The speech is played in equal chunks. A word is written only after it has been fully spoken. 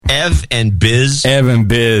Ev and Biz. Ev and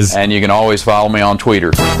Biz. And you can always follow me on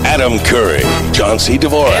Twitter. Adam Curry, John C.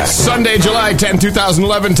 Dvorak. It's Sunday, July 10,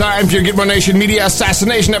 2011. Time for your Gitmo Nation Media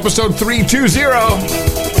Assassination, episode 320.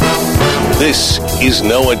 This is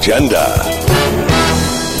No Agenda.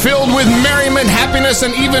 Filled with merriment, happiness,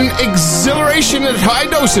 and even exhilaration at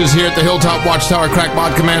high doses here at the Hilltop Watchtower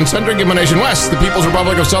Crackpot Command Center, Gitmo Nation West, the People's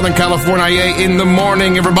Republic of Southern California. In the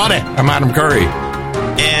morning, everybody. I'm Adam Curry.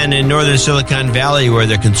 And in northern Silicon Valley, where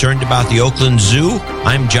they're concerned about the Oakland Zoo,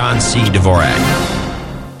 I'm John C. Dvorak.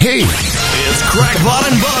 Hey, it's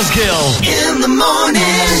Crackpot and Buzzkill in the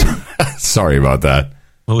morning. Sorry about that.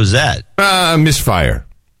 What was that? Misfire.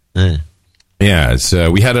 Yeah,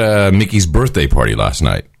 we had a Mickey's birthday party last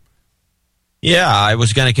night. Yeah, I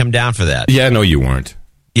was going to come down for that. Yeah, no, you weren't.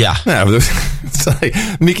 Yeah. It's like,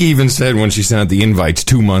 Mickey even said when she sent out the invites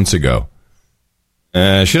 2 months ago,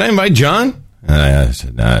 should I invite John? I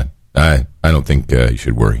said, nah, I don't think you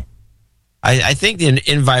should worry. I think the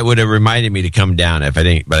invite would have reminded me to come down but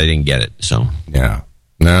I didn't get it. So yeah,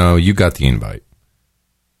 no, you got the invite.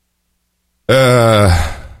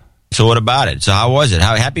 So what about it? So how was it?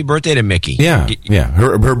 Happy birthday to Mickey? Yeah.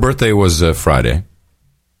 Her birthday was Friday.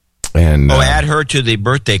 And add her to the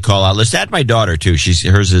birthday call out list. Add my daughter too.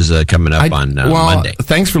 Hers is coming up on Monday.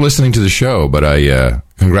 Thanks for listening to the show, but I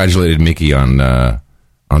congratulated Mickey on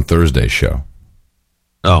Thursday's show.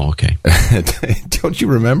 Oh, okay. Don't you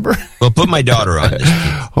remember? Well, put my daughter on this.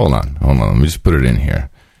 Hold on. Let me just put it in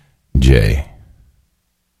here. J.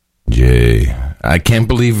 I can't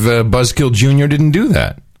believe Buzzkill Jr. didn't do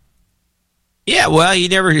that. Yeah, well, he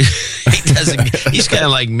doesn't. He's kind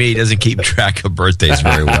of like me. He doesn't keep track of birthdays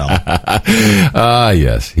very well.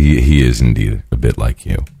 Yes, he is indeed a bit like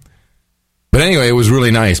you. But anyway, it was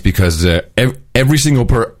really nice because every single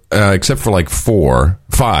except for like four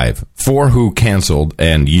who canceled,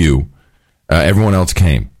 and everyone else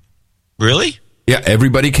came. Really? Yeah,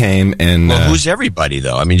 everybody came. And well, who's everybody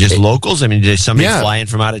though? I mean, just locals. I mean, did somebody fly in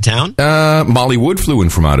from out of town? Molly Wood flew in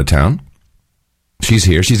from out of town. She's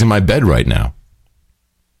here. She's in my bed right now.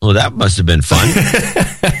 Well, that must have been fun.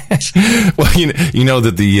 Well, you know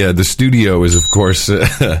that the studio is, of course,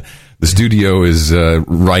 the studio is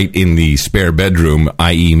right in the spare bedroom,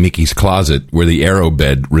 i.e. Mickey's closet, where the Aero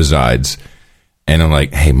bed resides. And I'm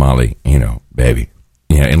like, hey, Molly, baby,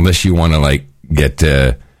 unless you want to like get,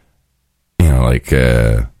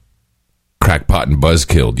 Crackpot and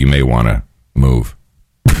Buzzkilled, you may want to move.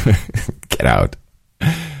 Get out.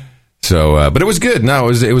 So, but it was good. No,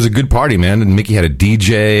 it was a good party, man. And Mickey had a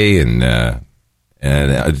DJ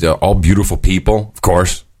and all beautiful people. Of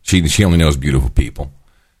course, she only knows beautiful people.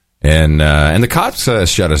 And the cops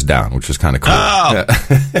shut us down, which was kind of cool. Oh.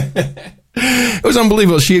 It was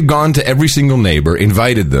unbelievable. She had gone to every single neighbor,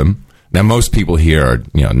 invited them. Now, most people here are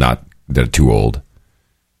they're too old,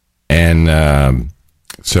 and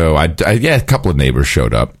so a couple of neighbors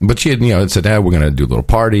showed up. But she had said, we're going to do a little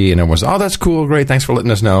party, and everyone was, oh, that's cool, great, thanks for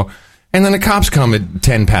letting us know. And then the cops come at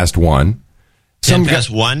 10 past 1. 10 past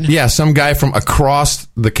 1? Yeah, some guy from across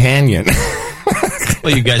the canyon.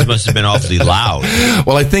 Well, you guys must have been awfully loud.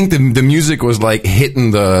 Well, I think the music was like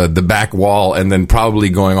hitting the back wall and then probably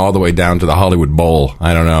going all the way down to the Hollywood Bowl.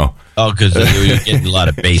 I don't know. Oh, because you were getting a lot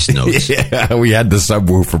of bass notes. Yeah, we had the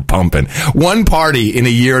subwoofer pumping. One party in a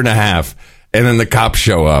year and a half, and then the cops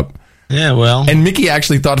show up. Yeah, well. And Mickey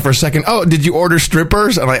actually thought for a second, oh, did you order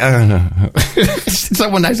strippers? I'm like, I don't know.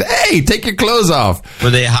 Someone nice, hey, take your clothes off. Were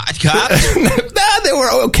they hot cops? Nah, they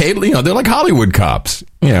were okay. They're like Hollywood cops.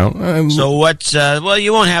 So what's,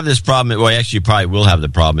 you won't have this problem. Well, actually, you probably will have the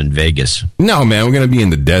problem in Vegas. No, man, we're going to be in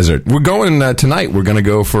the desert. We're going tonight. We're going to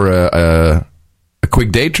go for a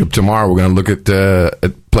quick day trip tomorrow. We're going to look at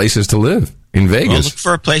places to live in Vegas. Well, look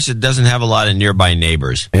for a place that doesn't have a lot of nearby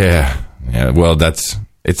neighbors. Yeah. Well,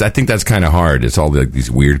 I think that's kind of hard. It's all like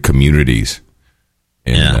these weird communities.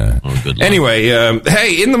 And, good luck. Anyway,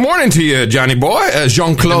 hey, in the morning to you, Johnny boy,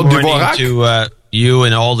 Jean-Claude Dvorak. To you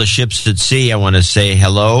and all the ships at sea, I want to say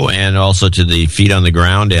hello, and also to the feet on the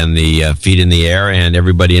ground and the feet in the air and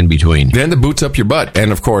everybody in between. Then the boots up your butt.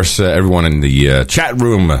 And, of course, everyone in the chat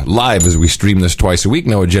room live as we stream this twice a week,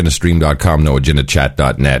 noagendastream.com,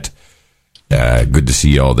 noagendachat.net. Good to see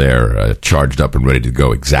you all there, charged up and ready to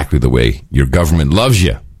go exactly the way your government loves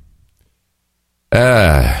you.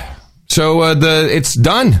 So it's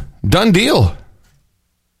done. Done deal.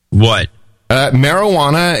 What?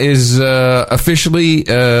 Marijuana is officially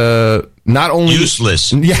not only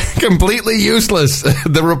useless. Yeah, completely useless.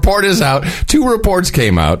 The report is out. 2 reports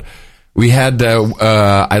came out. We had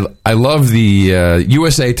I love the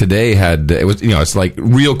USA Today had it was it's like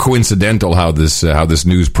real coincidental how this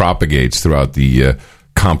news propagates throughout the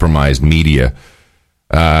compromised media.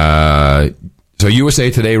 So USA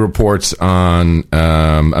Today reports on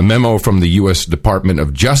a memo from the U.S. Department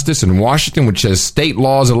of Justice in Washington, which says state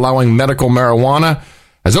laws allowing medical marijuana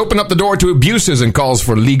has opened up the door to abuses and calls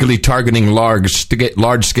for legally targeting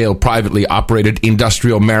large-scale privately operated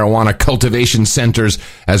industrial marijuana cultivation centers,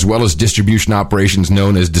 as well as distribution operations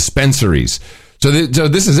known as dispensaries. So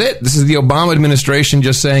this is it. This is the Obama administration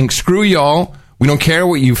just saying, screw y'all. We don't care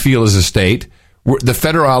what you feel as a state. The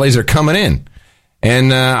federales are coming in.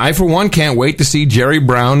 And I, for one, can't wait to see Jerry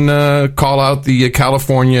Brown call out the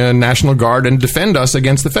California National Guard and defend us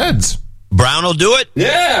against the feds. Brown will do it?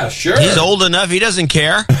 Yeah, sure. He's old enough. He doesn't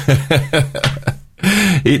care. I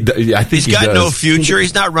think He's got no future.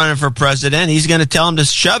 He's not running for president. He's going to tell him to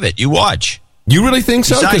shove it. You watch. You really think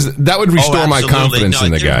so? Because that would restore my confidence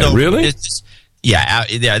in the guy. Really? Yeah,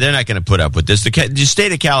 they're not going to put up with this. The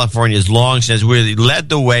state of California has long since really led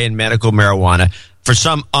the way in medical marijuana. For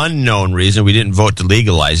some unknown reason, we didn't vote to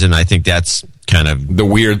legalize it, and I think that's kind of the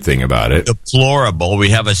weird thing about it. Deplorable.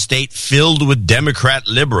 We have a state filled with Democrat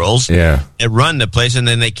liberals that run the place, and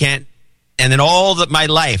then they can't. And then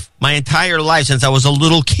my entire life since I was a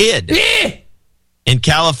little kid in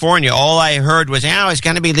California, all I heard was, it's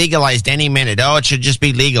going to be legalized any minute. Oh, it should just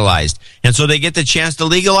be legalized. And so they get the chance to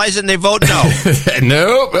legalize it, and they vote no.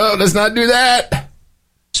 Nope, let's not do that.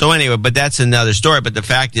 So anyway, but that's another story. But the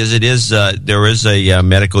fact is, there is a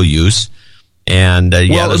medical use, and ho.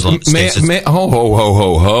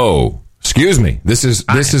 Excuse me. This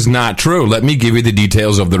is not true. Let me give you the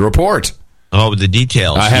details of the report. Oh, the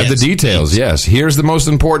details. I have the details. Yes. Here's the most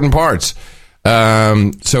important parts.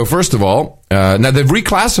 So first of all, now they've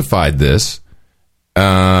reclassified this,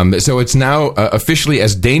 so it's now officially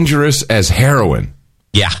as dangerous as heroin.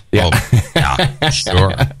 Yeah. Oh, yeah,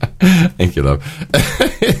 sure. Thank you, love.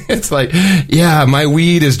 It's like, my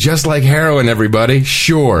weed is just like heroin, everybody.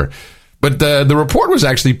 Sure. But the report was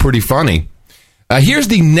actually pretty funny. Here's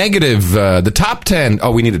the negative, the top 10.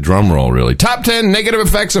 Oh, we need a drum roll, really. Top 10 negative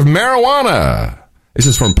effects of marijuana. This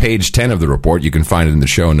is from page 10 of the report. You can find it in the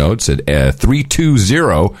show notes at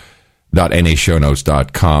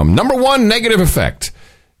 320.nashownotes.com. Number 1 negative effect: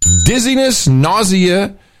 dizziness,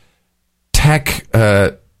 nausea,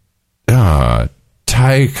 tachycardia.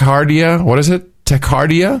 What is it?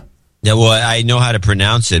 Tachycardia? Yeah, well, I know how to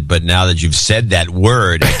pronounce it, but now that you've said that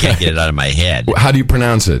word, I can't get it out of my head. How do you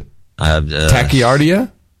pronounce it? Tachycardia?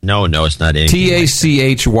 No, it's not anything. Tachy.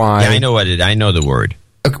 Yeah, I know the word.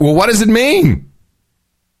 Well, what does it mean?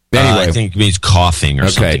 Anyway, I think it means coughing or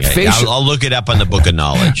something. I'll look it up on the Book of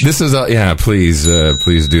Knowledge. This is please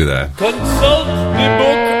do that. Consult the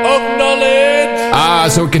Book of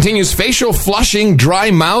Knowledge. So it continues: facial flushing,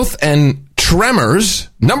 dry mouth, and tremors.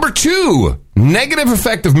 Number 2, negative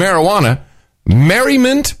effect of marijuana: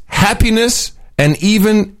 merriment, happiness, and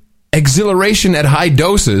even exhilaration at high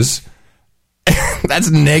doses.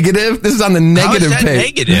 That's negative? This is on the negative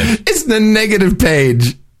page. Negative? It's the negative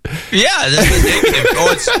page. Yeah, that's the negative.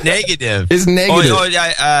 Oh, it's negative. It's negative.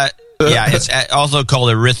 It's also called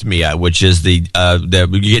arrhythmia, which is the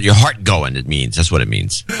you get your heart going. That's what it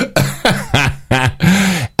means.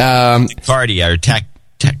 Tachycardia or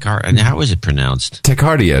tachycardia. How is it pronounced?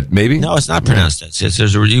 Tachycardia, maybe? No, it's not pronounced that. As soon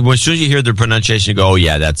as you hear the pronunciation, you go,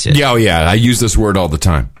 that's it. Yeah, I use this word all the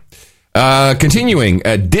time. Continuing,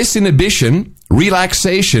 disinhibition,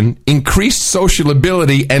 relaxation, increased social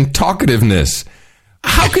ability, and talkativeness.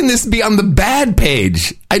 How can this be on the bad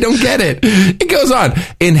page? I don't get it. It goes on.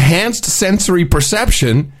 Enhanced sensory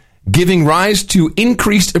perception, giving rise to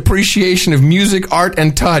increased appreciation of music, art,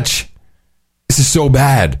 and touch. This is so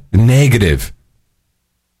bad. Negative.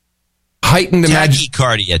 Heightened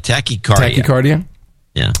Tachycardia?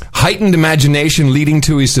 Yeah. Heightened imagination leading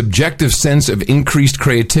to a subjective sense of increased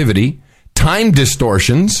creativity. Time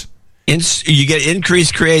distortions. You get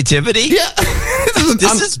increased creativity? Yeah.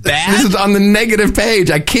 This is bad. This is on the negative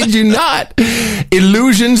page. I kid you not.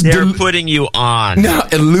 Illusions. They're putting you on. No,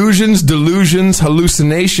 illusions, delusions,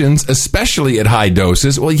 hallucinations, especially at high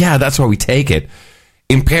doses. Well, yeah, that's why we take it.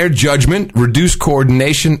 Impaired judgment, reduced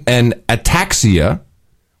coordination, and ataxia,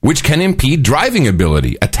 which can impede driving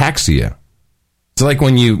ability. Ataxia. It's like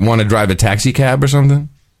when you want to drive a taxi cab or something.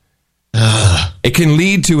 It can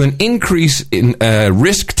lead to an increase in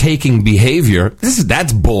risk-taking behavior.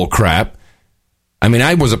 That's bull crap. I mean,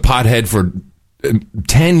 I was a pothead for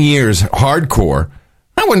 10 years, hardcore.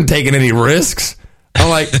 I wasn't taking any risks. I'm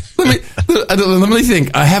like, let me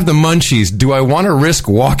think. I have the munchies. Do I want to risk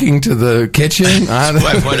walking to the kitchen? Do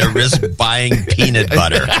I want to risk buying peanut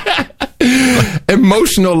butter?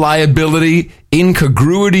 Emotional liability,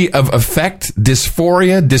 incongruity of affect,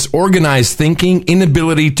 dysphoria, disorganized thinking,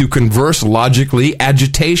 inability to converse logically,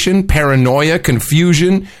 agitation, paranoia,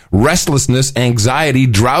 confusion, restlessness, anxiety,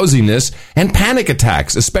 drowsiness, and panic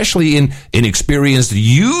attacks, especially in inexperienced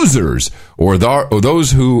users or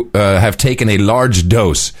those who have taken a large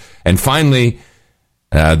dose. And finally,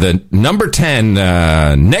 the number 10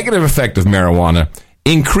 negative effect of marijuana,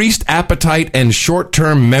 increased appetite and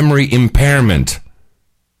short-term memory impairment.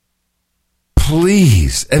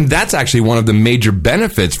 Please. And that's actually one of the major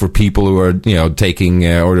benefits for people who are, taking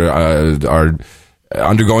or are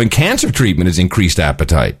undergoing cancer treatment is increased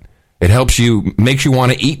appetite. It makes you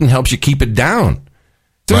want to eat and helps you keep it down.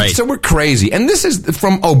 So we're crazy. And this is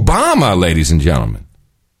from Obama, ladies and gentlemen.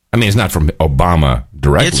 I mean, it's not from Obama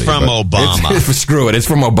directly. It's from Obama. Screw it. It's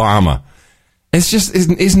from Obama.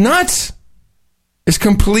 It's nuts. It's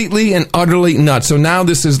completely and utterly nuts. So now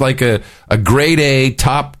this is like a grade A,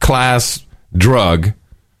 top class drug.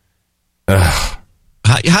 How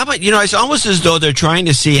about, it's almost as though they're trying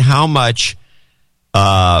to see how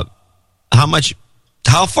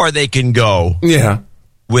far they can go. Yeah.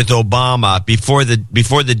 With Obama before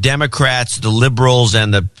the Democrats, the liberals,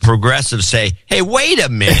 and the progressives say, "Hey, wait a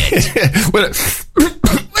minute, wait a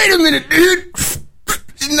minute, dude,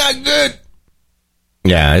 it's not good."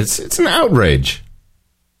 Yeah, it's an outrage.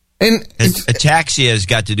 And ataxia has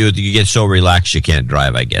got to do with you get so relaxed you can't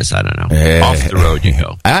drive. I guess I don't know. Off the road you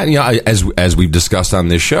go. As we've discussed on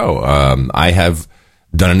this show, I have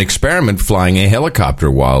done an experiment flying a helicopter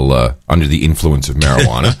while under the influence of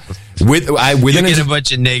marijuana. You get a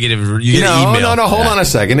bunch of negative. Email. No. Hold on a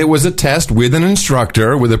second. It was a test with an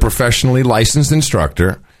instructor, with a professionally licensed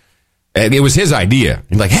instructor, and it was his idea.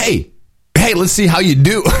 He's like, "Hey, let's see how you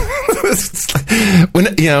do."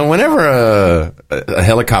 Whenever a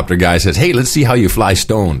helicopter guy says, "Hey, let's see how you fly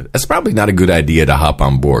stoned," that's probably not a good idea to hop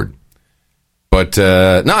on board. But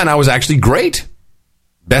and I was actually great.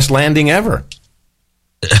 Best landing ever.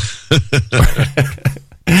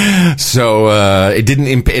 So it didn't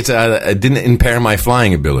impair my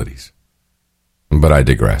flying abilities, but I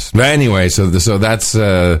digress. But anyway, so that's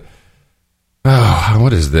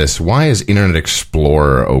what is this? Why is Internet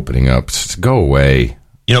Explorer opening up? Go away.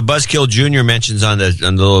 Buzzkill Jr. mentions on the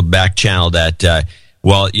little back channel that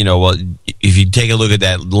if you take a look at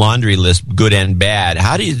that laundry list, good and bad,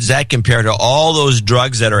 how does that compare to all those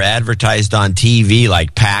drugs that are advertised on TV,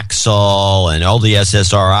 like Paxil and all the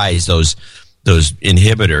SSRIs, those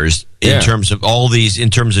inhibitors, in terms of all these, in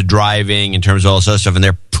terms of driving, in terms of all this other stuff, and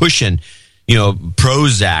they're pushing,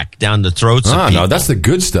 Prozac down the throats of people. No, that's the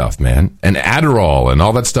good stuff, man. And Adderall and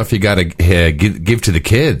all that stuff you got to give to the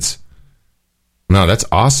kids. No, that's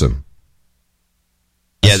awesome.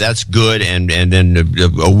 Yeah, that's good. And then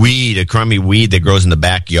a crummy weed that grows in the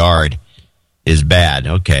backyard is bad.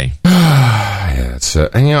 Okay.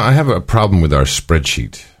 Yeah, I have a problem with our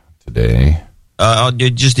spreadsheet today.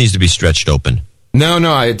 It just needs to be stretched open. No,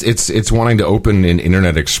 it's wanting to open in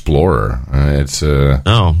Internet Explorer. I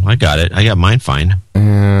got it. I got mine fine.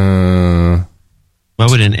 Why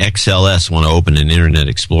would an XLS want to open an Internet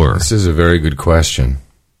Explorer? This is a very good question.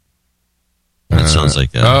 That sounds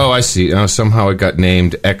like that. Oh, I see. Somehow it got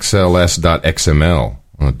named XLS.XML.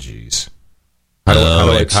 Oh, jeez. How do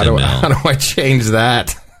I change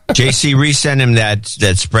that? JC, resend him that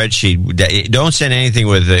spreadsheet. Don't send anything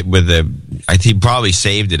with the. I think he probably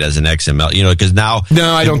saved it as an XML. Because now.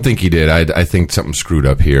 No, I don't think he did. I think something screwed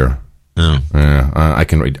up here. Oh. I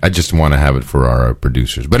can read. I just want to have it for our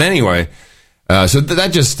producers. But anyway, so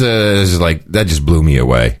that just that just blew me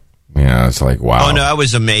away. Yeah, it's like, wow. Oh no, that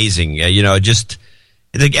was amazing. And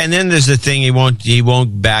then there's the thing, he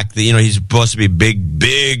won't back the, he's supposed to be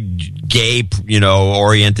big gay,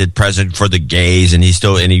 oriented president for the gays, and he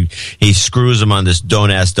screws them on this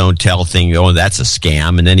don't ask, don't tell thing. Oh, that's a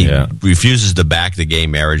scam. And then he refuses to back the gay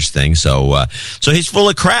marriage thing. So he's full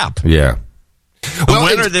of crap. Yeah. Well,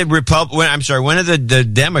 when are the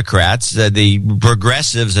Democrats, the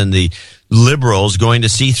progressives and the liberals going to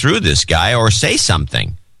see through this guy or say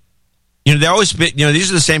something? They're always,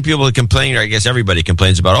 these are the same people that complain, or I guess everybody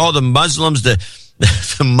complains about, the Muslims, the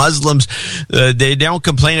Muslims, they don't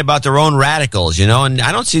complain about their own radicals, and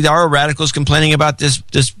I don't see our radicals complaining about this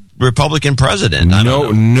Republican president.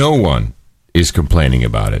 No one is complaining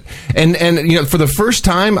about it. And for the first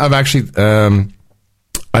time, I've actually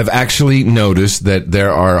noticed that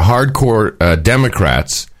there are hardcore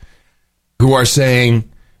Democrats who are saying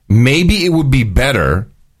maybe it would be better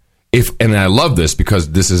and I love this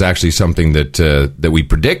because this is actually something that we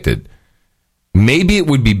predicted. Maybe it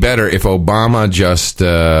would be better if Obama just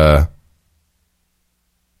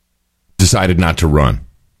decided not to run.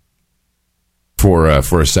 for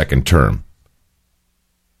a second term.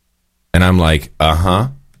 And I'm like,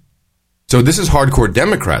 So this is hardcore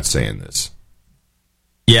Democrats saying this.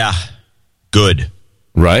 Yeah, good.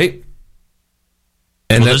 Right?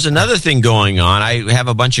 And there's another thing going on. I have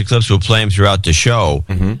a bunch of clips. We'll play them throughout the show.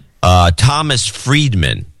 Thomas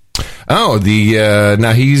Friedman. Oh,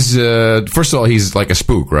 now he's first of all, he's like a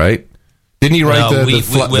spook, right? Didn't he write the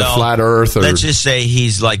flat Earth? Or? Let's just say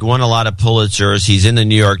he's like won a lot of Pulitzers. He's in the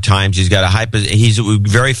New York Times. He's got he's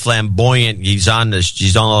very flamboyant. He's on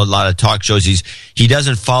a lot of talk shows. He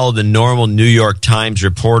doesn't follow the normal New York Times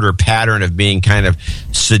reporter pattern of being kind of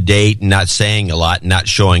sedate and not saying a lot, not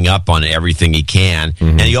showing up on everything he can. Mm-hmm.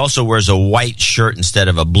 And he also wears a white shirt instead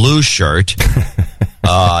of a blue shirt.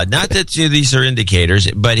 Not that these are indicators,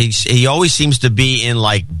 but he always seems to be in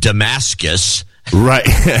like Damascus. Right.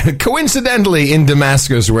 Coincidentally, in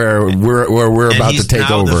Damascus, where we're about to take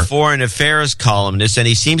over. He's now the foreign affairs columnist, and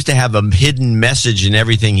he seems to have a hidden message in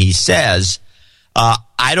everything he says.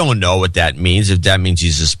 I don't know what that means, if that means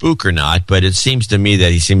he's a spook or not, but it seems to me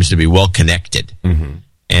that he seems to be well connected. Mm-hmm.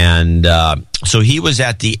 And so he was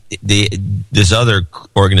at this other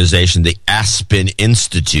organization, the Aspen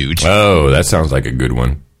Institute. Oh, that sounds like a good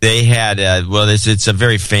one. They had it's a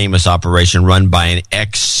very famous operation run by an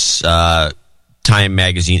ex Time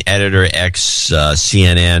magazine editor, ex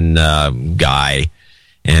CNN guy,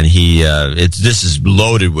 and this is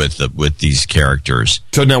loaded with these characters.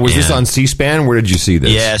 So now, was this on C-SPAN? Where did you see this?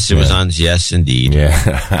 Yes, it was on. Yes, indeed.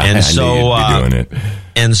 Yeah, and so doing it.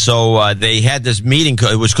 And so they had this meeting.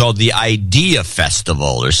 It was called the Idea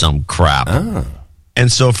Festival or some crap. Oh.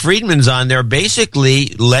 And so Friedman's on there, basically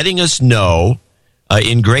letting us know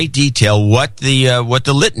in great detail what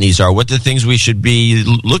the litanies are, what the things we should be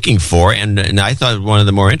looking for. And I thought one of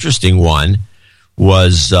the more interesting one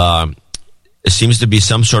was it seems to be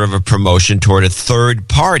some sort of a promotion toward a third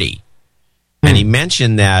party. And he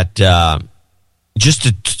mentioned that just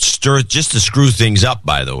to screw things up,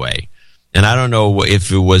 by the way. And I don't know if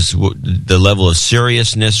it was the level of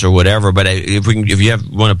seriousness or whatever, but if you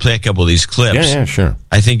want to play a couple of these clips, yeah, sure.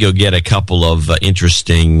 I think you'll get a couple of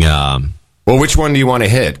interesting. Well, which one do you want to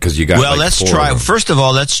hit? Because you got. Well, let's try. First of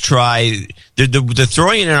all, let's try the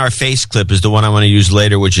throwing it in our face clip is the one I want to use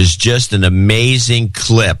later, which is just an amazing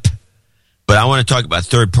clip. But I want to talk about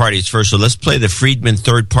third parties first. So let's play the Friedman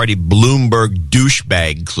third party Bloomberg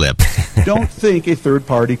douchebag clip. Don't think a third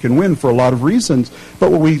party can win for a lot of reasons.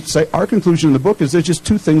 But what we say, our conclusion in the book is there's just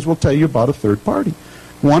two things we'll tell you about a third party.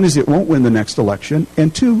 One is it won't win the next election.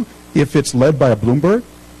 And two, if it's led by a Bloomberg,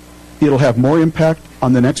 it'll have more impact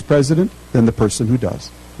on the next president than the person who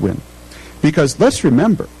does win. Because let's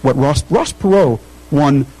remember what Ross Perot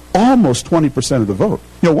won almost 20% of the vote.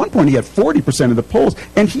 At one point he had 40% of the polls,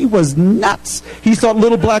 and he was nuts. He thought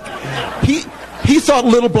little black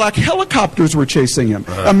helicopters were chasing him.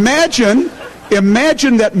 Imagine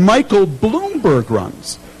that Michael Bloomberg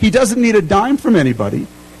runs. He doesn't need a dime from anybody.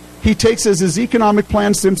 He takes as his economic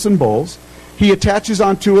plan Simpson-Bowles. He attaches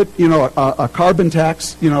onto it, a carbon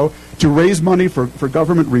tax, to raise money for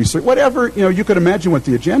government research. Whatever, you could imagine what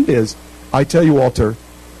the agenda is. I tell you, Walter,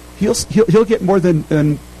 he'll get more than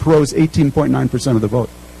Perot's 18.9% of the vote.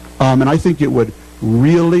 And I think it would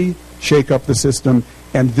really shake up the system.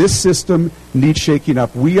 And this system needs shaking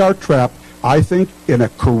up. We are trapped, I think, in a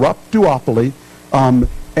corrupt duopoly.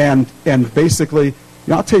 And basically,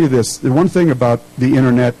 I'll tell you this. The one thing about the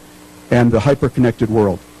Internet and the hyper-connected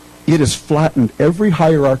world, it has flattened every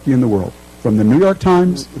hierarchy in the world, from the New York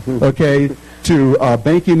Times, to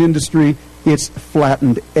banking industry. It's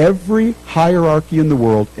flattened every hierarchy in the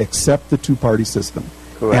world except the two-party system.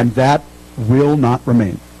 Correct. And that will not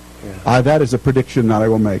remain. Yeah. That is a prediction that I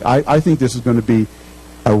will make. I think this is going to be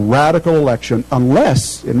a radical election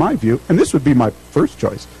unless, in my view, and this would be my first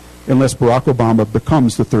choice, unless Barack Obama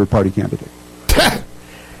becomes the third-party candidate.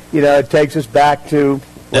 It takes us back to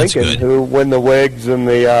Lincoln, who, when the Whigs and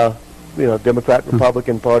the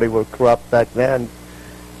Democrat-Republican Party were corrupt back then,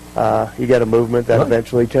 you get a movement that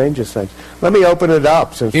eventually changes things. Let me open it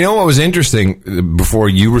up. Since what was interesting, before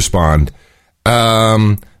you respond,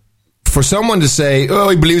 for someone to say, "Oh,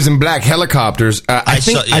 he believes in black helicopters," I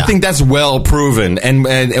think that's well proven.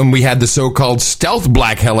 And we had the so-called stealth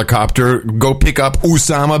black helicopter go pick up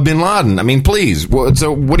Osama bin Laden. I mean, please.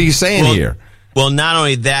 So what are you saying here? Well, not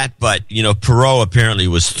only that, but Perot apparently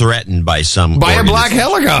was threatened by a black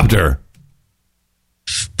helicopter.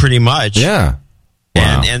 Pretty much, yeah.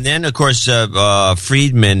 Wow. And then, of course,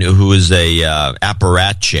 Friedman, who is a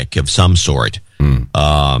apparatchik of some sort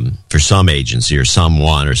for some agency or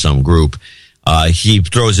someone or some group, he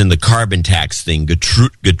throws in the carbon tax thing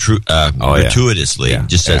gratuitously.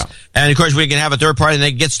 Just says, and of course we can have a third party and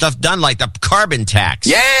they get stuff done like the carbon tax.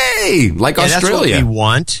 Yay! Like Australia. That's what we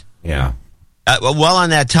want. Yeah. Well,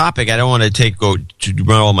 on that topic, I don't want to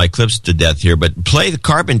run all my clips to death here, but play the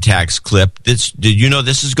carbon tax clip. Did you know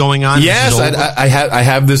this is going on? Yes, I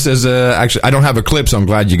have this as actually, I don't have a clip, so I'm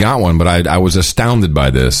glad you got one, but I was astounded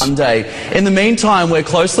by this. Monday. In the meantime, we're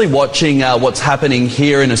closely watching what's happening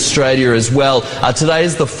here in Australia as well. Today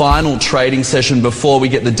is the final trading session before we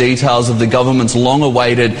get the details of the government's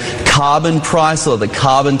long-awaited carbon price, or the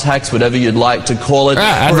carbon tax, whatever you'd like to call it.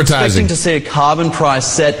 Advertising. We're expecting to see a carbon price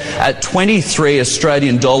set at 23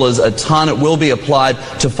 Australian dollars a tonne. It will be applied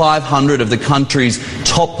to 500 of the country's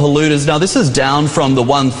top polluters. Now, this is down from the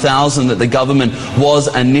 1,000 that the government was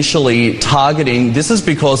initially targeting. This is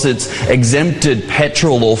because it's exempted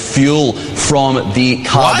petrol or fuel from the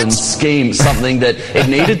carbon scheme, something that it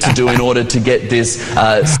needed to do in order to get this.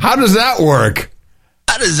 How does that work?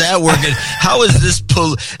 How does that work? And how is this?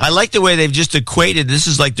 I like the way they've just equated. This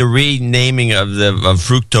is like the renaming of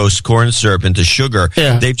fructose corn syrup into sugar.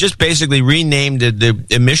 Yeah. They've just basically renamed the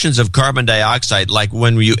emissions of carbon dioxide, like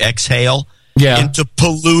when you exhale, into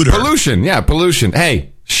polluter. Pollution.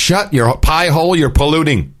 Hey, shut your pie hole. You're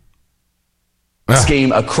polluting.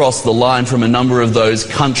 Scheme across the line from a number of those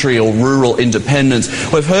country or rural independents.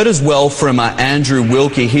 We've heard as well from Andrew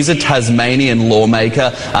Wilkie. He's a Tasmanian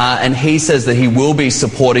lawmaker, and he says that he will be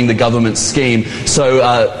supporting the government scheme. So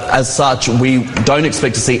as such, we don't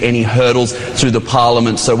expect to see any hurdles through the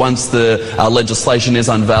parliament. So once the legislation is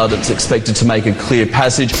unveiled, it's expected to make a clear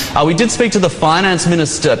passage. We did speak to the Finance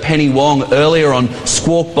Minister, Penny Wong, earlier on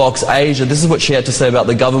Squawk Box Asia. This is what she had to say about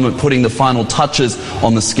the government putting the final touches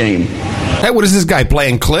on the scheme. Hey, what is this guy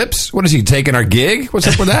playing clips? What is he taking our gig? What's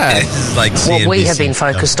up with that? Like what we have been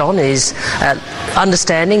focused on is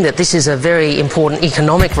understanding that this is a very important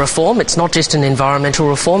economic reform. It's not just an environmental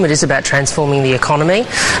reform. It is about transforming the economy.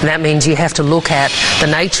 And that means you have to look at the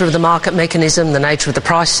nature of the market mechanism, the nature of the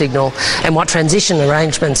price signal, and what transition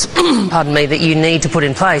arrangements, that you need to put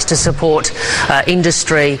in place to support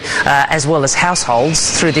industry as well as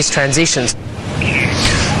households through this transition.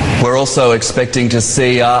 We're also expecting to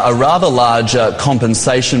see a rather large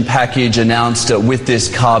compensation package announced with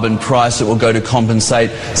this carbon price. It will go to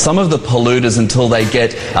compensate some of the polluters until they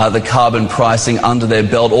get the carbon pricing under their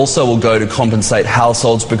belt. Also will go to compensate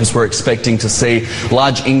households, because we're expecting to see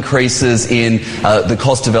large increases in the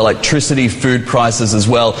cost of electricity, food prices, as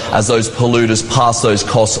well as those polluters pass those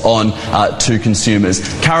costs on to consumers.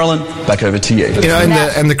 Carolyn, back over to you.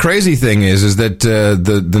 And the crazy thing is that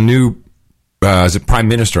the new as a Prime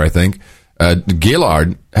Minister, I think,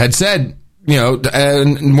 Gillard had said, we're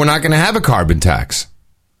not going to have a carbon tax.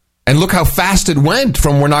 And look how fast it went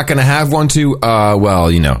from we're not going to have one to,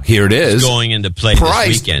 here it is. It's going into play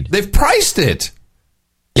this weekend. They've priced it.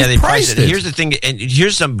 Yeah, they priced it. Here's the thing, and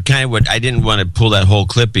here's some kind of what I didn't want to pull that whole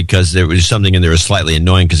clip because there was something in there was slightly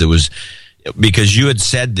annoying because you had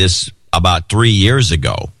said this about 3 years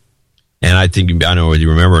ago. And I don't know whether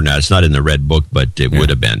you remember or not. It's not in the red book, but it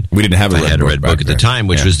would have been. We didn't have a red book at the time,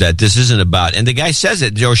 which was that this isn't about. And the guy says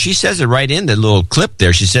it, or she says it right in the little clip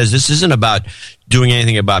there. She says this isn't about doing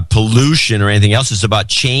anything about pollution or anything else. It's about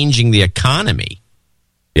changing the economy.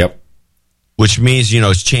 Yep. Which means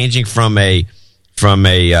it's changing from a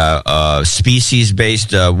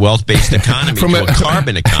species-based, wealth-based economy to a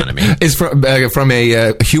carbon economy. It's from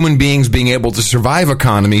a human beings being able to survive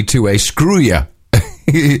economy to a screw ya.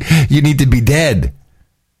 You need to be dead.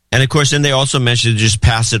 And of course, then they also mentioned to just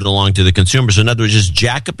pass it along to the consumer. So in other words, just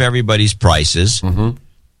jack up everybody's prices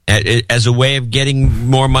as a way of getting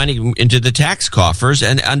more money into the tax coffers,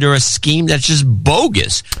 and under a scheme that's just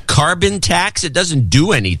bogus. Carbon tax, it doesn't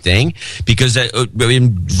do anything because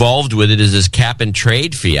involved with it is this cap and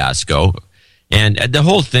trade fiasco. And the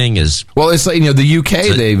whole thing is... Well, it's like, the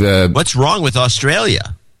UK, they've... what's wrong with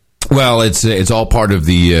Australia? Well, it's all part of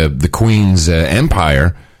the Queen's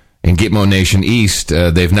empire in Gitmo Nation East.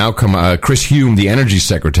 They've now come. Chris Hume, the Energy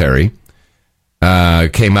Secretary,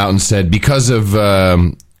 came out and said because of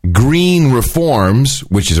green reforms,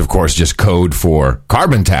 which is of course just code for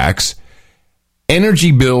carbon tax,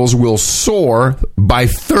 energy bills will soar by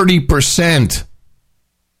 30%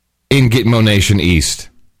 in Gitmo Nation East.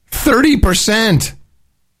 30%.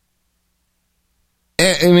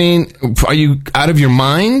 I mean, are you out of your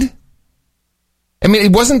mind? I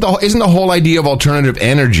mean, isn't the whole idea of alternative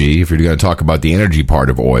energy, if you're going to talk about the energy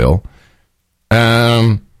part of oil,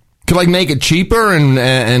 to make it cheaper and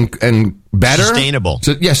better, sustainable?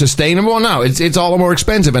 Sustainable. No, it's all more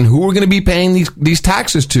expensive. And who are going to be paying these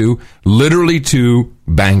taxes to? Literally to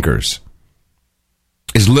bankers.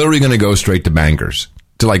 is literally going to go straight to bankers,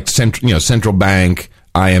 to like central bank,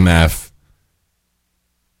 IMF.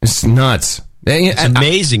 It's nuts. It's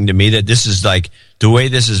amazing to me that this is like the way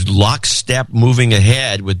this is lockstep moving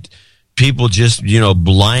ahead with people just,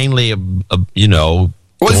 blindly,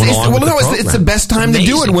 it's the best time to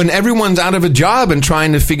do it when everyone's out of a job and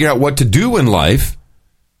trying to figure out what to do in life.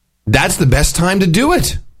 That's the best time to do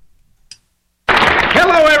it.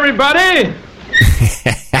 Hello, everybody.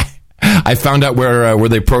 I found out where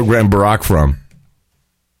they programmed Barack from.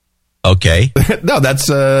 Okay. No, that's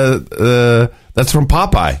from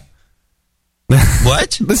Popeye.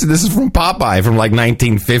 What? This is from Popeye from like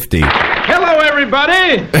 1950. Hello,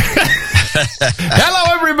 everybody.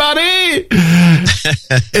 Hello, everybody.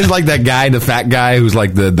 It's like that guy, the fat guy who's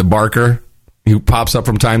like the barker who pops up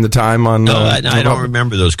from time to time on. No, I don't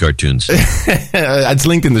remember those cartoons. It's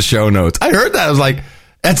linked in the show notes. I heard that. I was like,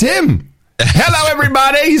 that's him. Hello,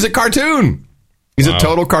 everybody. He's a cartoon. He's a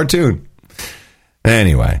total cartoon.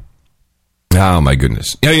 Anyway. Oh, my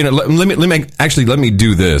goodness. Let me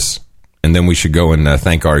do this, and then we should go and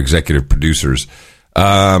thank our executive producers.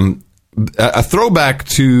 A throwback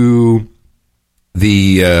to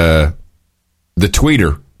the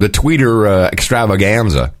tweeter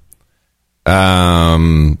extravaganza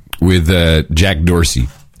with Jack Dorsey.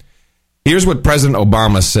 Here's what President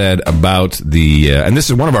Obama said about and this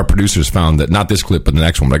is one of our producers found that, not this clip, but the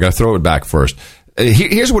next one, but I got to throw it back first.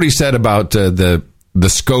 Here's what he said about the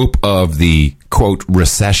scope of the, quote,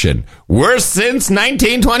 recession. Worst since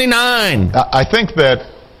 1929. I think that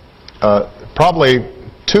probably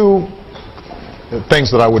two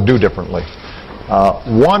things that I would do differently.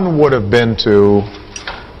 One would have been to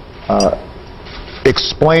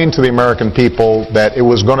explain to the American people that it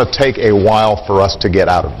was going to take a while for us to get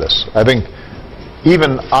out of this. I think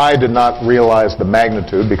even I did not realize the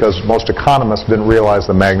magnitude, because most economists didn't realize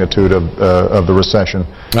the magnitude of the recession.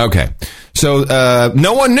 Okay. So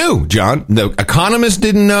no one knew, John. The economists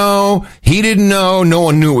didn't know. He didn't know. No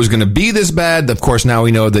one knew it was going to be this bad. Of course, now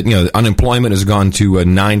we know that unemployment has gone to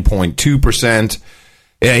 9.2%.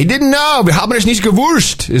 Yeah, he didn't know. Wir haben es nicht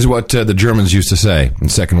gewusst, is what the Germans used to say in the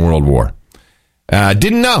Second World War.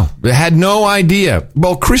 Didn't know. They had no idea.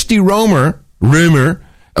 Well, Christy Romer,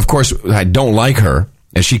 of course, I don't like her.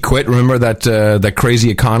 And she quit. Remember that crazy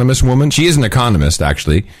economist woman? She is an economist,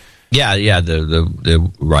 actually. Yeah,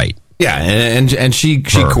 the right. Yeah, and she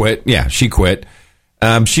quit. Yeah, she quit.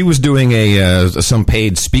 She was doing some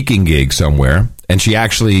paid speaking gig somewhere, and she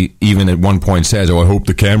actually even at one point says, "Oh, I hope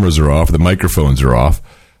the cameras are off, the microphones are off."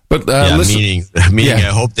 But meaning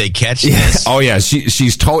I hope they catch this. Oh yeah,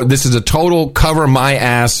 she's told this is a total cover my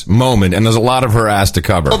ass moment, and there's a lot of her ass to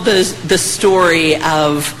cover. The story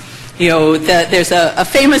of. There's a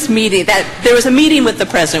famous meeting there was a meeting with the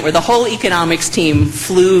president where the whole economics team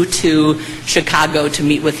flew to Chicago to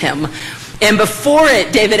meet with him. And before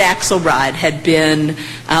it, David Axelrod had been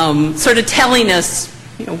sort of telling us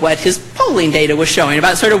what his polling data was showing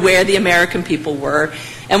about sort of where the American people were.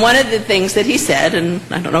 And one of the things that he said, and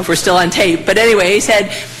I don't know if we're still on tape, but anyway, he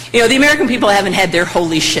said, the American people haven't had their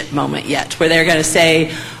holy shit moment yet, where they're going to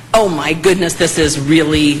say, oh my goodness, this is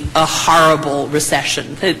really a horrible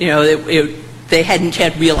recession. They hadn't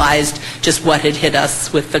yet realized just what had hit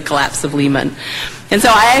us with the collapse of Lehman. And so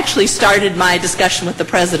I actually started my discussion with the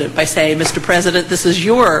president by saying, Mr. President, this is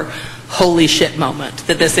your holy shit moment,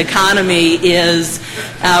 that this economy is,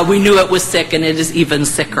 we knew it was sick and it is even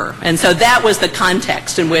sicker. And so that was the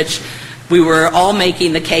context in which we were all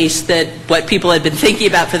making the case that what people had been thinking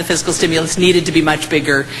about for the fiscal stimulus needed to be much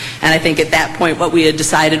bigger. And I think at that point what we had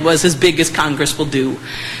decided was as big as Congress will do.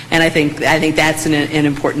 And I think that's an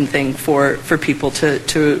important thing for people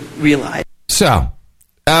to realize. So,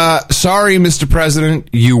 sorry, Mr. President,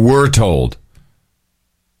 you were told.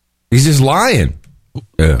 He's just lying.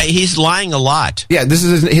 He's lying a lot. Yeah, this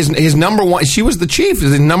is his number one. She was the chief,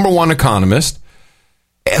 his number one economist.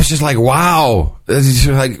 It was just like, wow. It's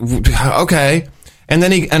like, okay. And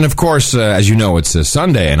then and of course, as you know, it's a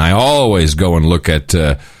Sunday, and I always go and look at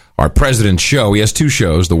our president's show. He has two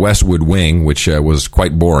shows, The Westwood Wing, which was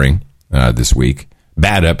quite boring this week.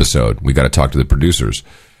 Bad episode. We got to talk to the producers.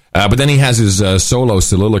 But then he has his solo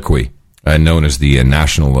soliloquy, known as the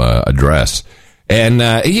National Address. And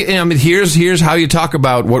here's how you talk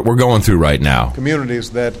about what we're going through right now.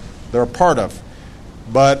 Communities that they're a part of.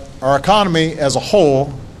 But our economy as a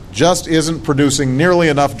whole just isn't producing nearly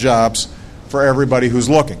enough jobs for everybody who's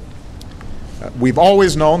looking. We've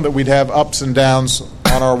always known that we'd have ups and downs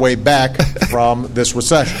on our way back from this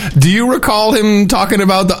recession. Do you recall him talking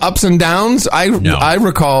about the ups and downs? No. I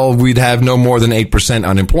recall we'd have no more than 8%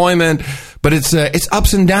 unemployment, but it's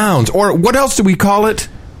ups and downs. Or what else do we call it?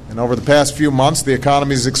 And over the past few months, the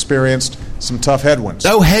economy has experienced some tough headwinds.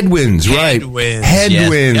 Oh, headwinds, right.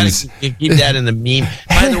 Headwinds. Yes. Keep that in the meme.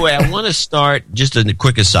 By the way, I want to start, just a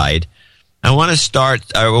quick aside, I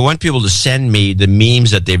want people to send me the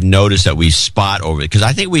memes that they've noticed that we spot over it. Because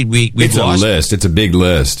I think we've it's lost. It's a list. It's a big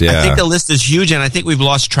list, yeah. I think the list is huge, and I think we've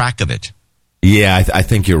lost track of it. Yeah, I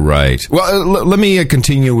think you're right. Well, let me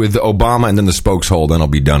continue with Obama and then the spokeshole, then I'll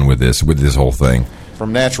be done with this whole thing.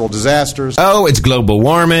 From natural disasters. Oh, it's global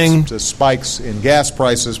warming. To spikes in gas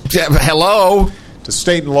prices. Hello. To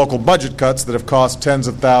state and local budget cuts that have cost tens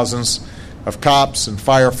of thousands of cops and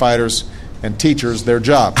firefighters and teachers their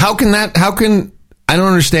jobs. I don't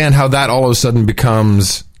understand how that all of a sudden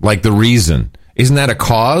becomes like the reason. Isn't that a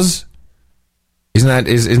cause? Is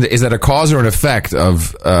that a cause or an effect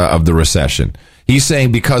of the recession? He's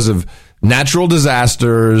saying because of natural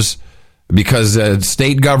disasters, because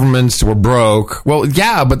state governments were broke. Well,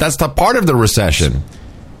 yeah, but that's not part of the recession.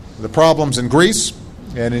 The problems in Greece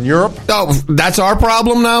and in Europe. Oh, that's our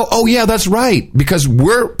problem now? Oh, yeah, that's right. Because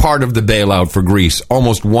we're part of the bailout for Greece,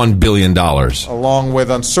 almost $1 billion. Along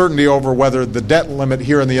with uncertainty over whether the debt limit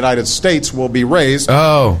here in the United States will be raised.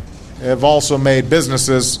 Oh. Have also made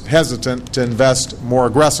businesses hesitant to invest more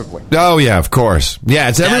aggressively. Oh, yeah, of course. Yeah,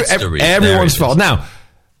 it's everyone's fault. Now,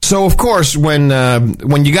 so, of course, when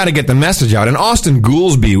you got to get the message out, and Austin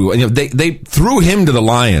Goolsbee, they threw him to the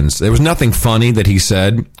lions. There was nothing funny that he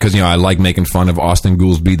said, because, I like making fun of Austin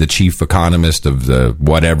Goolsbee, the chief economist of the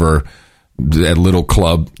whatever, that little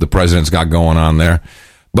club the president's got going on there.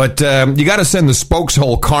 But you got to send the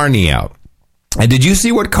spokeshole Carney out. And did you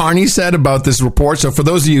see what Carney said about this report? So for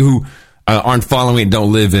those of you who aren't following it,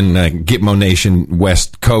 don't live in Gitmo Nation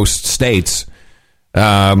West Coast states,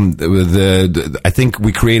 I think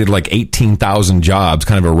we created like 18,000 jobs,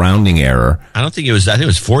 kind of a rounding error. I think it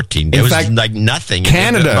was 14. It was like nothing.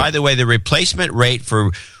 Canada. By the way, the replacement rate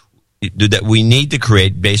that we need to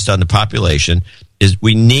create based on the population is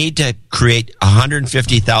we need to create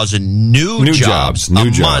 150,000 new jobs a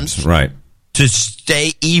month. Right. To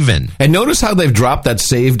stay even. And notice how they've dropped that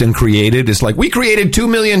saved and created. It's like, we created 2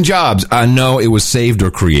 million jobs. No, it was saved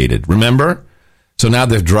or created. Remember? So now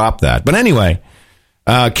they've dropped that. But anyway,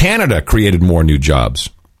 Canada created more new jobs.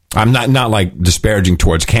 I'm not like disparaging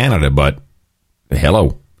towards Canada, but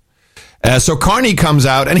hello. So Carney comes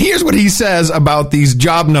out, and here's what he says about these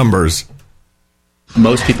job numbers.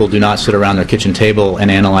 Most people do not sit around their kitchen table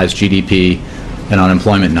and analyze GDP and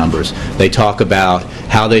unemployment numbers. They talk about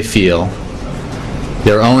how they feel,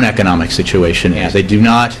 their own economic situation. They do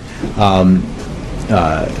not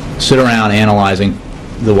sit around analyzing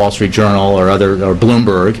the Wall Street Journal or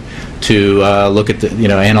Bloomberg to look at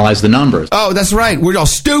analyze the numbers. Oh, that's right. We're all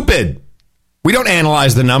stupid. We don't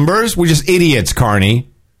analyze the numbers. We're just idiots, Carney.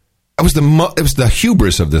 It was the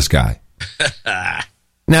hubris of this guy.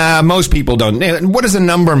 Nah, most people don't. What does a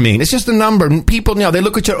number mean? It's just a number. People, they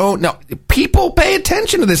look at your own. No, people pay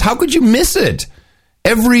attention to this. How could you miss it?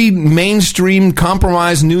 Every mainstream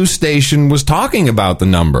compromised news station was talking about the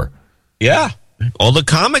number. Yeah. All the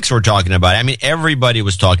comics were talking about it. I mean, everybody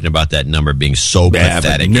was talking about that number being so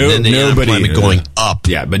pathetic. And then the unemployment going up.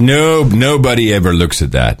 Yeah, but nobody ever looks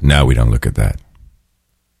at that. No, we don't look at that.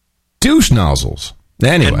 Douche nozzles.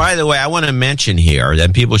 Anyway. And by the way, I want to mention here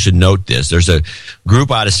that people should note this. There's a group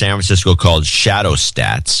out of San Francisco called Shadow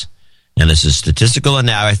Stats. And this is statistical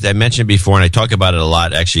analysis. I mentioned it before, and I talk about it a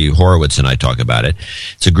lot. Actually, Horowitz and I talk about it.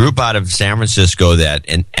 It's a group out of San Francisco that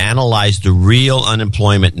analyzed the real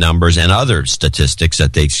unemployment numbers and other statistics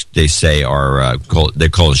that they say are they're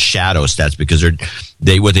called shadow stats, because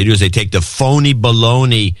what they do is they take the phony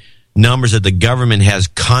baloney numbers that the government has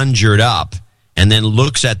conjured up and then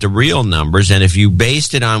looks at the real numbers. And if you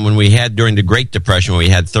based it on when we had during the Great Depression, when we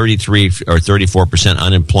had 33 or 34%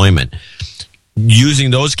 unemployment,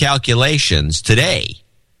 using those calculations today,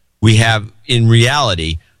 we have, in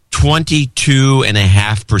reality,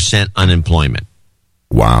 22.5% unemployment.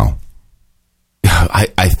 Wow.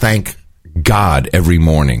 I thank God every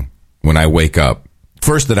morning when I wake up.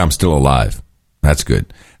 First, that I'm still alive. That's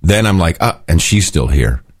good. Then I'm like, and she's still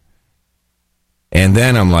here. And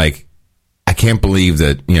then I'm like, I can't believe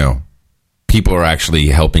that, people are actually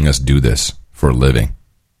helping us do this for a living.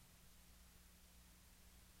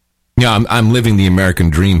 I'm living the American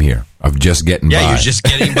dream here of just getting by. Yeah, you're just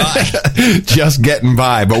getting by. Just getting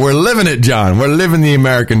by. But we're living it, John. We're living the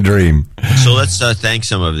American dream. So let's thank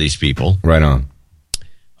some of these people. Right on.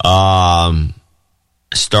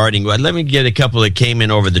 Starting, let me get a couple that came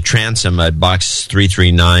in over the transom at box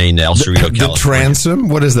 339, El Cerrito, California. The transom?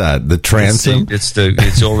 What is that? The transom? It's in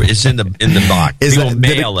the box. Is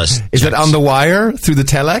it on the wire through the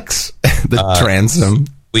telex? The transom.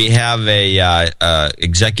 We have a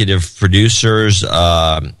executive producers,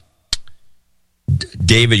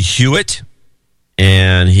 David Hewitt,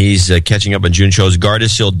 and he's catching up on June shows.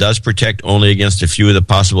 Gardasil does protect only against a few of the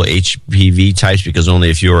possible HPV types because only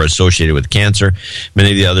a few are associated with cancer.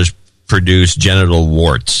 Many of the others produce genital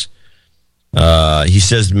warts. He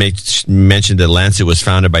says, mentioned that Lancet was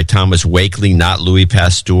founded by Thomas Wakeley, not Louis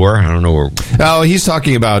Pasteur. I don't know where. Oh, he's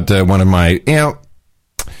talking about one of my,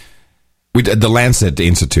 the Lancet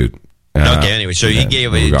Institute. Okay, anyway, so he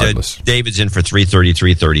gave David's in for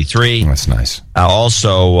 333.33. That's nice.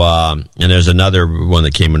 Also, and there's another one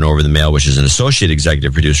that came in over the mail, which is an associate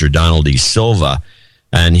executive producer, Donald E. Silva,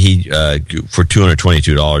 and he for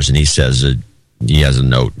 $222, and he says he has a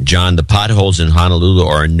note. John, the potholes in Honolulu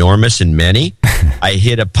are enormous and many. I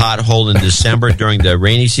hit a pothole in December during the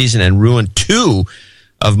rainy season and ruined 2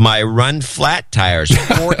 of my run flat tires.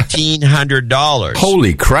 $1,400.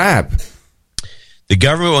 Holy crap. The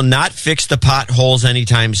government will not fix the potholes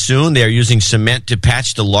anytime soon. They are using cement to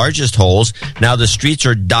patch the largest holes. Now the streets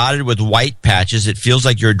are dotted with white patches. It feels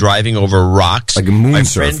like you're driving over rocks. Like a moon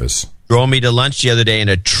surface. Drove me to lunch the other day in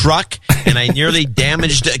a truck, and I nearly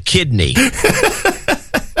damaged a kidney.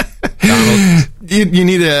 Donald, you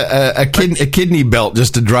need a kidney belt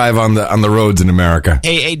just to drive on the roads in America.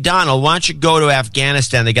 Hey, Donald, why don't you go to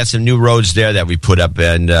Afghanistan? They got some new roads there that we put up,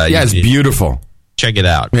 and it's beautiful. Check it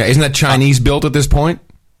out. Yeah, isn't that Chinese built at this point?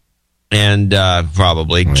 And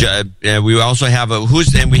probably we also have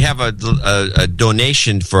a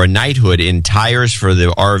donation for a knighthood in tires for the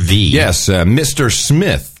RV. Yes, Mr.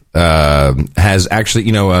 Smith has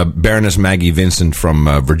actually, Baroness Maggie Vincent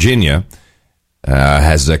from Virginia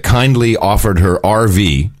has kindly offered her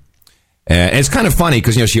RV. And it's kind of funny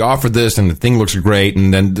because she offered this and the thing looks great,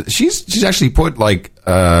 and then she's actually put like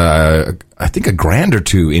I think $1,000 or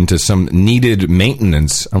 $2,000 into some needed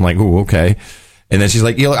maintenance. I'm like, oh, okay. And then she's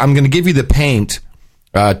like, I'm going to give you the paint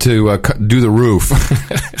to do the roof.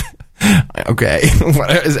 Okay,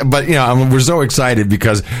 but we're so excited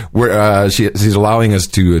because she's allowing us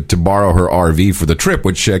to borrow her RV for the trip,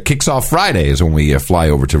 which kicks off Friday is when we fly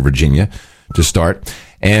over to Virginia to start.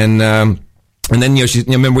 And then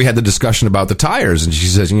remember we had the discussion about the tires, and she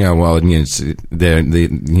says, you don't want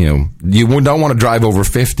to drive over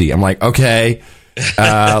 50. I'm like, okay,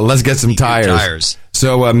 let's get some tires.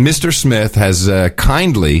 So Mr. Smith has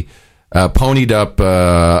kindly ponied up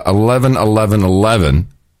 11.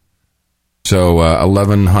 So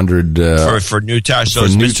 1,100 for new tires. So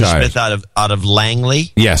it's Mr. Smith out of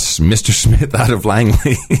Langley. Yes, Mr. Smith out of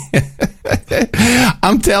Langley.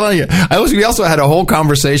 I'm telling you. We also had a whole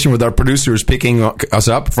conversation with our producers picking us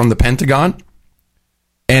up from the Pentagon,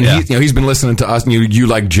 and he's been listening to us. And you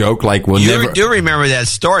like joke like we'll never. You do remember that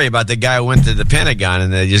story about the guy who went to the Pentagon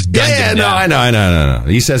and they just gunned him down. No, I know.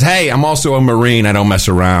 He says, "Hey, I'm also a Marine. I don't mess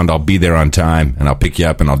around. I'll be there on time, and I'll pick you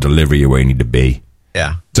up and I'll deliver you where you need to be."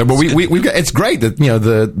 Yeah. So, but we've got. It's great that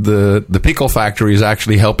the pickle factory is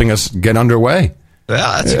actually helping us get underway.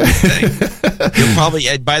 Well, that's a good thing. You'll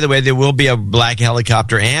probably. By the way, there will be a black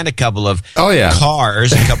helicopter and a couple of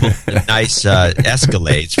cars, a couple of nice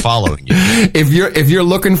Escalades following you. If you're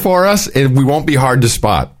looking for us, we won't be hard to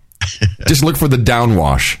spot. Just look for the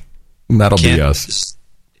downwash. That'll be us.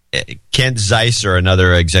 Kent Zeiser,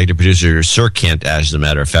 another executive producer, Sir Kent, as a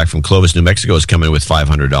matter of fact, from Clovis, New Mexico, is coming with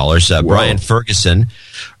 $500. Brian Ferguson,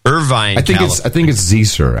 Irvine. I think it's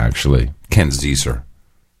Zeiser actually. Kent Zeiser.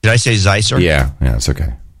 Did I say Zeiser? Yeah, it's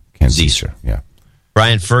okay. Kent Zeiser. Yeah.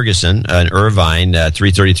 Brian Ferguson, Irvine,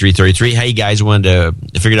 333.33. Hey guys, wanted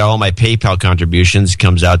to figure out all my PayPal contributions.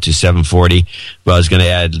 Comes out to $740. Well, I was going to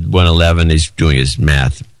add $111. He's doing his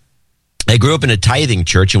math. I grew up in a tithing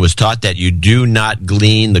church and was taught that you do not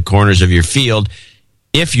glean the corners of your field.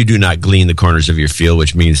 If you do not glean the corners of your field,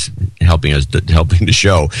 which means helping the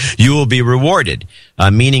show, you will be rewarded,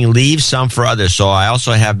 meaning leave some for others. So I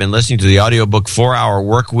also have been listening to the audiobook 4-Hour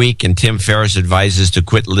Work Week, and Tim Ferriss advises to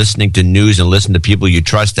quit listening to news and listen to people you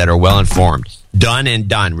trust that are well-informed. Done and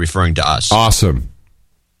done, referring to us. Awesome.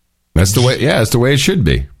 That's the way, that's the way it should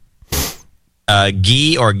be.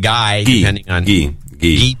 Guy or Guy, depending on...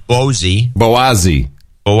 Guy Boazzi,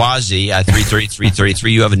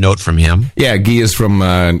 333.33. You have a note from him. Yeah, Guy is from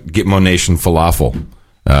Gitmo Nation Falafel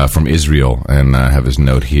from Israel, and I have his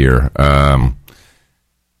note here. So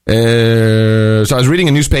I was reading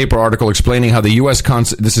a newspaper article explaining how the U.S.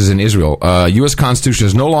 this is in Israel. U.S. Constitution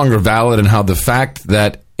is no longer valid, and how the fact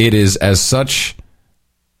that it is as such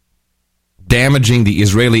damaging the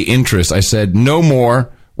Israeli interests. I said, no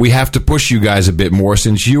more. We have to push you guys a bit more,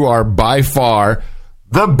 since you are by far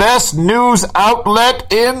the best news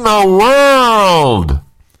outlet in the world.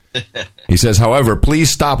 He says, however,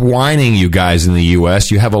 please stop whining, you guys in the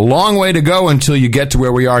U.S. You have a long way to go until you get to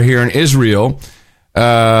where we are here in Israel.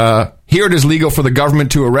 Here it is legal for the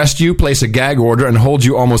government to arrest you, place a gag order, and hold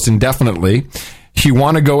you almost indefinitely. If you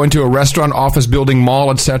want to go into a restaurant, office building,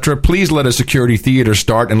 mall, etc., please let a security theater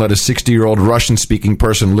start and let a 60-year-old Russian-speaking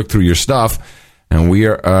person look through your stuff. And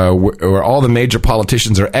where all the major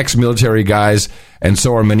politicians are ex-military guys, and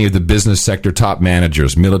so are many of the business sector top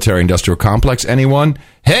managers. Military-industrial complex, anyone?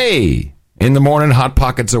 Hey! In the morning, hot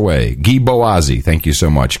pockets away. Guy Boazzi. Thank you so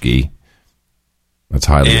much, Guy. That's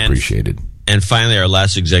highly appreciated. And finally, our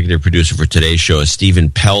last executive producer for today's show is Stephen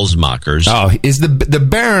Pelsmakers. Oh, is the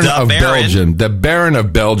Baron of Belgium. The Baron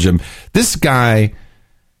of Belgium. This guy,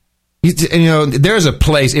 there's a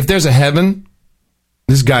place. If there's a heaven,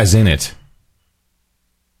 this guy's in it.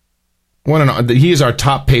 He is our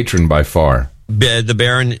top patron by far. The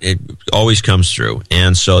Baron, it always comes through.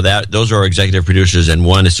 And so those are our executive producers and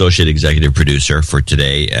one associate executive producer for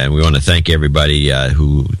today. And we want to thank everybody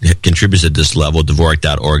who contributes at this level,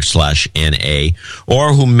 Dvorak.org/NA,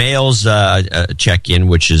 or who mails a check-in,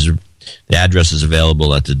 which is the address is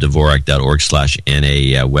available at the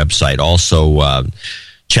Dvorak.org/NA website. Also,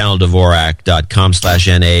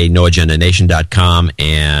 channeldvorak.com/NA, noagendanation.com,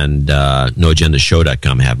 and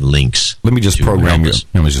noagendashow.com have links. Let me just program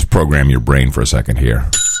your brain for a second here.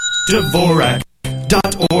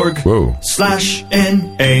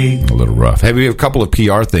 Dvorak.org/NA. A little rough. Hey, we have a couple of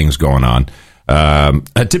PR things going on.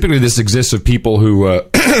 Typically, this exists of people who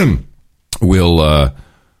will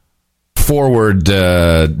forward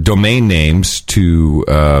domain names to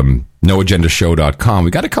noagendashow.com.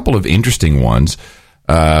 We got a couple of interesting ones.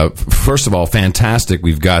 First of all, fantastic.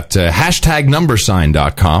 We've got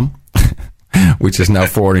 #numbersign.com, which is now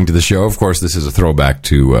forwarding to the show. Of course, this is a throwback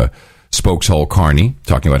to Spokeshole Carney,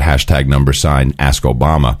 talking about #numbersign, Ask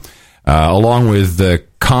Obama, along with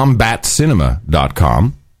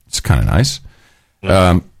combatcinema.com. It's kind of nice.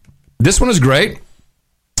 This one is great.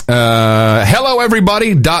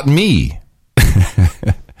 Helloeverybody.me.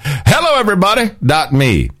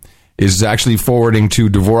 Helloeverybody.me. is actually forwarding to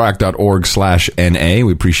Dvorak.org/NA.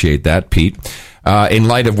 We appreciate that, Pete. In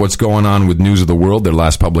light of what's going on with News of the World, their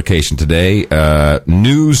last publication today,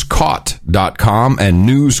 newscaught.com and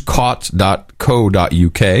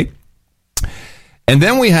newscaught.co.uk. And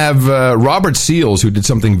then we have Robert Seals, who did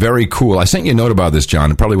something very cool. I sent you a note about this, John.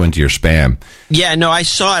 It probably went to your spam. Yeah, no, I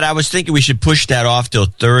saw it. I was thinking we should push that off till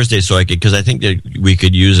Thursday because I think that we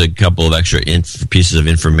could use a couple of extra pieces of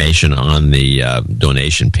information on the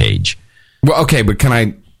donation page. Well, okay, but can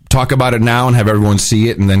I talk about it now and have everyone see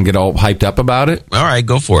it and then get all hyped up about it? All right,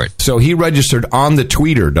 go for it. So he registered on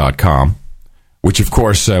thetweeter.com, which, of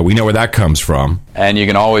course, we know where that comes from. And you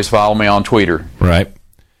can always follow me on Twitter. Right.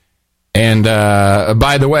 And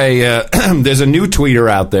by the way, there's a new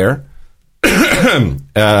tweeter out there.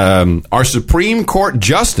 Our Supreme Court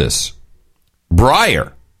Justice,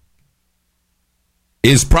 Breyer,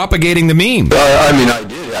 is propagating the meme. I mean, I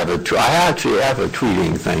actually have a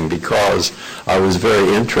tweeting thing because I was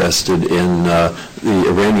very interested in the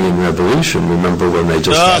Iranian Revolution. Remember when they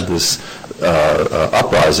just had this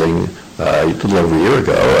uprising a little over a year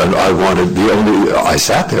ago, and I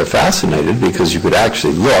sat there fascinated because you could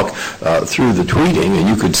actually look through the tweeting and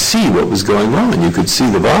you could see what was going on. You could see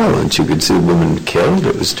the violence. You could see women killed.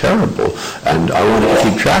 It was terrible. And I wanted to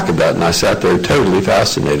keep track of that, and I sat there totally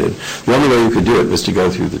fascinated. The only way you could do it was to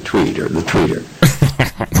go through the tweeter. The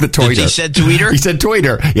tweeter. He said tweeter? He said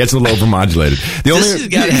tweeter. Yeah, it's a little overmodulated. This has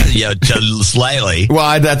got slightly.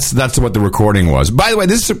 Well, that's what the recording was. By the way,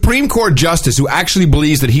 this Supreme Court justice who actually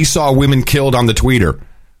believes that he saw women killed on the tweeter.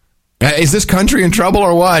 Is this country in trouble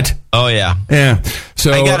or what? Oh, yeah. Yeah.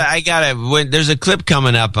 So I gotta. There's a clip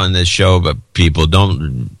coming up on this show, but people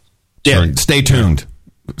don't. Stay tuned.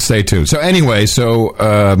 Stay tuned. So anyway,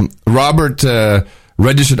 Robert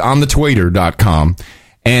registered on thetweeter.com.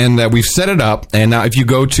 And we've set it up, and now if you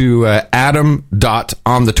go to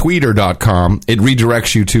adam.onthetweeter.com, it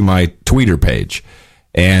redirects you to my Tweeter page.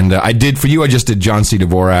 And I just did John C.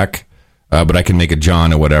 Dvorak, but I can make it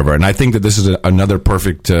John or whatever. And I think that this is another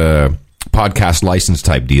perfect podcast license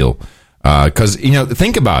type deal. Because,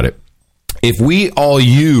 think about it. If we all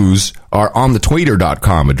use our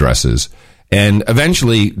onthetweeter.com addresses, and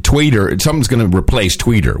eventually, something's going to replace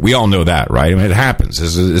Tweeter. We all know that, right? I mean, it happens.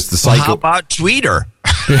 It's the cycle. Well, how about Tweeter?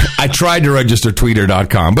 I tried to register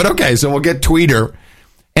Tweeter.com, but okay, so we'll get Tweeter,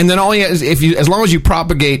 and then as long as you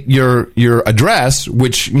propagate your address,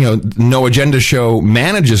 which No Agenda Show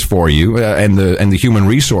manages for you, and the human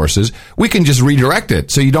resources, we can just redirect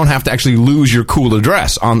it, so you don't have to actually lose your cool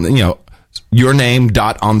address on your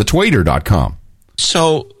name.onthetweeter.com.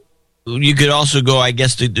 So. You could also go, I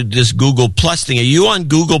guess, to this Google Plus thing. Are you on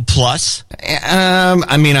Google Plus?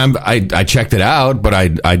 I mean, I checked it out, but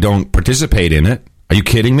I don't participate in it. Are you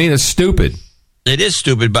kidding me? That's stupid. It is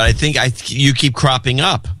stupid, but I think you keep cropping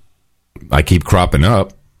up. I keep cropping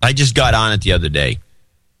up. I just got on it the other day.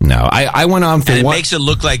 No, I went on for and it makes it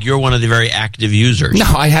look like you're one of the very active users. No,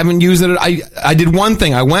 I haven't used it. I did one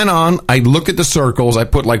thing. I went on, I looked at the circles, I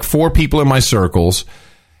put like 4 people in my circles,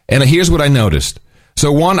 and here's what I noticed.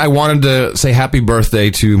 So one, I wanted to say happy birthday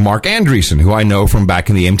to Mark Andreessen, who I know from back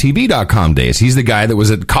in the MTV.com days. He's the guy that was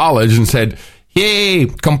at college and said, "Yay,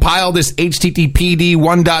 compile this HTTPD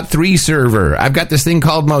 1.3 server. I've got this thing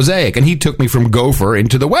called Mosaic." And he took me from Gopher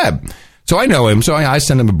into the web. So I know him, so I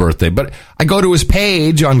sent him a birthday. But I go to his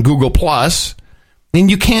page on Google Plus, and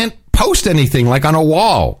you can't post anything like on a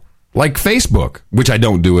wall, like Facebook, which I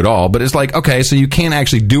don't do at all. But it's like, okay, so you can't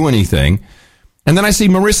actually do anything. And then I see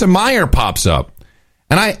Marissa Mayer pops up,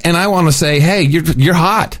 and I want to say, hey, you're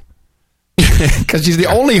hot, because she's the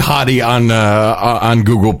only hottie on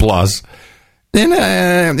Google Plus.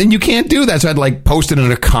 And you can't do that. So I'd like posted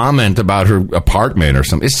in a comment about her apartment or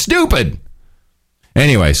something. It's stupid.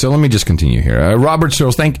 Anyway, so let me just continue here. Robert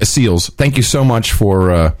Seals, thank you so much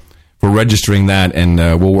for registering that, and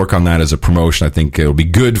we'll work on that as a promotion. I think it'll be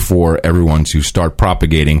good for everyone to start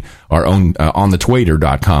propagating our own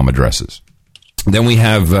onthetwaiter.com addresses. Then we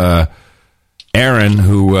have Aaron,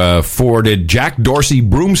 who forwarded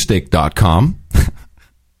jackdorseyBroomstick.com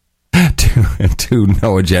to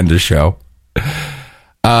No Agenda Show.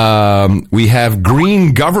 We have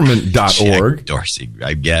greengovernment.org. Jack Dorsey.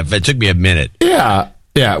 Yeah, it took me a minute. Yeah.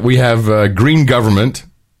 We have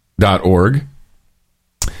greengovernment.org.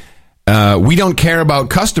 We don't care about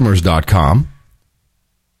customers.com.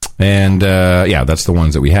 And that's the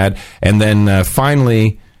ones that we had. And then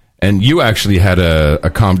finally, and you actually had a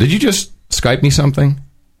did you just Skype me something?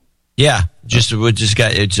 Yeah, we just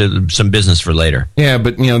got some business for later. Yeah,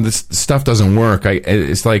 but this stuff doesn't work.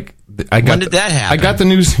 It's like when did that happen? I got the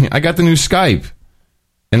new Skype,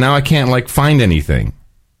 and now I can't find anything.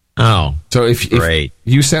 Oh, so if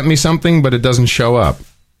you sent me something, but it doesn't show up.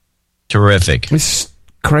 Terrific. It's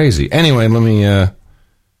crazy. Anyway, let me.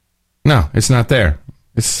 No, it's not there.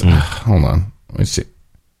 It's hold on. Let's see.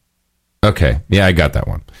 Okay, yeah, I got that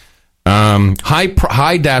one.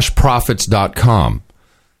 High-profits.com.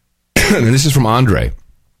 And this is from Andre,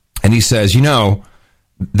 and he says,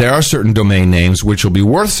 there are certain domain names which will be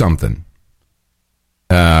worth something.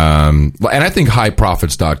 And I think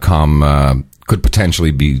highprofits.com could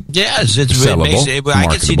potentially be sellable. I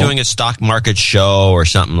could see doing a stock market show or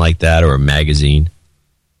something like that, or a magazine.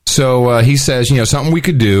 So he says, something we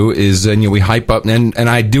could do is, we hype up, and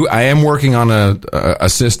I am working on a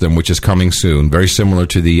system which is coming soon, very similar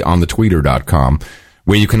to the onthetweeter.com,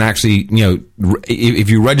 where you can actually, if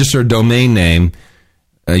you register a domain name,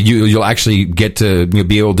 you'll actually get to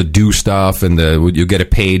be able to do stuff, and you'll get a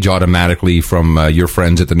page automatically from your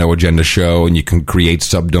friends at the No Agenda Show, and you can create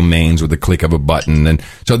subdomains with a click of a button. And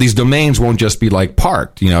so these domains won't just be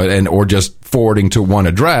parked, or just forwarding to one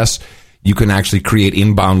address. You can actually create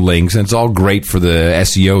inbound links, and it's all great for the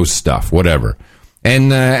SEO stuff, whatever.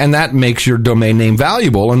 And that makes your domain name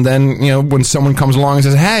valuable. And then, when someone comes along and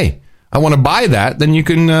says, hey, I want to buy that, then you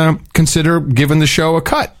can consider giving the show a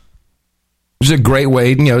cut. Which is a great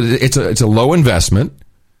way. It's a low investment.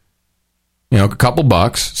 A couple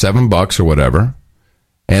bucks, $7 or whatever,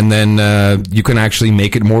 and then you can actually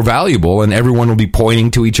make it more valuable, and everyone will be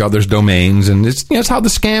pointing to each other's domains, and it's how the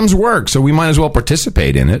scams work. So we might as well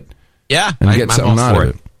participate in it. Yeah, and get something out of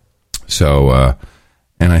it. So,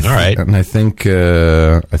 and I think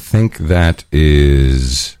that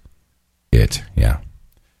is it. Yeah.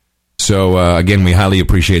 So, again, we highly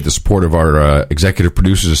appreciate the support of our executive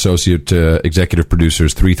producers, associate executive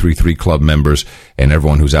producers, 333 Club members, and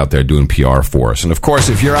everyone who's out there doing PR for us. And, of course,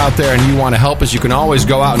 if you're out there and you want to help us, you can always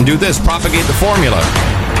go out and do this. Propagate the formula.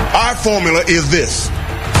 Our formula is this.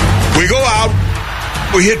 We go out,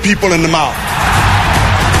 we hit people in the mouth.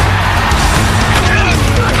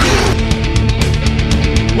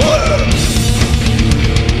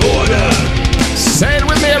 Order. Say it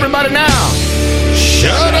with me, everybody, now.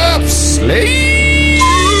 Shut up, slave.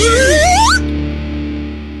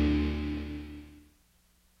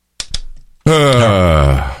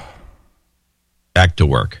 Back to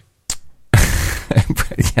work.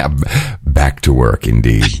 Yeah, back to work,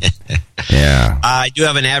 indeed. Yeah. I do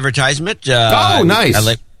have an advertisement. Oh,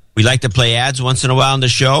 nice. We like to play ads once in a while on the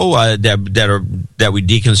show that we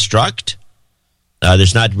deconstruct.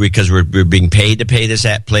 There's not because we're being paid to play this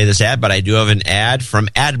ad, but I do have an ad from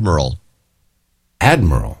Admiral.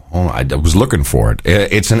 Admiral? Oh, I was looking for it.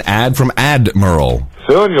 It's an ad from Admiral.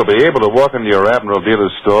 Soon you'll be able to walk into your Admiral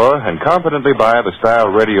dealer's store and confidently buy the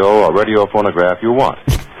style radio or radio phonograph you want.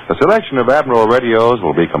 The selection of Admiral radios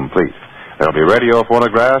will be complete. There'll be radio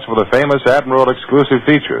phonographs with the famous Admiral exclusive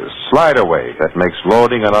features, slide away that makes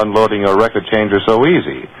loading and unloading your record changer so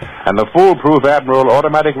easy, and the foolproof Admiral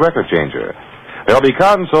automatic record changer. There'll be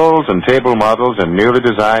consoles and table models and newly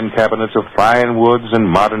designed cabinets of fine woods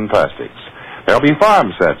and modern plastics. There'll be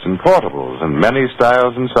farm sets and portables in many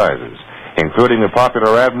styles and sizes, including the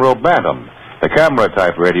popular Admiral Bantam, the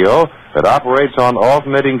camera-type radio that operates on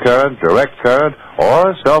alternating current, direct current,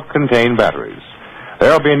 or self-contained batteries.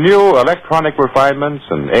 There'll be new electronic refinements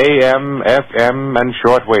and AM, FM, and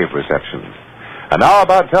shortwave reception. And now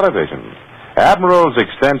about television. Admiral's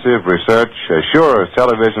extensive research assures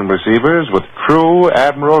television receivers with true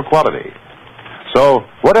Admiral quality. So,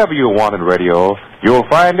 whatever you want in radio, you'll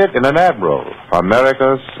find it in an Admiral,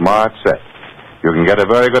 America's smart set. You can get a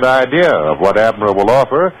very good idea of what Admiral will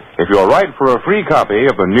offer if you'll write for a free copy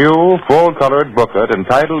of the new, full-colored booklet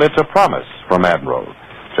entitled It's a Promise from Admiral.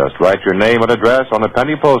 Just write your name and address on a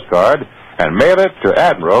penny postcard and mail it to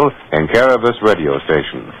Admiral in care of this radio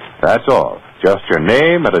station. That's all. Just your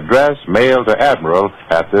name and address mailed to Admiral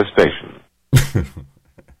at this station.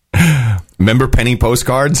 Remember penny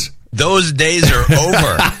postcards? Those days are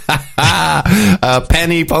over. A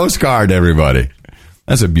penny postcard, everybody.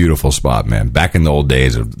 That's a beautiful spot, man. Back in the old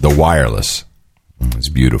days of the wireless. It's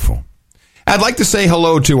beautiful. I'd like to say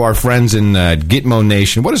hello to our friends in Gitmo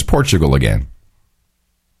Nation. What is Portugal again?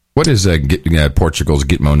 What is Portugal's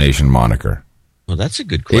Gitmo Nation moniker? Well, that's a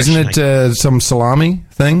good question. Isn't it some salami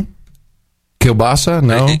thing? Kielbasa?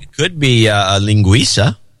 No? It could be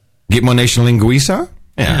linguiça. Gitmo Nation linguiça?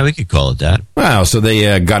 Yeah, we could call it that. Wow, so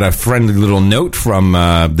they got a friendly little note from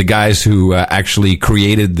the guys who actually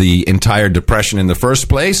created the entire depression in the first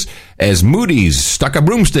place, as Moody's stuck a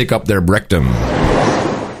broomstick up their rectum.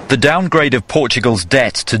 The downgrade of Portugal's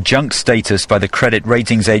debt to junk status by the credit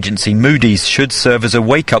ratings agency Moody's should serve as a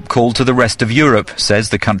wake-up call to the rest of Europe, says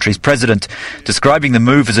the country's president. Describing the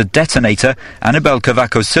move as a detonator, Anibal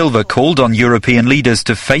Cavaco Silva called on European leaders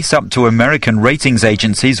to face up to American ratings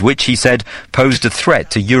agencies, which he said posed a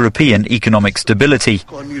threat to European economic stability.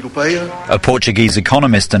 A Portuguese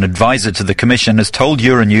economist and advisor to the Commission has told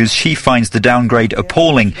Euronews she finds the downgrade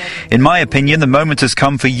appalling. In my opinion, the moment has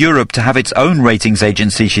come for Europe to have its own ratings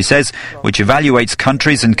agency, she says, which evaluates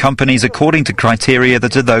countries and companies according to criteria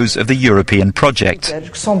that are those of the European project.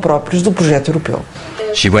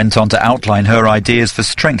 She went on to outline her ideas for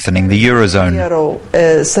strengthening the Eurozone.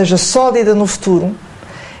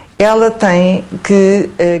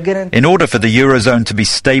 In order for the Eurozone to be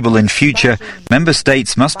stable in future, member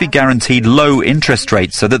states must be guaranteed low interest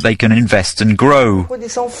rates so that they can invest and grow.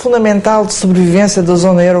 This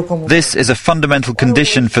is a fundamental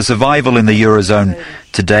condition for survival in the Eurozone.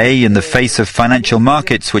 Today, in the face of financial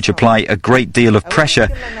markets which apply a great deal of pressure,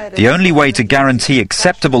 the only way to guarantee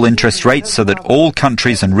acceptable interest rates so that all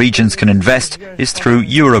countries and regions can invest is through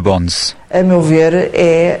Eurobonds.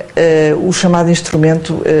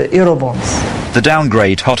 The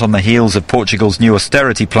downgrade, hot on the heels of Portugal's new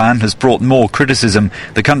austerity plan, has brought more criticism.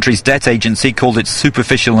 The country's debt agency called it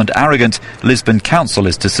superficial and arrogant. Lisbon Council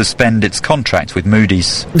is to suspend its contract with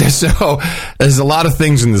Moody's. So, there's a lot of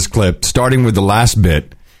things in this clip, starting with the last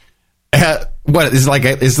bit. What is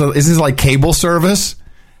this like cable service?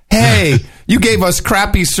 Hey, you gave us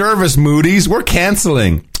crappy service, Moody's. We're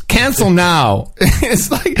canceling. Cancel now. It's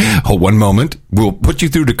like, oh, one moment. We'll put you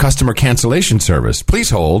through to customer cancellation service. Please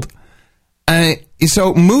hold.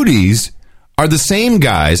 So Moody's are the same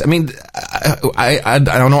guys. I mean, I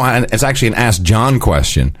don't know. It's actually an Ask John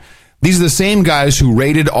question. These are the same guys who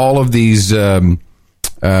rated all of these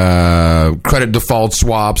credit default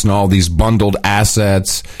swaps and all these bundled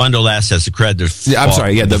assets. Bundled assets, the credit default. I'm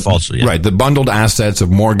sorry, right, the bundled assets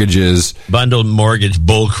of mortgages. Bundled mortgage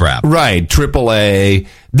bullcrap. Right, AAA.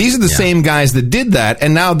 These are the same guys that did that,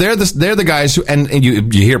 and now they're the guys who, and you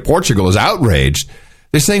hear Portugal is outraged.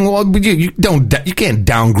 They're saying, well, you can't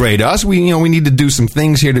downgrade us. We need to do some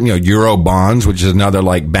things here to, Euro bonds, which is another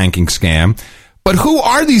like banking scam. But who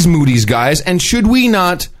are these Moody's guys, and should we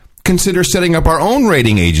not consider setting up our own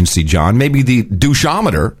rating agency, John? Maybe the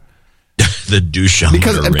douchometer. The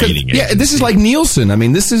douchometer rating agency. Yeah, this is like Nielsen. I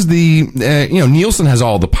mean, this is the, Nielsen has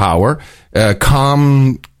all the power.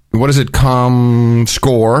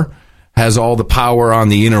 ComScore has all the power on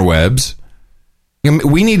the interwebs.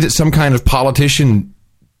 We need some kind of politician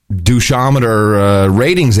douchometer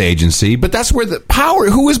ratings agency, but that's where the power,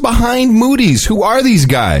 who is behind Moody's? Who are these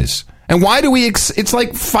guys? And why do it's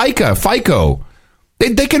like FICO.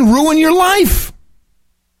 They can ruin your life.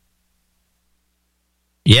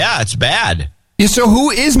 Yeah, it's bad. Yeah, so who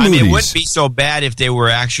is Moody's? I mean, it wouldn't be so bad if they were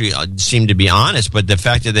actually seemed to be honest, but the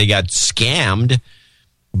fact that they got scammed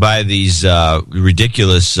by these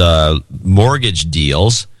ridiculous mortgage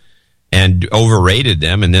deals and overrated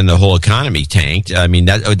them, and then the whole economy tanked. I mean,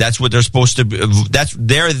 that's what they're supposed to.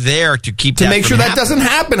 They're there to keep to make sure that doesn't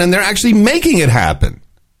happen, and they're actually making it happen.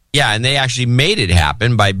 Yeah, and they actually made it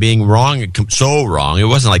happen by being wrong, so wrong. It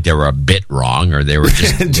wasn't like they were a bit wrong, or they were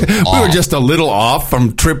just we were just a little off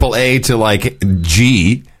from AAA to like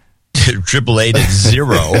G, AAA to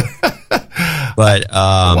 0. But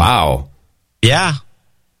wow, yeah.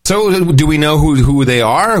 So, do we know who they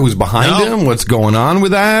are? Who's behind them? What's going on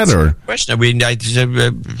with that? Or question? We need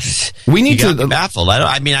to be baffled.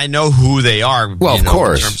 I know who they are. Well, of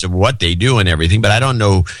course, in terms of what they do and everything, but I don't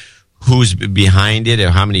know who's behind it, or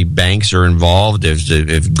how many banks are involved.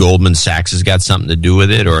 If Goldman Sachs has got something to do with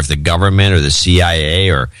it, or if the government or the CIA,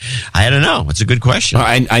 or I don't know. It's a good question.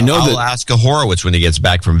 I know I'll ask Horowitz when he gets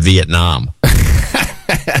back from Vietnam.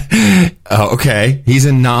 Okay, he's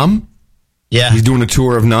in Nam. Yeah, he's doing a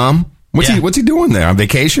tour of Nam. What's he doing there? On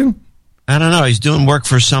vacation? I don't know. He's doing work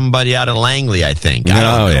for somebody out of Langley, I think.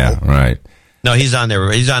 Yeah, right. No, he's on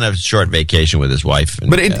there. He's on a short vacation with his wife.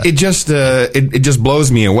 But it just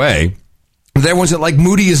blows me away. Everyone's like,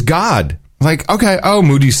 Moody is God. Like, okay,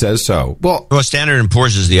 Moody says so. Well, Standard &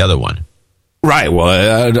 Poor's is the other one. Right.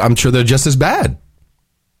 Well, I'm sure they're just as bad.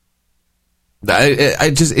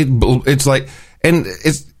 It's like, and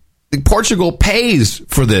Portugal pays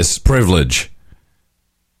for this privilege.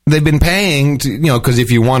 They've been paying to, because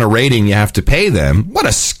if you want a rating, you have to pay them. What a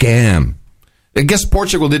scam. I guess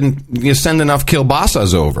Portugal didn't send enough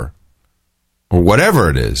kielbasa's over. Or whatever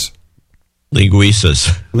it is. Linguiças,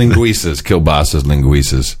 kielbasa's,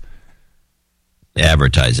 linguiças.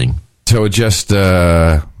 Advertising. So it just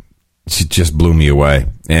blew me away.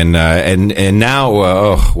 And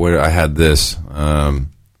now, where I had this.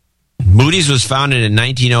 Moody's was founded in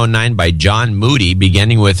 1909 by John Moody,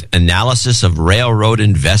 beginning with Analysis of Railroad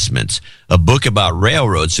Investments, a book about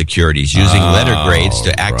railroad securities using letter grades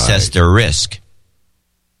to access their risk.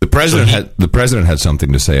 The president had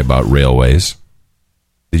something to say about railways.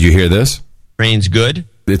 Did you hear this? Train's good?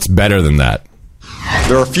 It's better than that.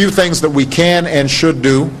 There are a few things that we can and should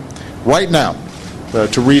do right now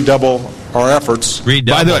to redouble our efforts.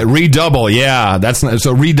 By the way, redouble, yeah.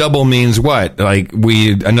 So redouble means what? Like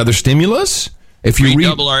another stimulus? If you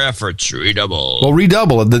redouble our efforts, redouble. Well,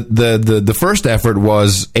 redouble. The first effort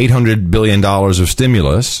was $800 billion of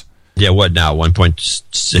stimulus. Yeah, what now?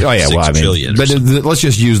 1.6 trillion. But let's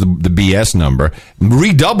just use the BS number.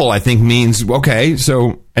 Redouble, I think, means, okay,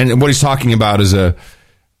 so, and what he's talking about is a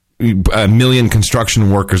million construction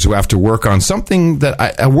workers who have to work on something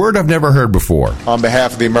a word I've never heard before. On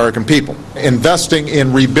behalf of the American people, investing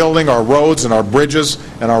in rebuilding our roads and our bridges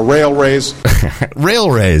and our railways.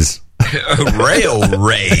 Railways.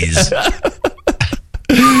 Railways.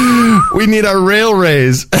 We need our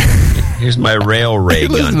railways. Here's my railway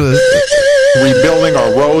gun. Rebuilding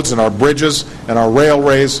our roads and our bridges and our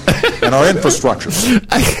railways and our infrastructures.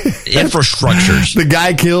 Infrastructures. The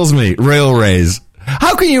guy kills me. Railways.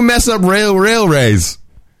 How can you mess up railways?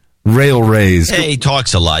 Railways. Hey, he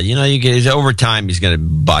talks a lot. Over time he's going to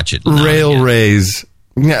botch it. Railways.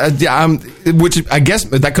 Which I guess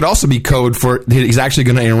that could also be code for he's actually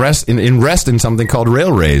going to invest in something called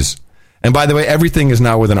railways. And by the way, everything is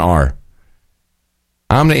now with an R.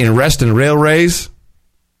 I'm going to invest in railways.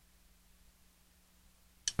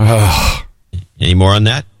 Any more on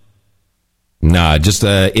that? Nah, just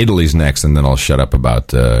Italy's next, and then I'll shut up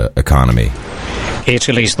about economy.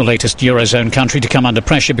 Italy's the latest Eurozone country to come under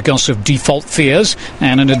pressure because of default fears.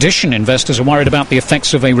 And in addition, investors are worried about the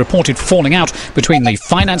effects of a reported falling out between the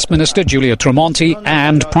finance minister, Giulio Tremonti,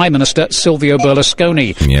 and Prime Minister Silvio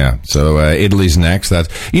Berlusconi. Yeah, so Italy's next.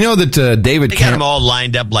 David They got them all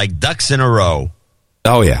lined up like ducks in a row.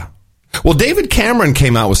 Oh, yeah. Well, David Cameron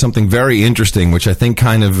came out with something very interesting, which I think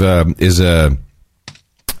kind of is a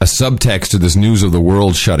subtext to this News of the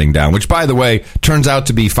World shutting down, which, by the way, turns out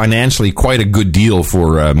to be financially quite a good deal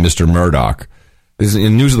for Mr. Murdoch.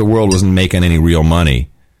 News of the World wasn't making any real money.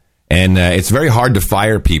 And it's very hard to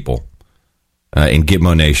fire people in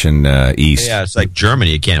Gitmo Nation East. Yeah, it's like Germany.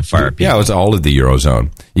 You can't fire people. Yeah, it's all of the Eurozone.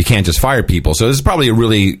 You can't just fire people. So this is probably a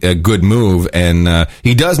really good move. And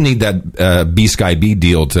he does need that B-Sky-B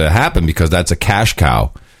deal to happen because that's a cash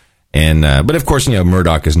cow. And but of course,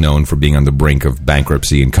 Murdoch is known for being on the brink of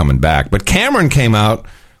bankruptcy and coming back. But Cameron came out,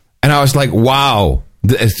 and I was like, "Wow,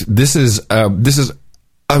 this is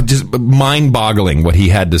just mind-boggling what he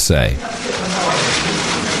had to say."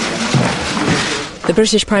 The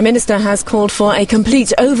British Prime Minister has called for a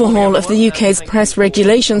complete overhaul of the UK's press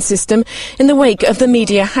regulation system in the wake of the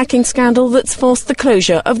media hacking scandal that's forced the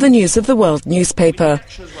closure of the News of the World newspaper.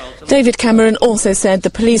 David Cameron also said the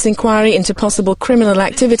police inquiry into possible criminal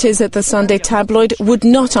activities at the Sunday tabloid would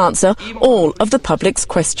not answer all of the public's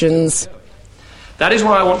questions. That is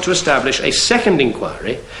why I want to establish a second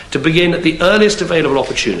inquiry to begin at the earliest available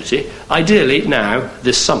opportunity, ideally now,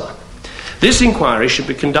 this summer. This inquiry should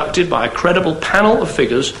be conducted by a credible panel of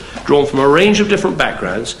figures drawn from a range of different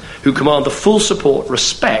backgrounds who command the full support,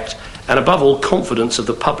 respect and above all confidence of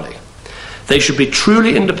the public. They should be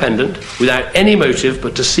truly independent without any motive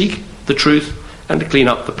but to seek the truth and to clean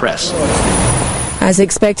up the press. As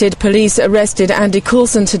expected, police arrested Andy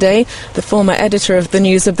Coulson today, the former editor of the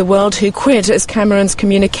News of the World, who quit as Cameron's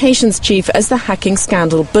communications chief as the hacking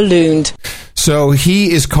scandal ballooned. So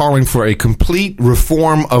he is calling for a complete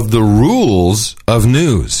reform of the rules of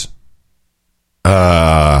news.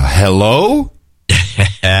 Hello?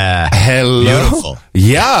 Hello? Beautiful.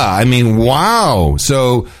 Yeah, I mean, wow.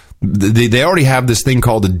 So they already have this thing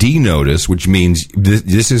called a D notice, which means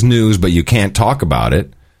this is news, but you can't talk about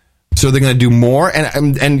it. So they're going to do more,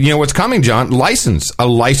 and you know what's coming, John? A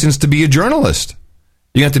license to be a journalist.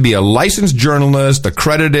 You have to be a licensed journalist,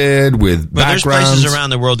 accredited with backgrounds. There's places around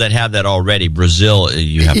the world that have that already. Brazil,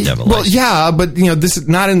 you have to have a license. Well, yeah, but this is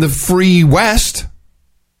not in the free West.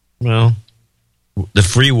 Well, the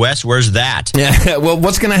free West, where's that? Yeah. Well,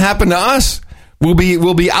 what's going to happen to us? We'll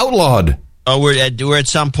be outlawed. Oh, we're at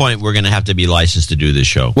some point we're going to have to be licensed to do this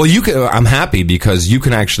show. Well, I'm happy because you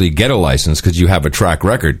can actually get a license because you have a track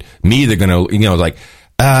record. Me, they're going to, like,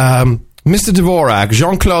 Mr. Dvorak,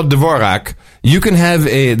 Jean-Claude Dvorak, you can have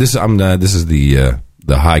this is the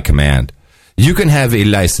high command. You can have a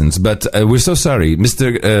license, but we're so sorry,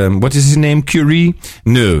 Mr. What is his name? Curie?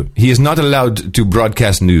 No, he is not allowed to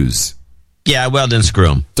broadcast news. Yeah, well then screw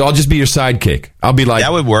him. So I'll just be your sidekick. I'll be like,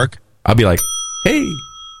 that would work. I'll be like, hey.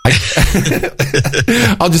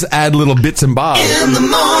 I'll just add little bits and bobs. In the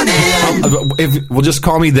morning. We'll just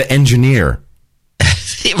call me the engineer.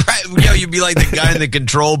 Right, you'd be like the guy in the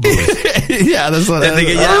control booth. Yeah, that's what.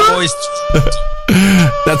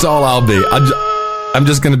 That's all I'll be. I'm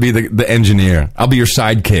just going to be the engineer. I'll be your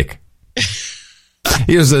sidekick.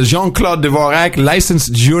 Here's Jean-Claude Dvorak,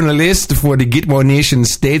 licensed journalist for the Gitmo Nation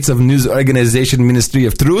States of News Organization Ministry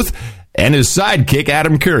of Truth, and his sidekick,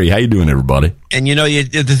 Adam Curry. How you doing, everybody? And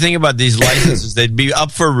the thing about these licenses, they'd be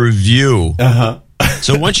up for review. Uh-huh.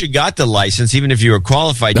 So once you got the license, even if you were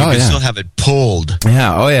qualified, you could still have it pulled.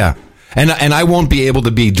 Yeah, oh yeah. And I won't be able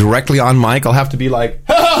to be directly on mic. I'll have to be like,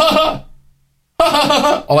 all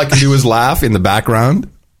I can do is laugh in the background.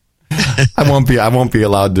 I won't be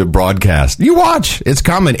allowed to broadcast. You watch. It's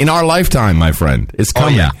coming. In our lifetime, my friend. It's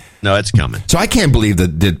coming. Oh, yeah. No, it's coming. So I can't believe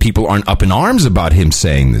that people aren't up in arms about him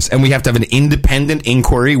saying this. And we have to have an independent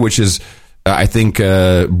inquiry, which is, I think,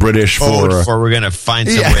 British for we're going to find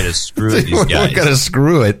some way to screw these guys. We're going to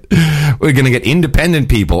screw it. We're going to get independent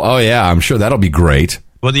people. Oh, yeah. I'm sure that'll be great.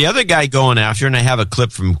 Well, the other guy going after, and I have a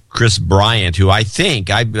clip from Chris Bryant, who I think,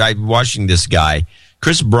 I'm watching this guy.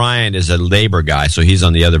 Chris Bryant is a Labor guy, so he's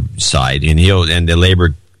on the other side, and the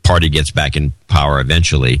Labor Party gets back in power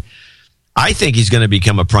eventually. I think he's going to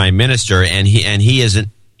become a prime minister, and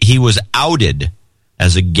he was outed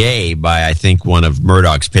as a gay by, I think, one of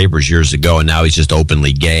Murdoch's papers years ago, and now he's just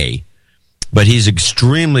openly gay. But he's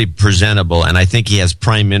extremely presentable, and I think he has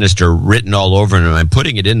prime minister written all over him. I'm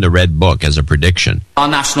putting it in the Red Book as a prediction. Our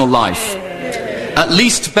national life. At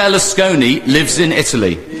least Berlusconi lives in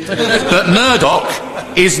Italy. But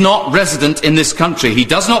Murdoch is not resident in this country. He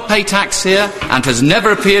does not pay tax here and has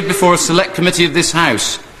never appeared before a select committee of this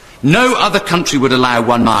House. No other country would allow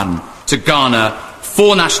one man to garner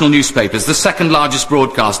 4 national newspapers, the second largest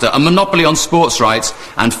broadcaster, a monopoly on sports rights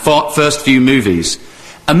and first few movies.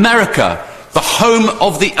 America, the home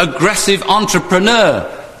of the aggressive entrepreneur,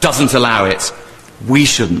 doesn't allow it. We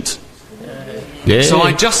shouldn't. Yeah. So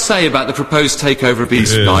I just say about the proposed takeover of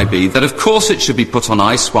ECIB that of course it should be put on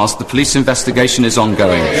ice whilst the police investigation is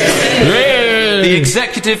ongoing. Yeah. The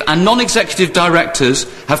executive and non-executive directors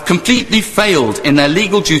have completely failed in their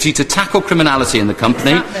legal duty to tackle criminality in the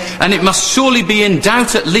company, and it must surely be in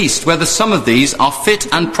doubt at least whether some of these are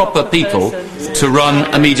fit and proper people to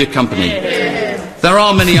run a media company. There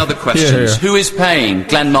are many other questions. Who is paying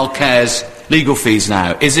Glenn Mulcair's legal fees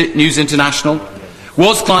now? Is it News International?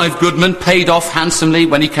 Was Clive Goodman paid off handsomely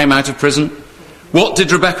when he came out of prison? What did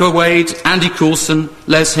Rebecca Wade, Andy Coulson,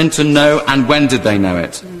 Les Hinton know, and when did they know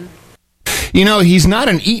it? He's not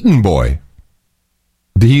an Eton boy.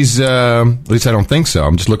 He's, at least I don't think so.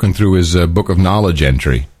 I'm just looking through his book of knowledge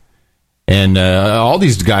entry. And all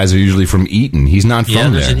these guys are usually from Eton. He's not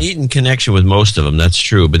from there's there. an Eton connection with most of them. That's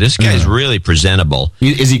true. But this guy's really presentable.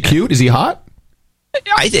 Is he cute? Is he hot?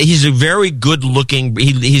 I think he's a very good-looking.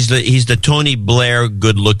 He's the Tony Blair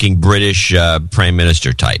good-looking British prime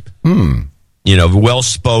minister type. You know,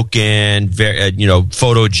 well-spoken, very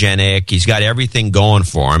photogenic. He's got everything going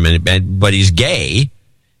for him, but he's gay.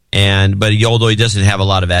 Although he doesn't have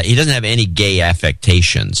he doesn't have any gay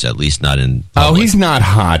affectations, at least not in public. Oh, he's not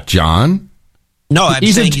hot, John. No, I'm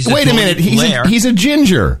saying he's wait a minute. He's a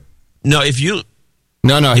ginger. No, if you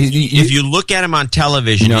look at him on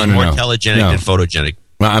television, he's more telegenic than photogenic.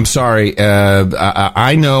 Well, I'm sorry.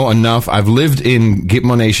 I know enough. I've lived in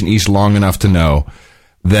Gitmo Nation East long enough to know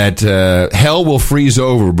that hell will freeze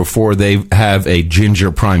over before they have a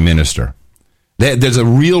ginger prime minister. There's a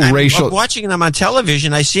real racial... I'm watching him on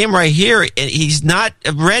television. I see him right here. He's not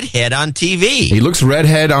a redhead on TV. He looks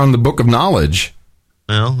redhead on the Book of Knowledge.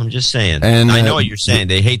 Well, I'm just saying. And I know what you're saying.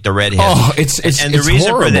 They hate the redheads. Oh, it's and the reason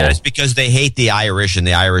horrible. for that is because they hate the Irish, and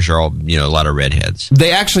the Irish are all, a lot of redheads.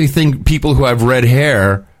 They actually think people who have red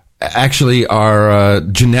hair actually are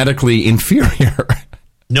genetically inferior.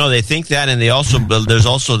 No, they think that, and there's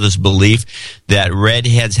also this belief that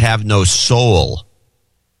redheads have no soul.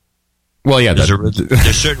 Well, yeah, there's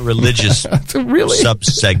certain religious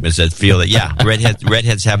sub-segments that feel that,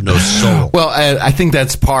 redheads have no soul. Well, I think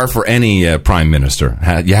that's par for any prime minister.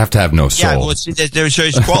 You have to have no soul. Yeah, well,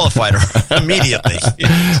 he's qualified immediately.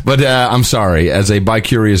 But I'm sorry, as a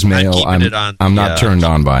bi-curious male, I'm not turned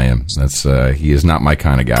on by him. He is not my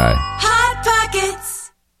kind of guy. Hot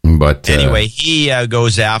Pockets. But anyway, he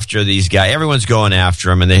goes after these guys. Everyone's going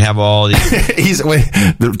after him, and they have all these...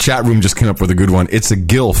 The chat room just came up with a good one. It's a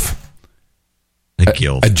gilf.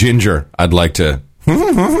 A ginger. I'd like to.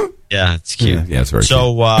 Yeah, it's cute. Yeah, it's very cute.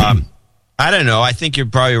 So, I don't know. I think you're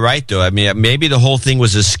probably right, though. I mean, maybe the whole thing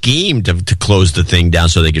was a scheme to close the thing down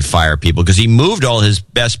so they could fire people, because he moved all his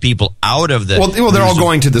best people out of the... Well, they're all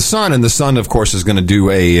going to the Sun, and the Sun, of course, is going to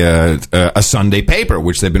do a Sunday paper,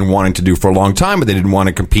 which they've been wanting to do for a long time, but they didn't want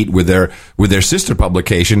to compete with their sister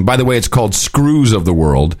publication. By the way, it's called Screws of the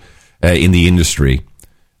World in the industry,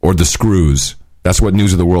 or the Screws. That's what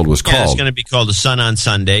News of the World was called. Yeah, it's going to be called the Sun on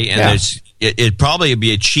Sunday, and it'd probably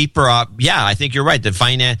be a cheaper. I think you're right. The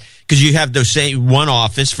finance, because you have one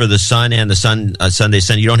office for the Sun and the Sunday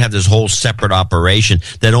Sun. You don't have this whole separate operation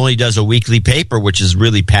that only does a weekly paper, which is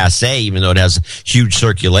really passé, even though it has huge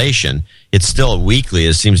circulation. It's still a weekly.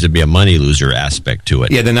 It seems to be a money loser aspect to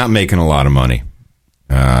it. Yeah, they're not making a lot of money.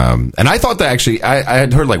 And I thought that actually, I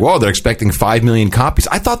had heard they're expecting 5 million copies.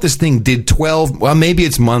 I thought this thing did 12. Well, maybe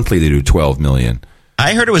it's monthly they do 12 million.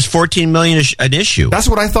 I heard it was 14 million an issue. That's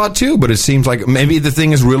what I thought too, but it seems like maybe the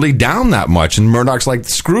thing is really down that much, and Murdoch's like,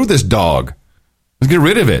 screw this dog. Let's get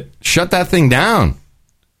rid of it. Shut that thing down.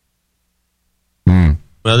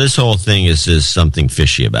 Well, this whole thing is something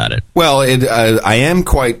fishy about it. Well, I am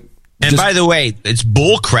quite... And by the way, it's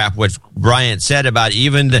bullcrap what Bryant said about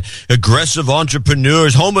even the aggressive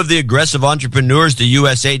entrepreneurs, home of the aggressive entrepreneurs, the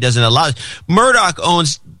USA doesn't allow. Murdoch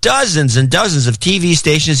owns dozens and dozens of TV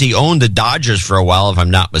stations. He owned the Dodgers for a while, if I'm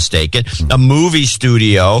not mistaken, a movie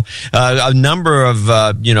studio, a number of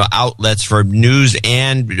outlets for news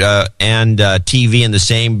and TV in the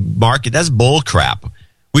same market. That's bullcrap.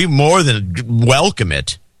 We more than welcome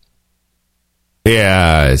it.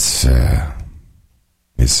 Yeah, It's,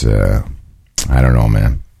 I don't know,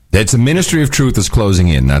 man. It's a Ministry of Truth is closing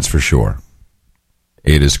in, that's for sure.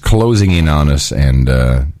 It is closing in on us, and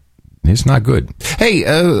it's not good. Hey,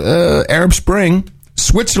 Arab Spring,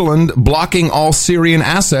 Switzerland blocking all Syrian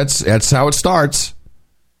assets. That's how it starts.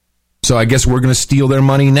 So I guess we're going to steal their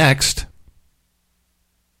money next.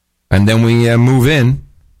 And then we move in.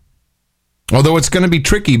 Although it's going to be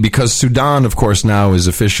tricky because Sudan, of course, now is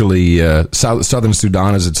officially, Southern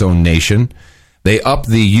Sudan is its own nation. They upped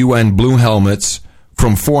the UN Blue Helmets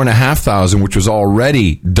from 4,500, which was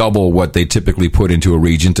already double what they typically put into a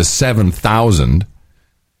region, to 7,000.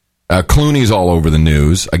 Clooney's all over the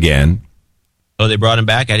news again. Oh, they brought him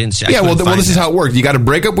back? I didn't see. Well, this is how it worked. You got to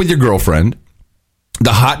break up with your girlfriend,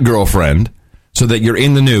 the hot girlfriend, so that you're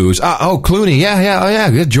in the news. Clooney,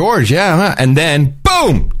 yeah, George, yeah, and then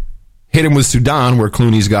boom, hit him with Sudan, where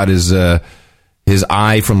Clooney's got his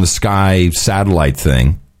eye from the sky satellite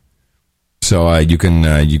thing. So you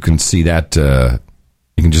can see that.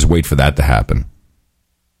 You can just wait for that to happen.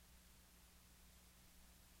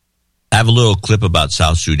 I have a little clip about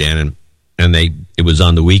South Sudan, and it was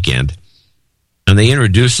on the weekend, and they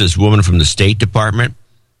introduced this woman from the State Department.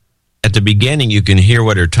 At the beginning, you can hear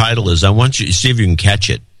what her title is. I want you to see if you can catch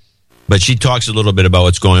it. But she talks a little bit about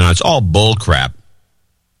what's going on. It's all bull crap.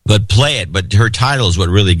 but play it. But her title is what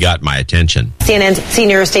really got my attention. CNN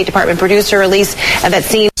senior State Department producer released that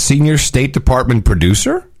scene. Senior State Department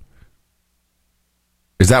producer?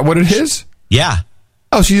 Is that what it is? Yeah.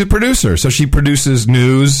 Oh, she's a producer. So she produces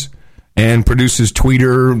news and produces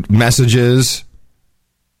Twitter messages.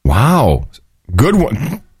 Wow. Good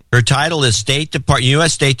one. Her title is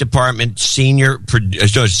U.S. State Department senior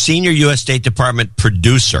U.S. State Department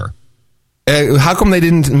producer. How come they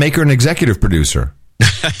didn't make her an executive producer?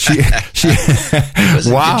 She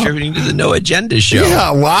wow. Contributing to the No Agenda show.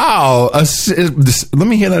 Yeah, wow. Let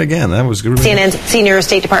me hear that again. That was good. CNN senior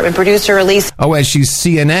State Department producer released. Oh, and she's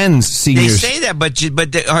CNN's senior. They say that, but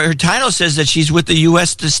her title says that she's with the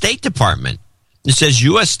U.S. State Department. It says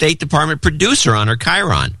U.S. State Department producer on her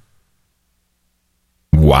Chiron.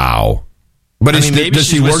 Wow. But maybe does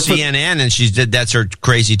she's she with work CNN and that's her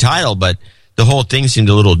crazy title, but the whole thing seemed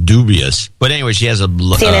a little dubious. But anyway, she has a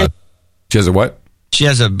she has a what? She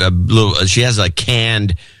has a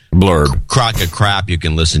canned blurb, crock of crap you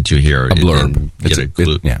can listen to here. A blurb.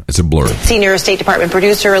 It's a blurb. Senior State Department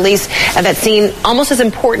producer released that scene almost as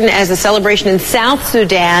important as the celebration in South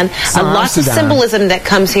Sudan. Lots of symbolism that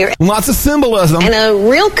comes here. Lots of symbolism. And a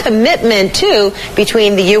real commitment, too,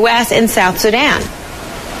 between the U.S. and South Sudan.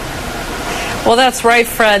 Well, that's right,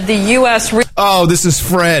 Fred. The U.S. Oh, this is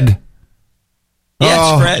Fred.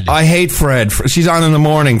 Yes, Fred. I hate Fred. She's on in the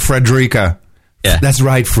morning, Frederica. Yeah. That's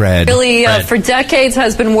right, Fred. Really, for decades,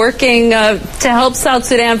 has been working to help South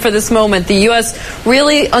Sudan for this moment. The U.S.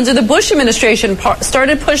 really, under the Bush administration,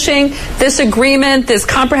 started pushing this agreement, this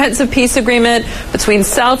comprehensive peace agreement between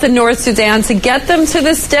South and North Sudan to get them to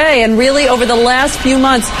this day. And really, over the last few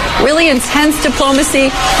months, really intense diplomacy,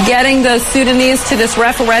 getting the Sudanese to this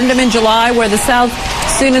referendum in July where the South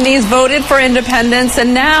Sudanese voted for independence.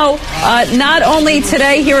 And now, not only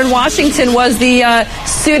today here in Washington was the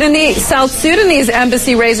South Sudanese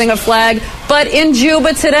embassy raising a flag, but in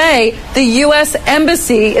Juba today, the U.S.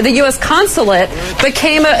 embassy, the U.S. consulate,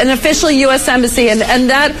 became an official U.S. embassy. And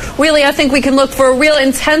that really, I think we can look for a real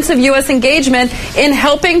intensive U.S. engagement in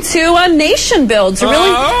helping to nation build, to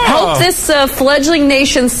really help this fledgling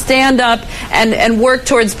nation stand up and work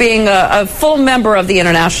towards being a full member of the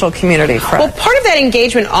international community. Fred. Well, part of that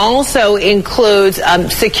engagement also includes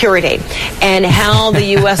security and how the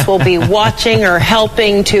U.S. will be watching or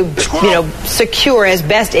helping to, secure as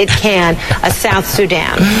best it can South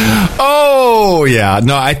Sudan. Oh, yeah.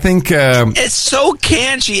 No, I think... it's so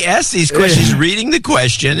canned. She asks these questions. She's reading the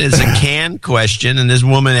question. It's a canned question, and this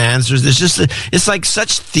woman answers. There's just it's like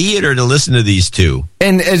such theater to listen to these two.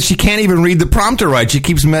 And she can't even read the prompter right. She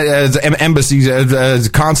keeps embassy,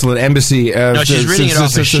 consulate, embassy... no, she's reading it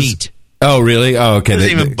off a sheet. Oh, really? Oh, okay. They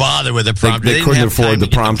didn't even bother with the prompter. They couldn't afford the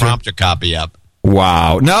prompter copy up.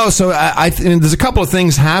 Wow. No, so there's a couple of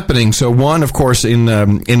things happening. So one, of course, in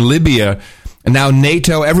Libya, and now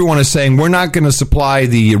NATO, everyone is saying we're not going to supply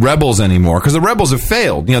the rebels anymore because the rebels have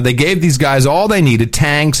failed. They gave these guys all they needed,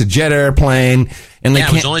 tanks, a jet airplane, and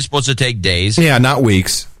it was only supposed to take days. Yeah, not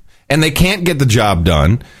weeks. And they can't get the job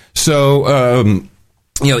done. So,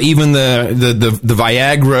 even the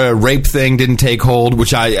Viagra rape thing didn't take hold,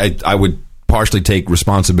 which I would partially take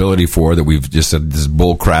responsibility for, that we've just said this is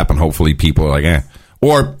bull crap, and hopefully people are like,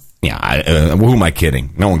 who am I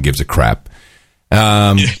kidding? No one gives a crap,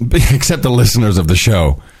 except the listeners of the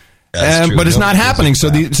show. But it's not happening. So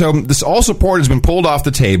this all support has been pulled off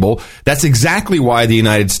the table. That's exactly why the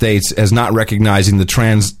United States is not recognizing the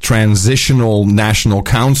Transitional National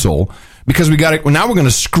Council, because now we're going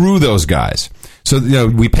to screw those guys. So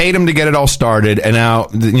we paid them to get it all started, and now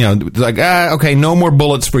okay, no more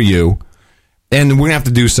bullets for you. And we're going to have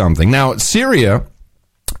to do something. Now, Syria,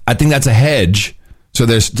 I think that's a hedge. So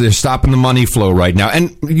they're stopping the money flow right now.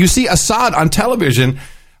 And you see Assad on television.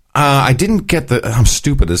 I didn't get I'm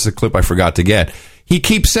stupid. This is a clip I forgot to get. He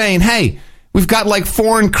keeps saying, hey, we've got like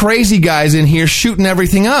foreign crazy guys in here shooting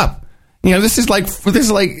everything up. This is like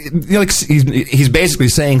he's basically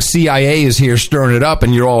saying CIA is here stirring it up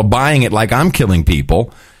and you're all buying it like I'm killing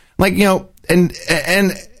people. And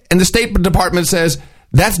the State Department says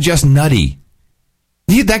that's just nutty.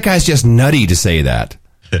 That guy's just nutty to say that.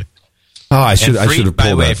 Oh, I should have pulled by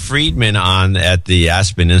the way, that. Friedman at the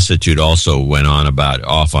Aspen Institute also went on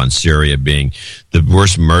off on Syria being the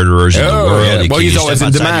worst murderers in the world. Well, he's always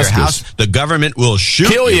in Damascus. The government will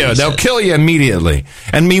kill you. They'll kill you immediately.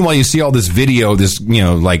 And meanwhile, you see all this video,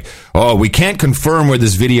 we can't confirm where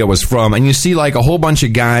this video was from. And you see like a whole bunch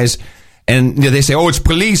of guys, and they say, it's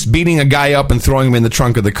police beating a guy up and throwing him in the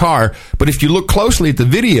trunk of the car. But if you look closely at the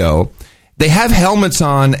video, they have helmets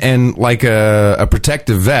on and like a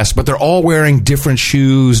protective vest, but they're all wearing different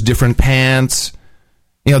shoes, different pants.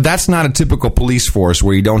 That's not a typical police force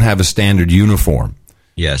where you don't have a standard uniform.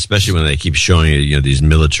 Yeah, especially when they keep showing you, these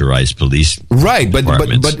militarized police. Right,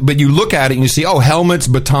 but you look at it and you see, helmets,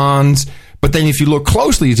 batons. But then if you look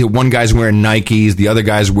closely, you see one guy's wearing Nikes, the other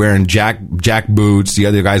guy's wearing jack boots, the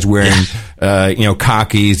other guy's wearing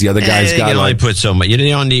khakis, the other guy's got only put so much. You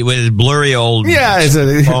don't need with a blurry old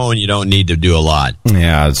phone. You don't need to do a lot.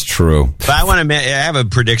 Yeah, it's true. But I have a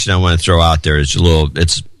prediction I want to throw out there.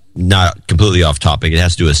 It's not completely off topic. It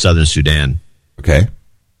has to do with Southern Sudan. Okay.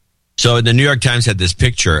 So the New York Times had this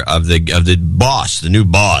picture of the boss, the new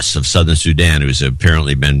boss of Southern Sudan, who's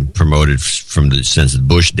apparently been promoted since the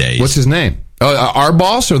Bush days. What's his name? Our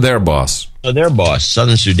boss or their boss? Oh, their boss,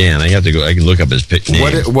 Southern Sudan. I can look up his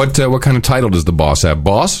name. What kind of title does the boss have?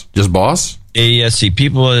 Boss? Just boss? Yes. See,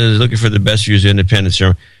 people are looking for the best views of independence.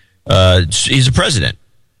 He's a president.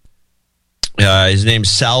 His name's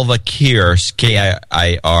Salva Kiir,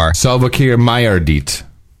 K-I-R. Salva Kiir Mayardit.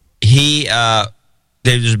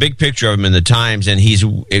 There's a big picture of him in the Times, and he's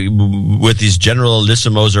with these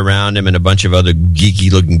generalissimos around him and a bunch of other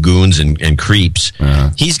geeky-looking goons and creeps.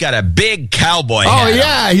 He's got a big cowboy hat. Oh,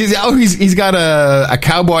 yeah. He's got a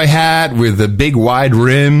cowboy hat with a big wide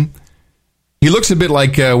rim. He looks a bit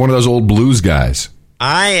like one of those old blues guys.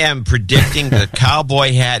 I am predicting the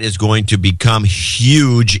cowboy hat is going to become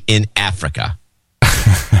huge in Africa.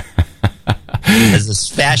 As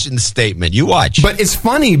a fashion statement. You watch. But it's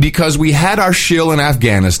funny because we had our shill in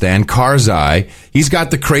Afghanistan, Karzai. He's got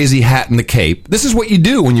the crazy hat and the cape. This is what you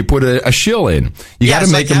do when you put a shill in. You got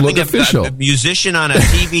to make him look official. A musician on a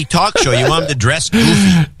TV talk show, you want him to dress goofy.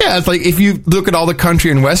 Yeah, it's like if you look at all the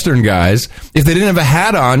country and western guys, if they didn't have a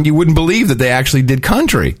hat on, you wouldn't believe that they actually did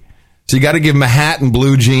country. So you got to give him a hat and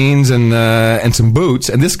blue jeans and some boots.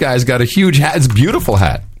 And this guy's got a huge hat. It's a beautiful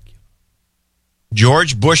hat.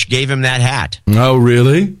 George Bush gave him that hat. Oh,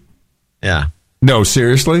 really? Yeah. No,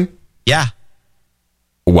 seriously? Yeah.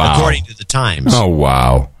 Wow. According to the Times. Oh,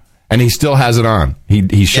 wow. And he still has it on.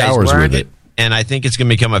 He showers with it. And I think it's going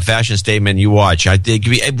to become a fashion statement. You watch. I think,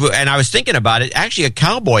 and I was thinking about it. Actually, a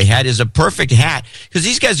cowboy hat is a perfect hat because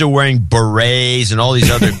these guys are wearing berets and all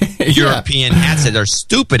these other European hats that are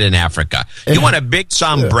stupid in Africa. You want a big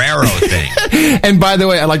sombrero thing. And by the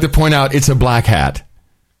way, I'd like to point out it's a black hat.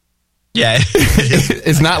 Yeah.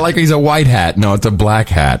 It's not like he's a white hat. No, it's a black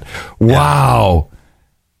hat. Wow.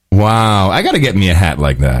 Yeah. Wow. I got to get me a hat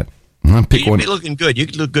like that. I'm gonna pick one. You'd be looking good. You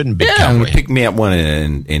could look good in big cowboy. I'm going to pick me up one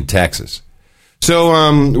in Texas. So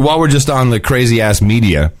while we're just on the crazy-ass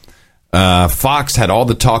media, Fox had all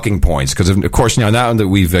the talking points because, of course, now that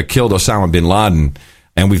we've killed Osama bin Laden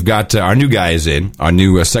and we've got our new guy is in, our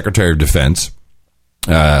new Secretary of Defense,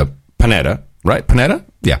 Panetta, right? Panetta?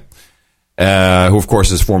 Yeah. Who, of course,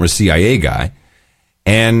 is former CIA guy.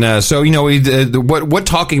 And so, what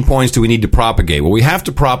talking points do we need to propagate? Well, we have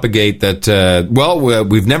to propagate that,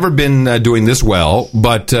 we've never been doing this well,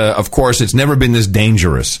 but, of course, it's never been this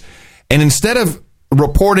dangerous. And instead of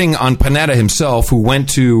reporting on Panetta himself, who went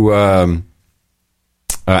to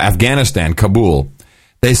Afghanistan, Kabul,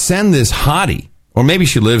 they send this hottie, or maybe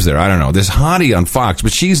she lives there, I don't know, this hottie on Fox,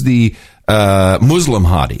 but she's the Muslim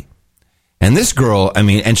hottie. And this girl,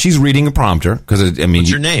 and she's reading a prompter because what's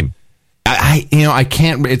your name? I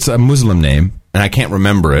can't. It's a Muslim name, and I can't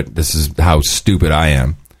remember it. This is how stupid I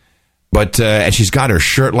am. But and she's got her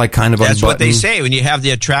shirt kind of unbuttoned. That's what they say when you have the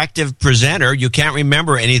attractive presenter. You can't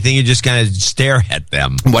remember anything. You just kind of stare at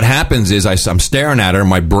them. What happens is I'm staring at her.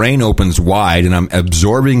 My brain opens wide, and I'm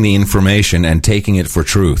absorbing the information and taking it for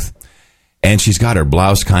truth. And she's got her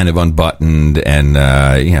blouse kind of unbuttoned, and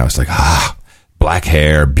it's like black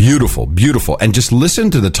hair, beautiful, beautiful. And just listen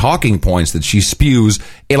to the talking points that she spews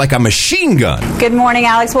like a machine gun. Good morning,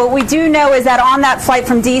 Alex. What we do know is that on that flight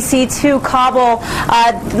from D.C. to Kabul,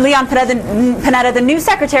 Leon Panetta, the new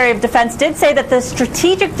Secretary of Defense, did say that the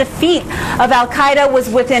strategic defeat of al-Qaeda was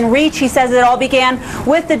within reach. He says it all began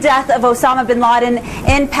with the death of Osama bin Laden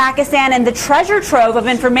in Pakistan and the treasure trove of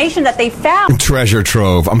information that they found. Treasure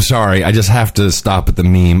trove. I'm sorry. I just have to stop at the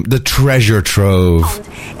meme. The treasure trove.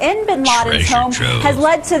 In bin Laden's home has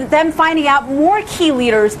led to them finding out more key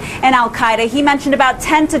leaders in al-Qaeda. He mentioned about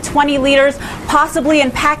 10 to 20 leaders, possibly in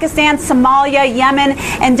Pakistan, Somalia, Yemen,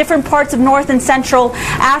 and different parts of North and Central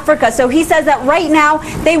Africa. So he says that right now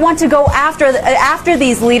they want to go after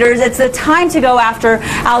these leaders. It's the time to go after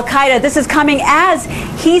al-Qaeda. This is coming as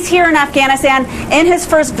he's here in Afghanistan in his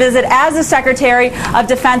first visit as the Secretary of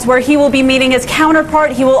Defense, where he will be meeting his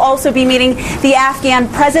counterpart. He will also be meeting the Afghan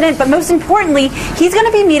president. But most importantly, he's going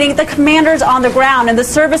to be meeting the commanders on on the ground and the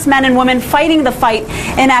servicemen and women fighting the fight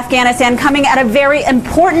in Afghanistan, coming at a very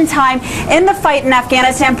important time in the fight in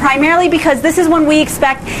Afghanistan, primarily because this is when we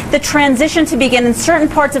expect the transition to begin in certain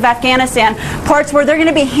parts of Afghanistan, parts where they're going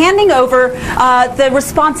to be handing over the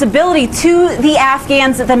responsibility to the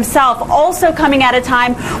Afghans themselves, also coming at a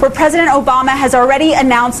time where President Obama has already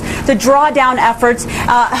announced the drawdown efforts,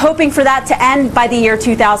 hoping for that to end by the year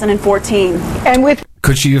 2014. And with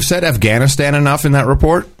Could she have said Afghanistan enough in that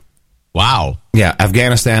report? Wow. Yeah,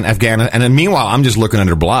 Afghanistan. And then meanwhile, I'm just looking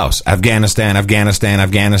under blouse. Afghanistan.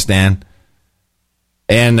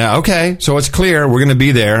 And, okay, so it's clear we're going to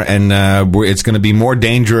be there, and it's going to be more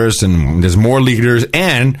dangerous, and there's more leaders.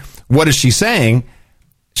 And what is she saying?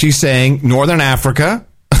 She's saying Northern Africa,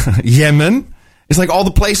 Yemen. It's like all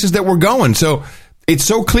the places that we're going. So it's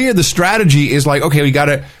so clear the strategy is like, okay, we got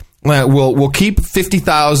to... We'll keep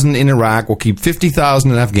 50,000 in Iraq. We'll keep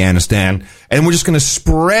 50,000 in Afghanistan, and we're just going to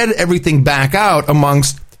spread everything back out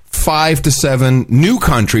amongst 5 to 7 new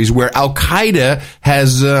countries where Al Qaeda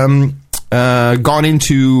has gone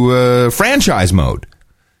into franchise mode,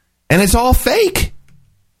 and it's all fake.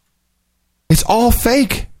 It's all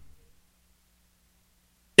fake.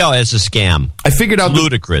 No, it's a scam. I figured out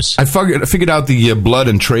ludicrous. I figured out the blood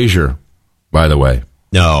and treasure. By the way.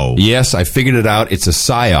 No. Yes, I figured it out. It's a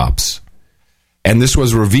psyops. And this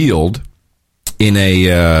was revealed in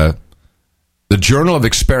the Journal of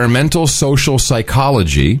Experimental Social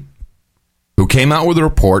Psychology, who came out with a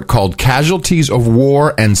report called Casualties of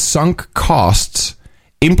War and Sunk Costs,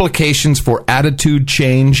 Implications for Attitude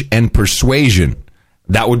Change and Persuasion.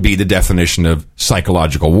 That would be the definition of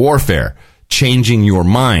psychological warfare, changing your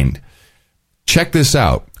mind. Check this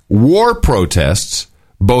out. War protests,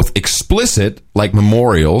 both explicit, like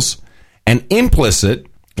memorials, and implicit,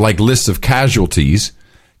 like lists of casualties,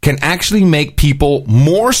 can actually make people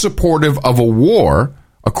more supportive of a war,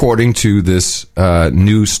 according to this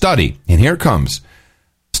new study. And here it comes.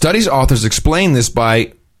 Study's authors explain this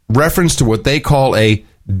by reference to what they call a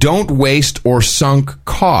don't waste or sunk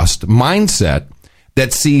cost mindset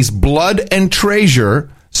that sees blood and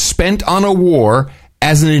treasure spent on a war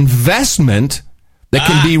as an investment that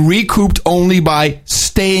can be recouped only by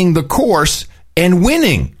staying the course and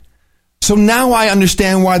winning. So now I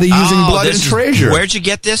understand why they're using blood and treasure. Where'd you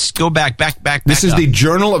get this? Go back. This is the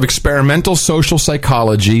Journal of Experimental Social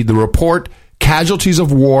Psychology. The report, Casualties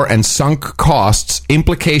of War and Sunk Costs,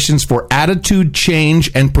 Implications for Attitude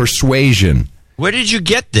Change and Persuasion. Where did you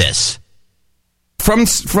get this? From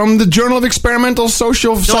the Journal of Experimental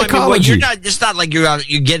Social Psychology. It's not like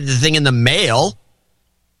you get the thing in the mail.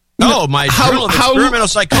 Oh, my Journal of Experimental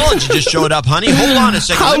Psychology just showed up, honey. Hold on a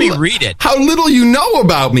second. Let me read it. How little you know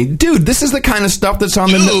about me. Dude, this is the kind of stuff that's on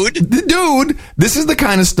Dude, this is the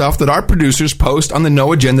kind of stuff that our producers post on the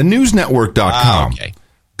NoAgendaNewsNetwork.com. Okay.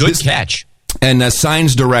 Good catch. And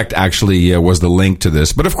Science Direct actually was the link to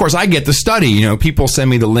this. But, of course, I get the study. You know, people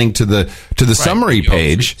send me the link to the summary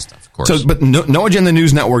page. So, but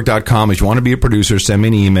NoAgendaNewsNetwork.com, if you want to be a producer, send me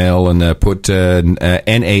an email and put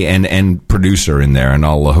NANN producer in there, and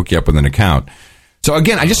I'll hook you up with an account. So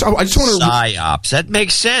again, I just want to psyops. That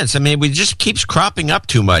makes sense. I mean, it just keeps cropping up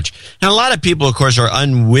too much, and a lot of people, of course, are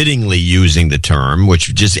unwittingly using the term,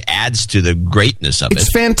 which just adds to the greatness of it.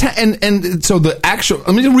 It's fantastic, and so the actual.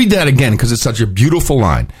 Let me read that again because it's such a beautiful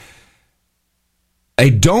line. A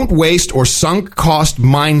don't waste or sunk cost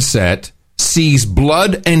mindset sees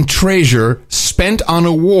blood and treasure spent on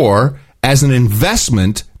a war as an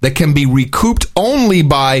investment that can be recouped only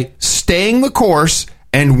by staying the course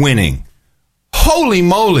and winning. Holy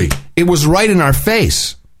moly, it was right in our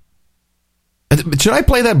face. Should I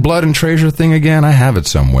play that blood and treasure thing again? I have it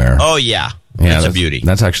somewhere. Oh, yeah. That's a beauty.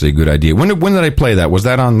 That's actually a good idea. When did I play that? Was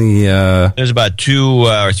that on the... It was about 2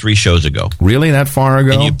 or 3 shows ago. Really? That far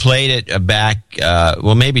ago? And you played it back,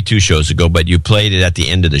 maybe 2 shows ago, but you played it at the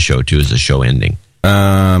end of the show, too, as the show ending.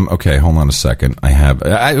 Okay, hold on a second. I have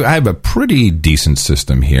a pretty decent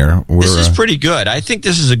system here. This is pretty good. I think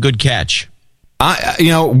this is a good catch.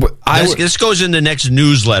 This goes in the next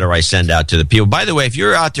newsletter I send out to the people. By the way, if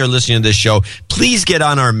you're out there listening to this show, please get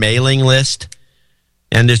on our mailing list.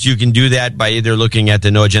 And you can do that by either looking at the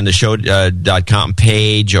NoAgendaShow.com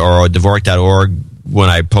page or Dvorak.org when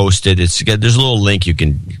I post it. There's a little link you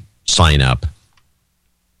can sign up.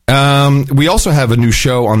 We also have a new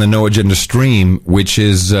show on the No Agenda stream, which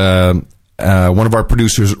is one of our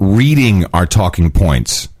producers reading our talking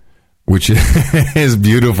points, which is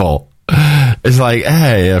beautiful. It's like,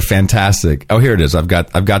 hey, fantastic. Oh, here it is. I've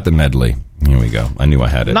got the medley. Here we go. I knew I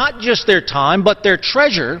had it. Not just their time, but their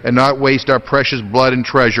treasure. And not waste our precious blood and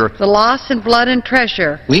treasure. The loss in blood and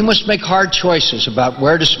treasure. We must make hard choices about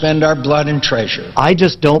where to spend our blood and treasure. I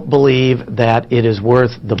just don't believe that it is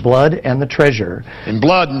worth the blood and the treasure. In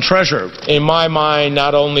blood and treasure. In my mind,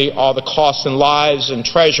 not only are the costs in lives and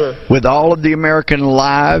treasure. With all of the American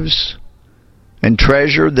lives and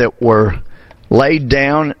treasure that were laid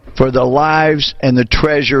down for the lives and the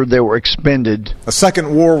treasure that were expended. A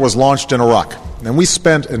second war was launched in Iraq, and we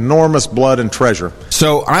spent enormous blood and treasure.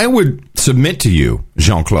 So I would submit to you,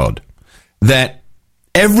 Jean-Claude, that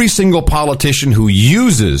every single politician who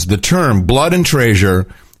uses the term blood and treasure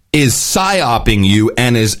is psyoping you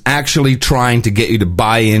and is actually trying to get you to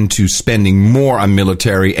buy into spending more on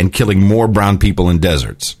military and killing more brown people in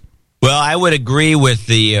deserts. Well, I would agree with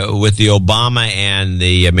the Obama and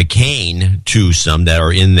the McCain twosome that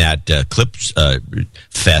are in that clips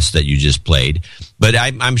fest that you just played. But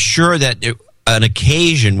I'm sure that on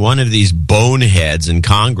occasion one of these boneheads in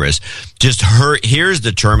Congress just hears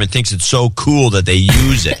the term and thinks it's so cool that they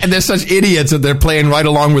use it. And they're such idiots that they're playing right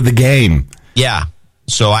along with the game. Yeah.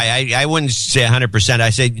 So I wouldn't say 100%. I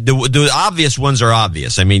say the obvious ones are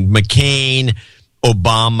obvious. I mean, McCain,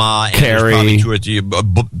 Obama, and Kerry, probably two or three,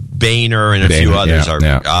 Boehner, and a few others are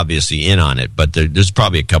obviously in on it. But there's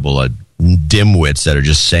probably a couple of dimwits that are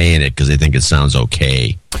just saying it because they think it sounds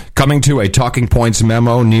okay. Coming to a Talking Points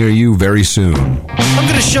memo near you very soon. I'm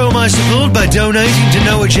going to show my support by donating to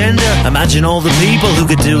No Agenda. Imagine all the people who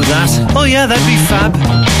could do that. Oh yeah, that'd be fab.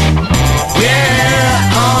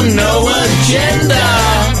 Yeah, on No Agenda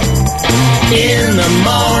in the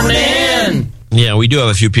morning. Yeah, we do have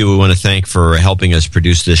a few people we want to thank for helping us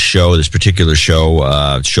produce this show, this particular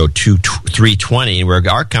show, show 320. We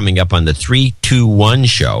are coming up on the 321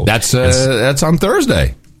 show. That's on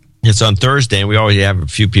Thursday. It's on Thursday, and we already have a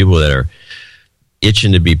few people that are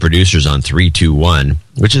itching to be producers on 321,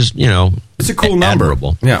 which is, it's a cool number.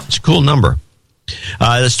 Admirable. Yeah, it's a cool number.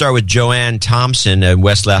 Let's start with Joanne Thompson in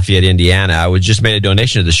West Lafayette, Indiana. I just made a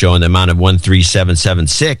donation to the show in the amount of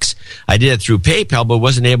 $13776. I did it through PayPal, but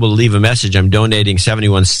wasn't able to leave a message. I'm donating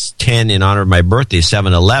 $71.10 in honor of my birthday,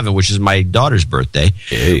 7/11, which is my daughter's birthday.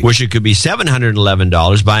 Hey. Wish it could be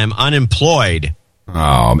 $711, but I'm unemployed.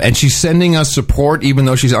 And she's sending us support even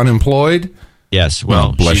though she's unemployed? Yes,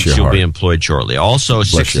 well, she'll be employed shortly. Also,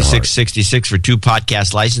 6666 for 2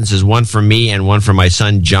 podcast licenses, one for me and one for my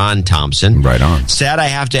son, John Thompson. Right on. Sad I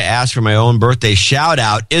have to ask for my own birthday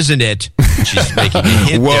shout-out, isn't it? She's making a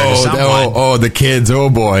hint there to someone. Oh, the kids. Oh,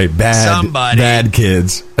 boy. Bad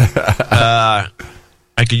kids. I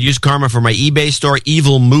could use karma for my eBay store,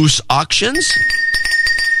 Evil Moose Auctions.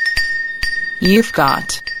 You've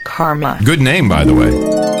got karma. Good name, by the way.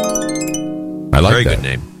 I like very that. Good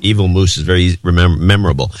name. Evil Moose is very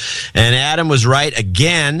memorable. And Adam was right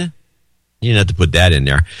again. You didn't have to put that in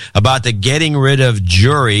there. About the getting rid of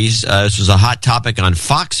juries. This was a hot topic on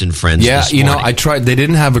Fox and Friends this morning. I tried. They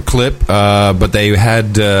didn't have a clip, but they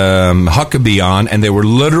had Huckabee on, and they were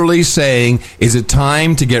literally saying, is it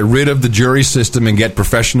time to get rid of the jury system and get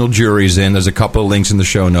professional juries in? There's a couple of links in the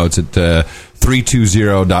show notes at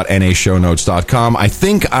 320.nashownotes.com. I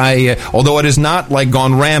think although it has not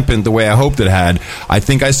gone rampant the way I hoped it had, I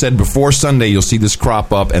think I said before Sunday you'll see this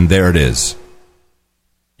crop up, and there it is.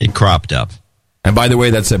 It cropped up. And by the way,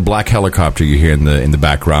 that's a black helicopter you hear in the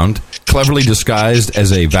background, cleverly disguised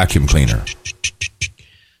as a vacuum cleaner.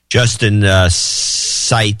 Justin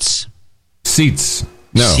Seitz. Seats.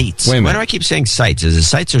 No. Seats. Wait a minute. Why do I keep saying sites? Is it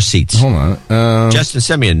sites or seats? Hold on. Justin,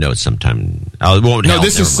 send me a note sometime. It won't help.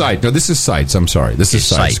 This is sites. No, this is sites. I'm sorry. This is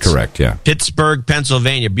sites. Correct, yeah. Pittsburgh,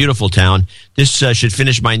 Pennsylvania. Beautiful town. This should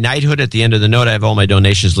finish my knighthood. At the end of the note, I have all my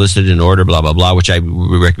donations listed in order, blah, blah, blah, which I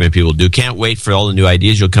recommend people do. Can't wait for all the new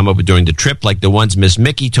ideas you'll come up with during the trip, like the ones Miss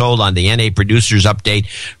Mickey told on the NA Producers Update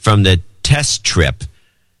from the test trip.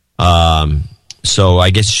 So I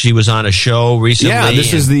guess she was on a show recently. Yeah,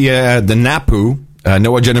 this is the NAPU.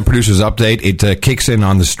 No Agenda Producers Update. It kicks in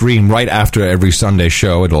on the stream right after every Sunday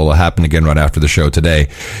show. It'll happen again right after the show today.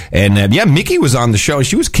 And Mickey was on the show.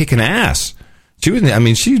 She was kicking ass. She's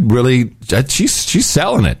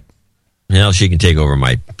selling it. Well, she can take over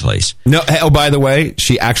my place. No. Oh, by the way,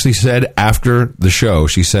 she actually said after the show,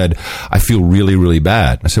 she said, I feel really, really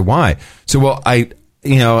bad. I said, why? So, well, I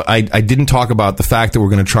didn't talk about the fact that we're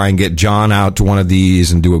going to try and get John out to one of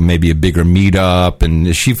these and do maybe a bigger meetup.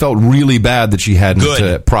 And she felt really bad that she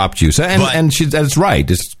hadn't propped you. So, that's right.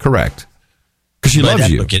 It's correct. Because she loves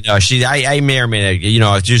you. I may or may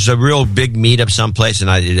not, if there's a real big meetup someplace and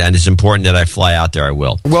it's important that I fly out there, I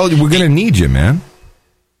will. Well, we're going to need you, man.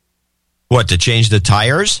 What, to change the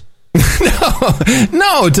tires?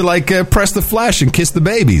 No, to press the flash and kiss the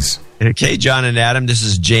babies. Okay, John and Adam, this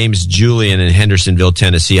is James Julian in Hendersonville,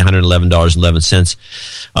 Tennessee,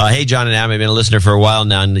 $111.11. Hey, John and Adam, I've been a listener for a while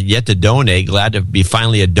now and yet to donate. Glad to be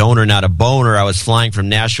finally a donor, not a boner. I was flying from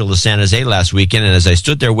Nashville to San Jose last weekend, and as I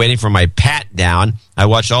stood there waiting for my pat down, I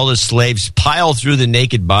watched all the slaves pile through the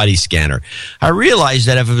naked body scanner. I realized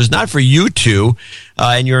that if it was not for you two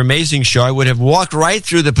and your amazing show, I would have walked right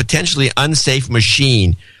through the potentially unsafe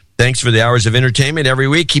machine. Thanks for the hours of entertainment every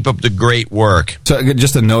week. Keep up the great work. So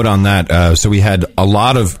just a note on that. So we had a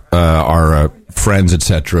lot of our friends,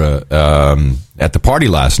 etc., at the party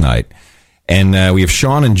last night. And we have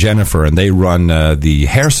Sean and Jennifer, and they run the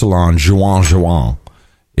hair salon Juan Juan.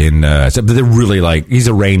 They're really like, he's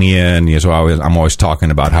Iranian, so I'm always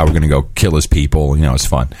talking about how we're going to go kill his people. It's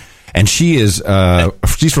fun. And she is,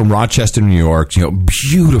 she's from Rochester, New York,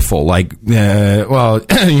 beautiful, like, totally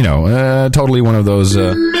one of those,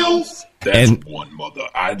 That's one mother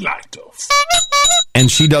I'd like to. And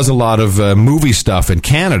she does a lot of movie stuff in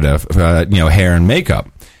Canada, hair and makeup.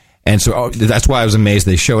 And so that's why I was amazed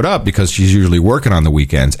they showed up, because she's usually working on the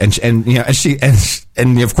weekends. And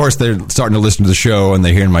of course they're starting to listen to the show and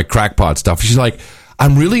they're hearing my crackpot stuff. She's like,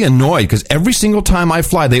 I'm really annoyed because every single time I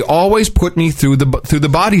fly, they always put me through the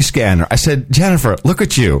body scanner. I said, Jennifer, look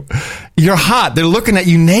at you. You're hot. They're looking at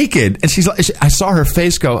you naked. And she's like, I saw her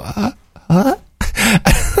face go, I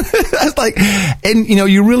was like, and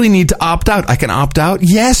you really need to opt out. I can opt out.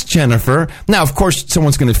 Yes, Jennifer. Now, of course,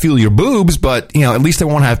 someone's going to feel your boobs, but at least they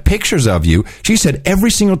won't have pictures of you. She said every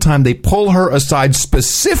single time they pull her aside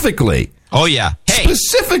specifically. Oh, yeah. Hey.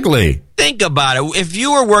 Specifically. Think about it. If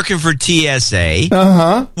you were working for TSA,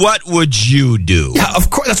 what would you do? Yeah,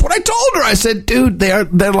 of course. That's what I told her. I said, dude, they're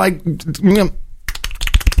like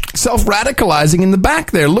self-radicalizing in the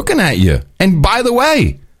back there looking at you. And by the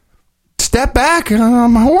way, step back.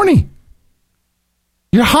 I'm horny.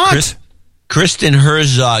 You're hot. Kristen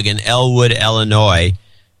Herzog in Elwood, Illinois.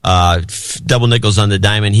 Double nickels on the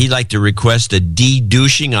diamond. He'd like to request a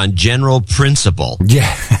de-douching on general principle.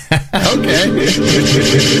 Yeah. Okay.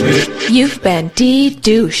 You've been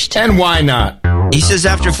de-douched. And why not? He says,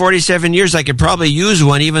 after 47 years, I could probably use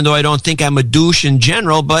one, even though I don't think I'm a douche in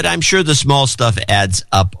general, but I'm sure the small stuff adds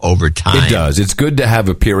up over time. It does. It's good to have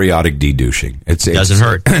a periodic de-douching. It doesn't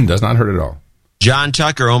hurt. It does not hurt at all. John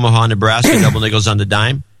Tucker, Omaha, Nebraska, double nickels on the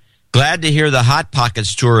dime. Glad to hear the Hot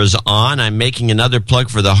Pockets tour is on. I'm making another plug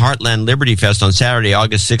for the Heartland Liberty Fest on Saturday,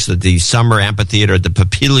 August 6th at the Summer Amphitheater at the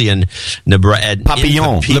Papillion,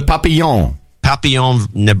 Papillon,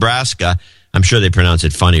 Nebraska. I'm sure they pronounce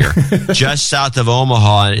it funnier. Just south of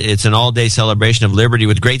Omaha. It's an all-day celebration of liberty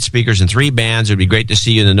with great speakers and 3 bands. It would be great to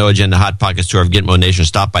see you in the No Agenda Hot Pockets tour of Gitmo Nation.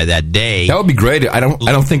 Stop by that day. That would be great. I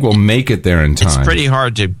don't think we'll make it there in time. It's pretty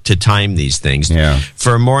hard to time these things. Yeah.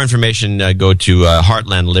 For more information, go to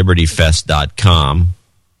heartlandlibertyfest.com.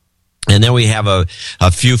 And then we have a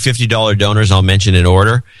few $50 donors I'll mention in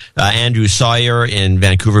order. Andrew Sawyer in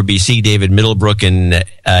Vancouver, BC. David Middlebrook in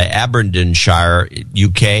Aberdeenshire,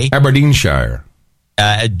 UK. Aberdeenshire.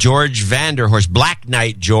 George Vanderhorst, Black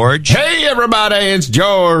Knight George. Hey, everybody, it's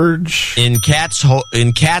George. In Katzhovel.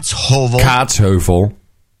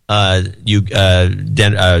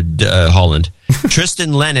 Holland.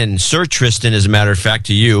 Tristan Lennon, Sir Tristan, as a matter of fact,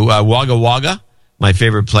 to you. Wagga Wagga, my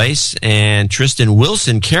favorite place, and Tristan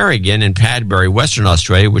Wilson Kerrigan in Padbury, Western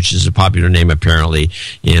Australia, which is a popular name apparently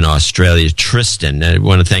in Australia. Tristan. I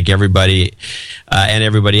want to thank everybody and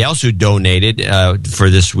everybody else who donated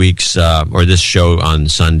for this week's or this show on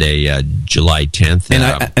Sunday, July 10th.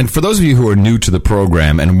 And for those of you who are new to the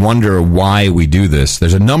program and wonder why we do this,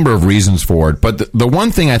 there's a number of reasons for it. But the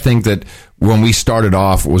one thing I think that when we started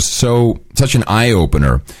off was such an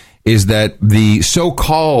eye-opener is that the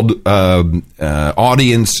so-called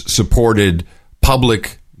audience-supported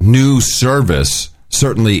public news service,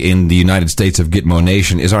 certainly in the United States of Gitmo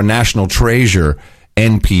Nation, is our national treasure,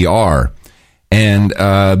 NPR. And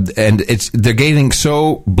they're getting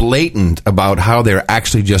so blatant about how they're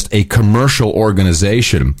actually just a commercial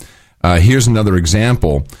organization. Here's another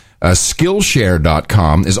example.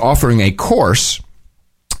 Skillshare.com is offering a course,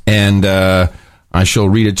 and I shall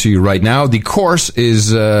read it to you right now. The course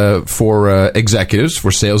is for executives,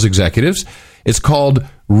 for sales executives. It's called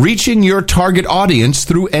Reaching Your Target Audience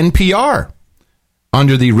Through NPR,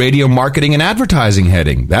 under the Radio Marketing and Advertising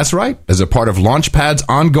heading. That's right. As a part of Launchpad's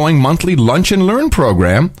ongoing monthly Lunch and Learn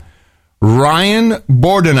program, Ryan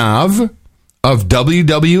Bordenov of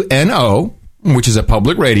WWNO, which is a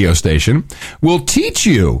public radio station, will teach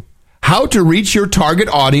you how to reach your target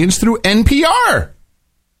audience through NPR.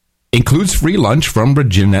 Includes free lunch from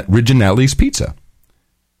Reginelli's Pizza.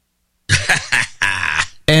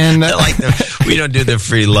 And we don't do the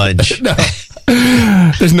free lunch. No.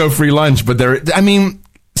 There's no free lunch, but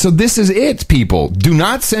so this is it, people. Do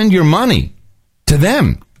not send your money to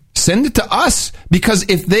them. Send it to us, because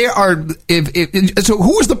so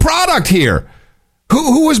who is the product here?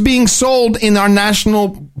 Who is being sold in our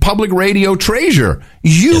national public radio treasure?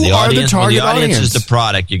 You are the target audience. Audience is the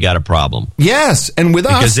product. You got a problem. Yes, and with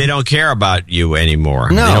us, because they don't care about you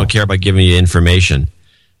anymore. No. They don't care about giving you information.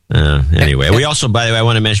 Anyway, we also, by the way, I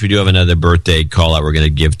want to mention we do have another birthday call out we're going to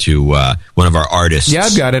give to one of our artists. Yeah,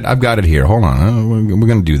 I've got it here. Hold on, we're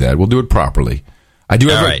going to do that. We'll do it properly. I do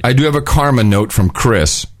have a karma note from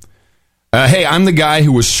Chris. Hey, I'm the guy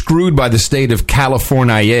who was screwed by the state of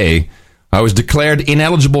California. I was declared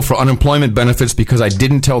ineligible for unemployment benefits because I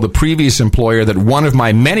didn't tell the previous employer that one of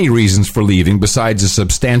my many reasons for leaving, besides a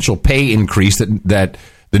substantial pay increase that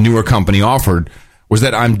the newer company offered, was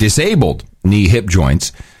that I'm disabled, knee, hip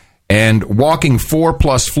joints, and walking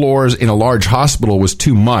 4+ floors in a large hospital was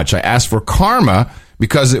too much. I asked for karma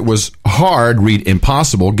because it was hard, read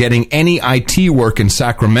impossible, getting any IT work in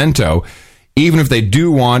Sacramento. Even if they do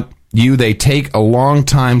want you, they take a long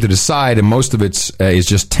time to decide, and most of it is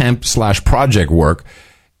just temp/project work.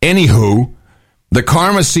 Anywho, the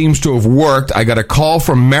karma seems to have worked. I got a call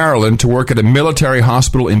from Maryland to work at a military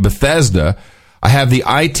hospital in Bethesda. I have the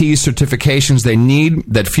IT certifications they need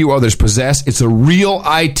that few others possess. It's a real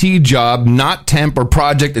IT job, not temp or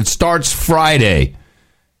project. It starts Friday.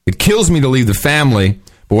 It kills me to leave the family,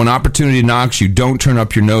 but when opportunity knocks, you don't turn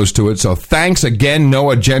up your nose to it. So thanks again, No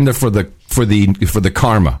Agenda, for the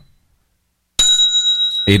karma.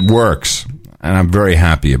 It works, and I'm very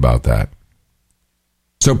happy about that.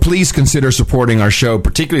 So please consider supporting our show.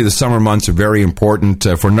 Particularly the summer months are very important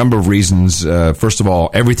for a number of reasons. First of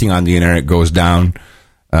all, everything on the internet goes down.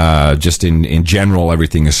 Just in general,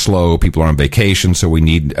 everything is slow. People are on vacation, so we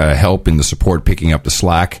need help in the support picking up the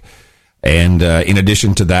slack. And in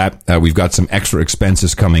addition to that, we've got some extra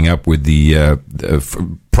expenses coming up with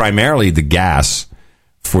primarily the gas.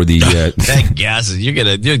 For the that gas,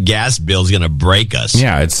 your gas bill's gonna break us.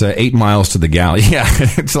 Yeah, it's 8 miles to the gallon. Yeah,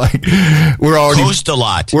 it's like we're already coast a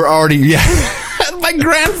lot. We're already My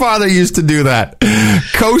grandfather used to do that,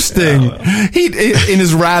 coasting. He in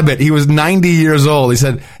his Rabbit. He was 90 years old. He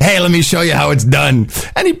said, "Hey, let me show you how it's done."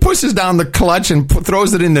 And he pushes down the clutch and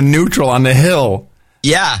throws it into neutral on the hill.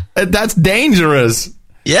 Yeah, that's dangerous.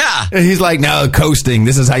 Yeah, and he's like, "No, coasting.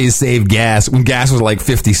 This is how you save gas." When gas was like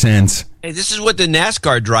 50 cents. Hey, this is what the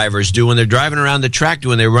NASCAR drivers do when they're driving around the track.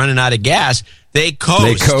 When they're running out of gas, they coast.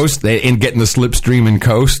 They coast. They get in the slipstream and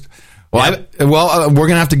coast. Well, we're going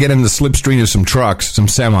to have to get in the slipstream of some trucks, some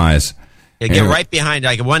semis. Yeah, get right behind,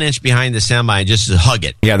 like 1 inch behind the semi, and just hug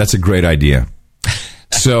it. Yeah, that's a great idea.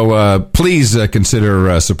 So please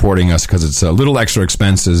consider supporting us, because it's a little extra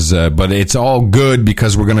expenses, but it's all good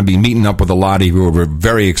because we're going to be meeting up with a lot of you who are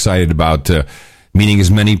very excited about meeting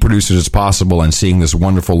as many producers as possible and seeing this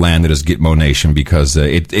wonderful land that is Gitmo Nation, because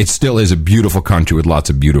it still is a beautiful country with lots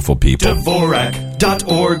of beautiful people.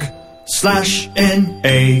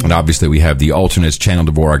 Dvorak.org/NA. And obviously we have the alternates,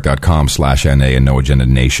 channeldvorak.com/NA and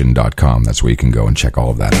noagendanation.com. That's where you can go and check all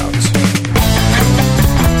of that out.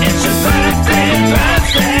 It's your birthday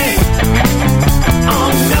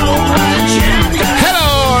on No Agenda.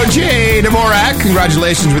 Hello, Jay Dvorak.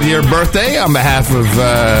 Congratulations with your birthday on behalf of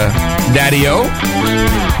Daddy-O.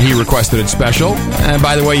 He requested it special. And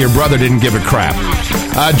by the way, your brother didn't give a crap.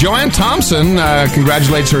 Joanne Thompson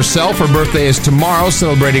congratulates herself. Her birthday is tomorrow,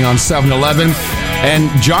 celebrating on 7/11.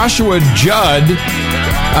 And Joshua Judd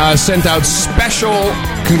sent out special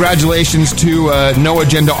congratulations to No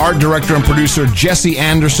Agenda art director and producer Jesse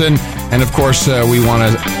Anderson. And of course, we want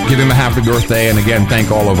to give him a happy birthday. And again,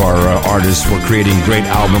 thank all of our artists for creating great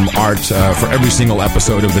album art for every single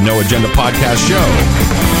episode of the No Agenda podcast show.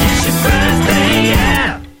 It's your birthday,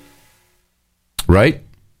 yeah. Right?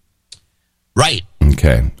 Right.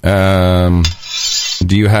 Okay.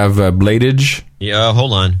 Do you have bladage? Yeah,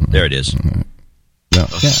 hold on. There it is. No. Yeah,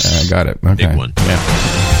 I got it. Okay. Big one. Yeah.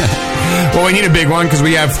 Well, we need a big one because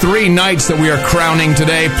we have 3 knights that we are crowning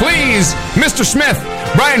today. Please, Mr. Smith,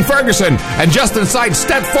 Brian Ferguson, and Justin Seitz,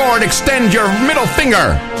 step forward, extend your middle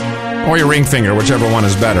finger. Or your ring finger, whichever one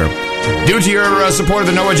is better. Due to your support of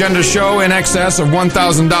the No Agenda show in excess of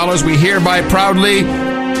 $1,000, we hereby proudly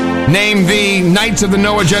name the Knights of the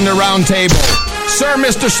No Agenda Round Table. Sir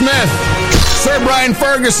Mr. Smith, Sir Brian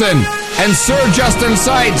Ferguson, and Sir Justin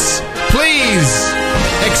Seitz, please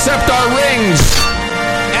accept our rings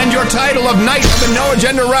and your title of Knight of the No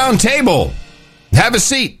Agenda Round Table. Have a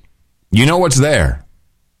seat. You know what's there.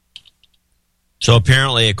 So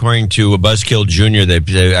apparently, according to Buzzkill Jr.,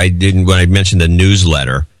 when I mentioned the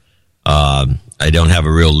newsletter, don't have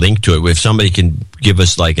a real link to it. If somebody can give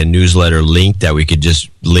us like a newsletter link that we could just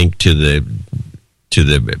link to the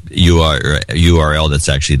URL that's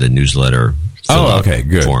actually the newsletter. Okay,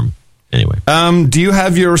 good form. Anyway, do you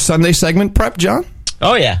have your Sunday segment prep, John?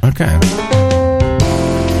 Oh yeah. Okay.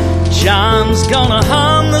 John's gonna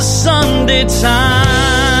hum the Sunday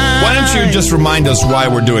Times. Why don't you just remind us why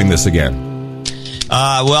we're doing this again?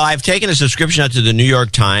 Well, I've taken a subscription out to the New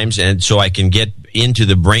York Times, and so I can get into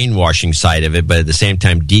the brainwashing side of it, but at the same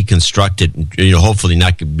time deconstruct it, and, hopefully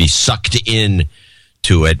not be sucked in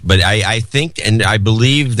to it. But I think and I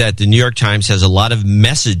believe that the New York Times has a lot of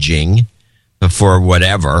messaging for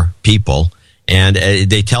whatever people, and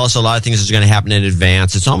they tell us a lot of things that's going to happen in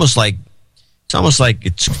advance. It's almost like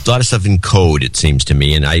it's a lot of stuff in code, it seems to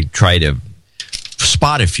me, and I try to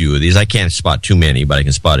spot a few of these. I can't spot too many, but I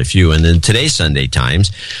can spot a few. And then today's Sunday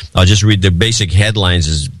Times, I'll just read the basic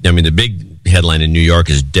headlines. The big headline in New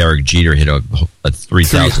York is Derek Jeter hit a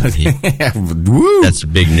 3,000. Woo. That's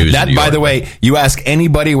big news. That, by the way, you ask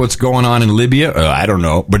anybody what's going on in Libya, I don't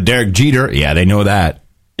know. But Derek Jeter, yeah, they know that.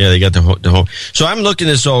 Yeah, they got the whole. So I'm looking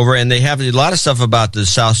this over, and they have a lot of stuff about the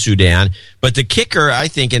South Sudan. But the kicker, I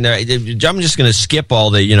think, I'm just going to skip all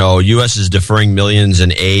the, U.S. is deferring millions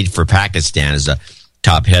in aid for Pakistan as a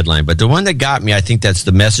top headline. But the one that got me, I think that's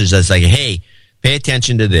the message that's like, hey, pay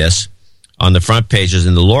attention to this. On the front pages,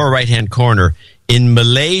 in the lower right-hand corner, in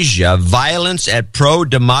Malaysia, violence at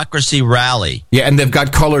pro-democracy rally. Yeah, and they've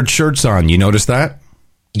got colored shirts on. You notice that?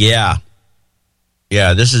 Yeah.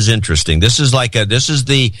 Yeah, this is interesting. This is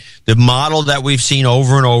the model that we've seen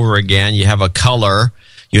over and over again. You have a color,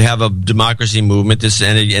 you have a democracy movement, and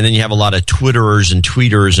then you have a lot of Twitterers and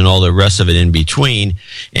tweeters and all the rest of it in between.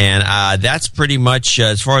 And that's pretty much,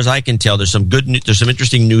 as far as I can tell, there's some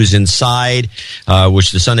interesting news inside,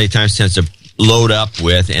 which the Sunday Times tends to load up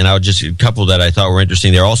with. And I'll just a couple that I thought were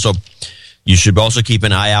interesting. You should also keep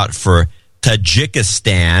an eye out for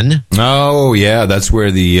Tajikistan. Oh yeah, that's where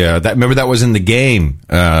remember that was in the game,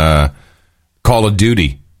 Call of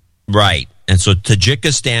Duty, right? And so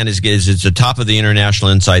Tajikistan is the top of the international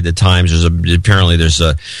Inside the Times. The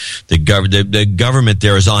government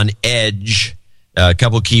there is on edge. A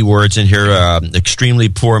couple of key words in here: extremely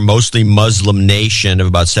poor, mostly Muslim nation of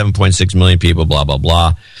about 7.6 million people. Blah blah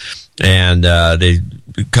blah, and a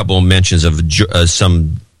couple of mentions of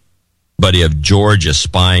somebody of Georgia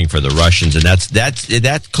spying for the Russians, and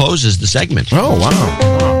that closes the segment. Oh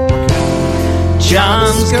wow!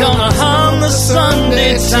 John's gonna hum the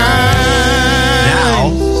Sunday Times.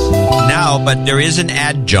 Now, but there is an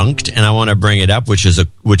adjunct, and I want to bring it up, which is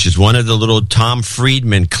one of the little Tom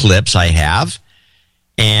Friedman clips I have,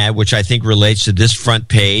 and which I think relates to this front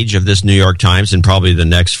page of this New York Times, and probably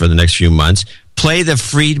for the next few months. Play the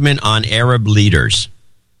Friedman on Arab leaders.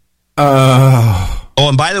 Oh,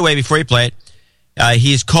 and by the way, before you play it,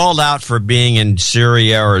 he's called out for being in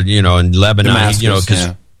Syria or in Lebanon,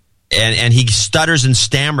 Damascus, and he stutters and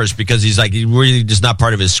stammers because he's like, he really just not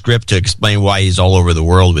part of his script to explain why he's all over the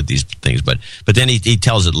world with these things. But then he he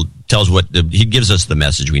gives us the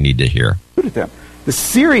message we need to hear. Look at them. The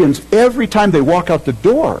Syrians, every time they walk out the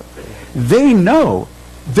door, they know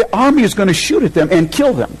the army is going to shoot at them and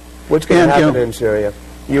kill them. What's going to happen in Syria?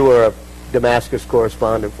 You were a Damascus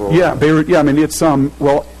correspondent for a while. Yeah, it's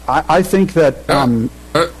well, I think that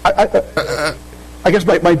I guess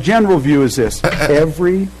my general view is this: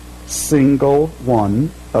 every single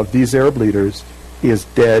one of these Arab leaders is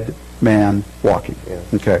dead man walking. Yeah.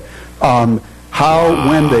 Okay,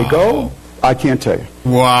 when they go, I can't tell you.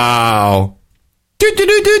 Wow.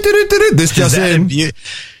 This just in.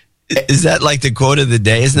 Is that like the quote of the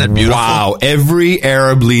day? Isn't that beautiful? Wow. Every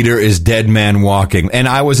Arab leader is dead man walking. And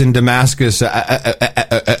I was in Damascus.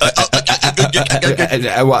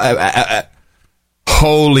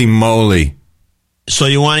 Holy moly. So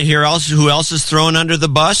you want to hear who else is thrown under the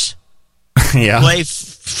bus? Yeah. Play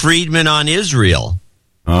Friedman on Israel.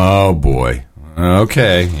 Oh, boy.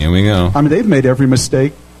 Okay. Here we go. They've made every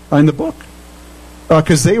mistake in the book.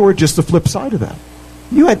 Because they were just the flip side of that.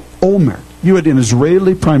 You had Olmert. You had an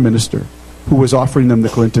Israeli prime minister who was offering them the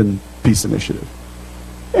Clinton peace initiative.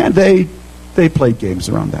 And they played games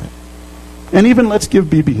around that. And even let's give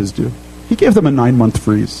Bibi his due. He gave them a 9-month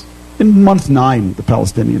freeze. In month 9, the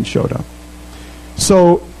Palestinians showed up.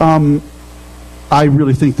 So I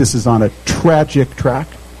really think this is on a tragic track.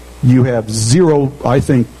 You have zero, I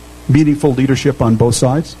think, meaningful leadership on both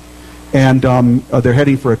sides. And they're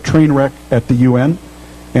heading for a train wreck at the UN.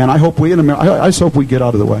 And I hope we in America. I just hope we get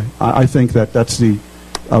out of the way. I think that's the.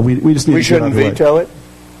 We just need. We to get out of the way. shouldn't veto it.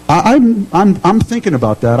 I'm thinking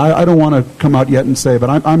about that. I don't want to come out yet and say,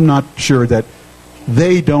 but I'm not sure that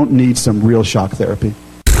they don't need some real shock therapy.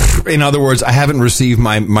 In other words, I haven't received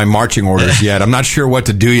my marching orders yet. I'm not sure what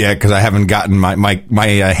to do yet because I haven't gotten my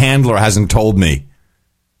handler hasn't told me.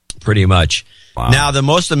 Pretty much. Wow. Now, the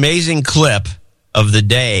most amazing clip of the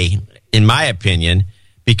day, in my opinion,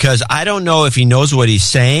 because I don't know if he knows what he's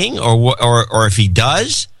saying or if he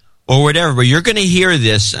does or whatever, but you're going to hear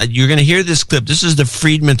this. You're going to hear this clip. This is the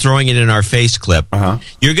Friedman throwing it in our face clip.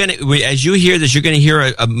 You're going to, as you hear this, you're going to hear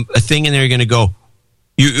a thing in there. You're going to go,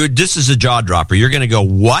 this is a jaw dropper. You're going to go,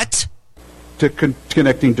 what?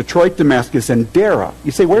 Connecting Detroit, Damascus, and Deraa.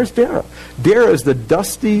 You say, where's Deraa? Deraa is the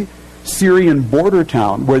dusty Syrian border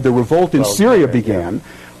town where the revolt in Syria began,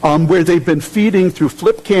 where they've been feeding through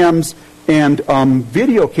flip cams and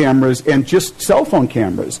video cameras and just cell phone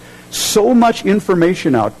cameras so much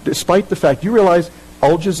information out, despite the fact you realize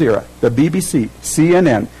Al Jazeera, the BBC,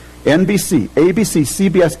 CNN, NBC, ABC,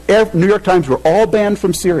 CBS, New York Times were all banned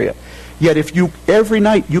from Syria. Yet every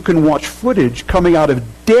night you can watch footage coming out of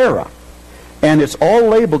Deraa, and it's all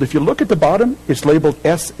labeled. If you look at the bottom, it's labeled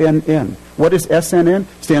SNN. What is SNN?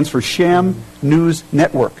 Stands for Sham News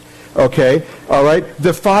Network. Okay, all right.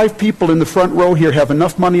 The 5 people in the front row here have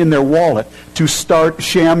enough money in their wallet to start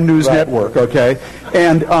Sham News Network. Okay,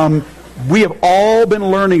 and we have all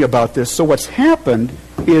been learning about this. So what's happened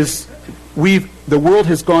is the world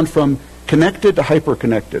has gone from connected to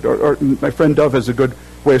hyper-connected, or my friend Dove has a good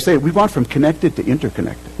way of saying it. We've gone from connected to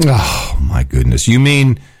interconnected. Oh my goodness! You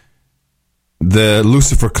mean the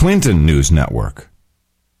Lucifer Clinton News Network?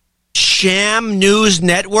 Sham News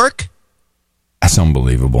Network? That's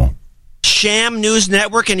unbelievable. Sham News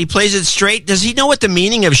Network, and he plays it straight. Does he know what the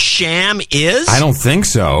meaning of sham is? I don't think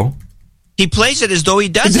so. He plays it as though he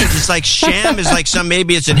doesn't. It's like sham is like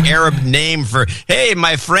maybe it's an Arab name for, hey,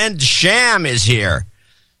 my friend Sham is here.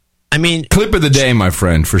 I mean... Clip of the day, my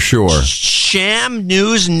friend, for sure. Sham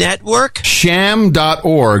News Network?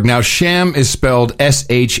 Sham.org. Now, sham is spelled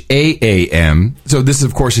S-H-A-A-M. So this,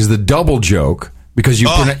 of course, is the double joke because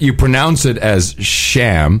you pronounce it as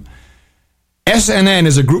sham. SNN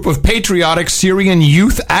is a group of patriotic Syrian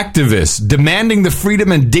youth activists demanding the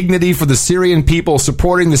freedom and dignity for the Syrian people,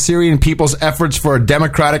 supporting the Syrian people's efforts for a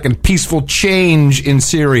democratic and peaceful change in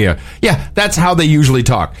Syria. Yeah, that's how they usually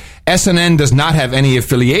talk. SNN does not have any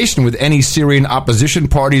affiliation with any Syrian opposition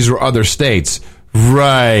parties or other states.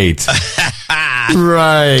 Right.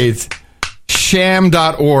 Right.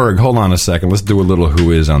 Sham.org. Hold on a second. Let's do a little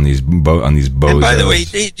who is on these bozos. And by the way,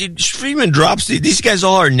 Freeman drops these guys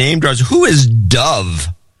all are name drops. Who is Dove?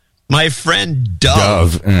 My friend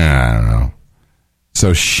Dove. I don't know.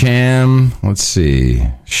 So Sham, let's see.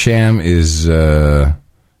 Sham is they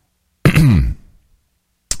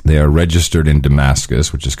are registered in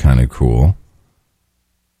Damascus, which is kind of cool.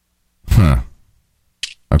 Huh.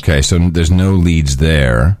 Okay, so there's no leads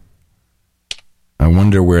there. I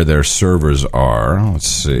wonder where their servers are. Let's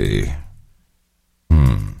see.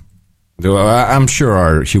 I'm sure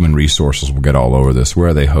our human resources will get all over this. Where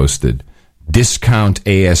are they hosted?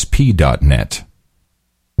 DiscountASP.net.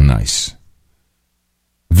 Nice.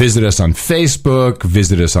 Visit us on Facebook.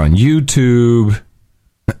 Visit us on YouTube.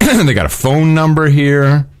 They got a phone number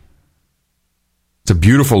here. It's a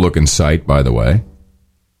beautiful looking site, by the way.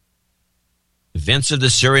 Events of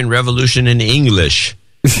the Syrian Revolution in English.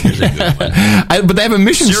 Here's a good one. But they have a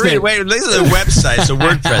mission statement. Wait, look at the website. It's a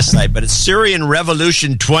WordPress site, but it's Syrian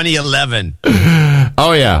Revolution 2011.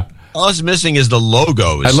 Oh, yeah. All it's missing is the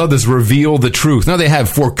logos. I love this. Reveal the truth. No, they have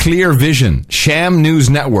for clear vision. Sham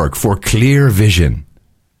News Network for clear vision.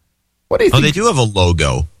 What do you think? Oh, they do have a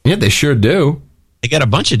logo. Yeah, they sure do. They got a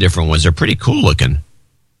bunch of different ones. They're pretty cool looking.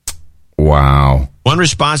 Wow. One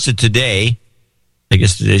response to today, I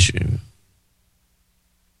guess today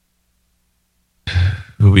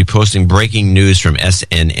we'll be posting breaking news from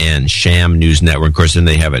SNN, Sham News Network. Of course, then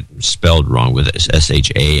they have it spelled wrong with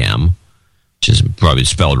S-H-A-M, which is probably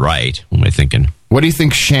spelled right. What am I thinking? What do you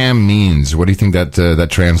think sham means? What do you think that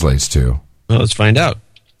translates to? Well, let's find out.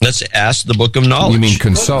 Let's ask the Book of Knowledge. You mean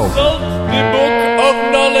consult? The Book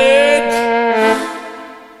of Knowledge.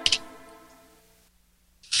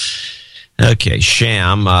 Okay,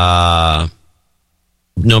 sham.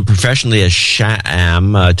 Known professionally as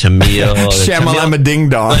Sham Tamil. Shamalama Ding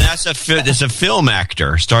Dong. Well, it's a film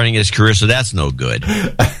actor starting his career, so that's no good.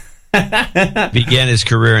 Began his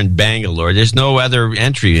career in Bangalore. There's no other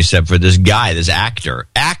entry except for this guy, this actor.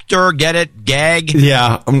 Actor, get it? Gag?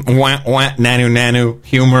 Yeah. Nanu,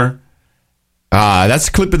 humor. That's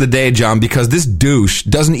the clip of the day, John, because this douche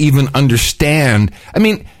doesn't even understand. I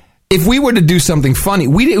mean, if we were to do something funny,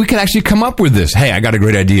 we could actually come up with this. Hey, I got a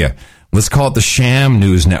great idea. Let's call it the Sham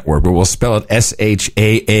News Network, but we'll spell it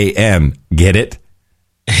S-H-A-A-M. Get it?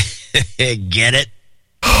 Get it?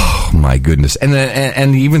 Oh, my goodness.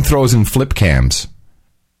 And he even throws in flip cams.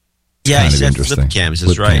 Yeah, he said flip cams.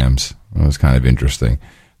 That's right. Cams. That was kind of interesting.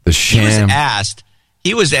 The sham.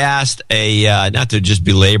 He was asked not to just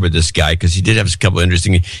belabor this guy, because he did have a couple of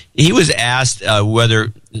interesting. He was asked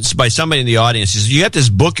whether by somebody in the audience, he says, "You got this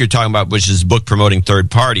book you're talking about, which is a book promoting third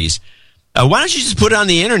parties. Why don't you just put it on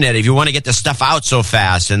the internet if you want to get the stuff out so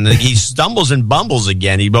fast?" And he stumbles and bumbles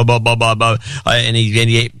again. He blah blah blah blah blah, and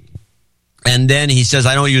then he says,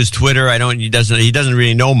 "I don't use Twitter. He doesn't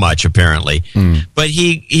really know much apparently." But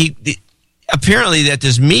he apparently at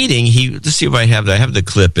this meeting, let's see if I have the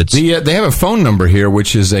clip. They have a phone number here,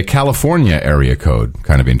 which is a California area code.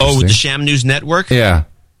 Kind of interesting. Oh, the Sham News Network? Yeah,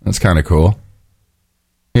 that's kind of cool.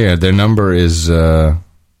 Yeah, their number is, hold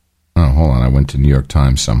on, I went to New York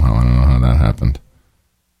Times somehow. I don't know how that happened.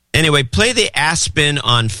 Anyway, play the Aspen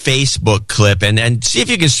on Facebook clip and see if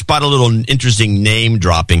you can spot a little interesting name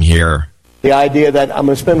dropping here. The idea that I'm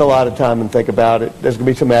going to spend a lot of time and think about it. There's going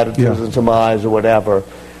to be some attitudes and some eyes or whatever.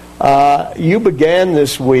 You began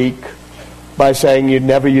this week by saying you'd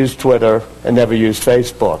never used Twitter and never used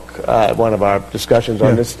Facebook at one of our discussions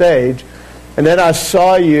on this stage. And then I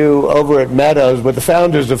saw you over at Meadows with the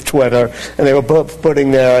founders of Twitter, and they were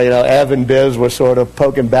putting their, Ev and Biz were sort of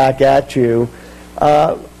poking back at you.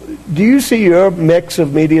 Do you see your mix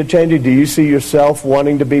of media changing? Do you see yourself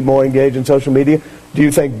wanting to be more engaged in social media? Do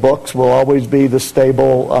you think books will always be the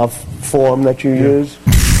stable form that you use?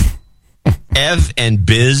 Ev and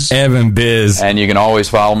Biz. Ev and Biz. And you can always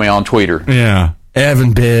follow me on Twitter. Yeah. Ev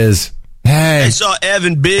and Biz. Hey. I saw Ev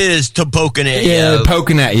and Biz poking at you. Yeah,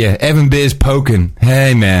 poking at you. Ev and Biz poking.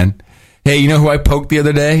 Hey, man. Hey, you know who I poked the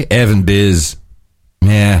other day? Ev and Biz.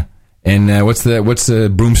 Yeah. And what's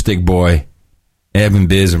the broomstick boy? Ev and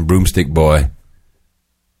Biz and broomstick boy.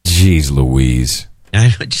 Jeez Louise. I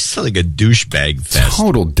just sound like a douchebag fest.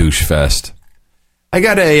 Total douche fest. I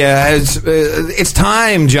got it's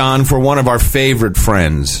time, John, for one of our favorite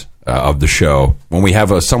friends of the show. When we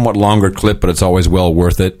have a somewhat longer clip, but it's always well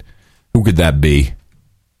worth it. Who could that be?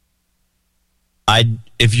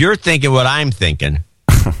 If you're thinking what I'm thinking,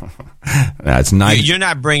 that's nice. You're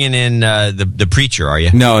not bringing in the preacher, are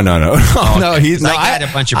you? No. Oh, no, he's not. I got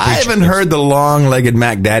a bunch of preachers. I haven't heard the long-legged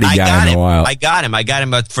Mac Daddy guy in a while. I got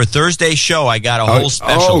him for Thursday's show. I got a whole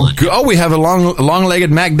special. We have a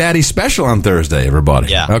long-legged Mac Daddy special on Thursday,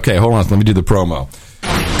 everybody. Yeah. Okay, hold on. Let me do the promo.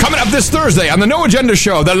 Coming up this Thursday on the No Agenda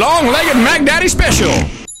Show, the long-legged Mac Daddy special.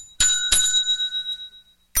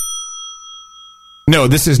 No,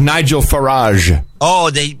 this is Nigel Farage.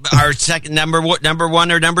 Oh, they are second number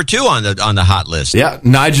one or number two on the hot list. Yeah,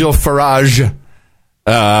 Nigel Farage.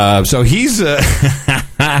 So he's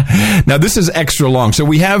now this is extra long. So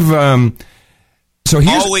we have so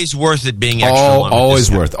here's always worth it being extra long. Always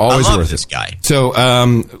worth this guy. So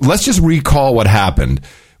let's just recall what happened.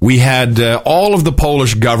 We had all of the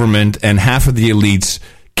Polish government and half of the elites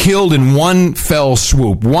killed in one fell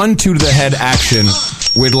swoop, 1-2 to the head action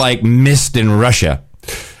with like mist in Russia.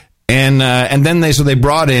 And then they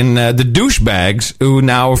brought in the douchebags who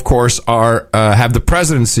now, of course, have the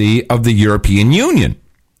presidency of the European Union.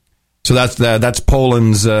 So that's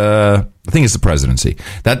Poland's. I think it's the presidency.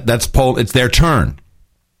 That's It's their turn,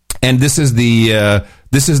 and this is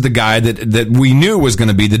the guy that we knew was going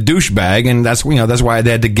to be the douchebag, and that's why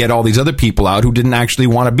they had to get all these other people out who didn't actually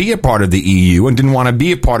want to be a part of the EU and didn't want to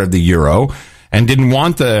be a part of the euro and didn't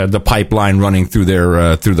want the pipeline running through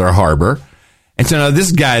their harbor. And so now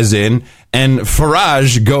this guy's in, and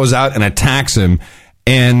Farage goes out and attacks him,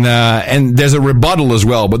 and there's a rebuttal as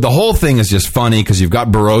well. But the whole thing is just funny because you've got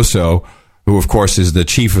Barroso, who of course is the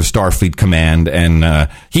chief of Starfleet Command, and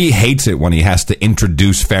he hates it when he has to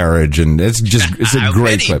introduce Farage, and it's a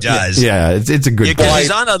great clip. He does. Yeah, it's a good clip. Because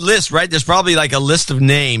he's on a list, right? There's probably like a list of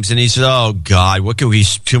names, and he said, "Oh God, what can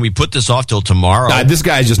we put this off till tomorrow?" This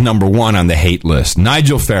guy is just number one on the hate list.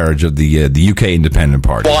 Nigel Farage of the UK Independent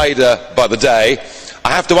Party. Wider by the day,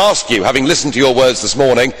 I have to ask you, having listened to your words this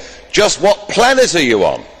morning, just what planet are you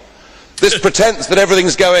on? This pretense that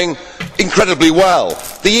everything's going incredibly well.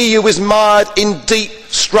 The EU is mired in deep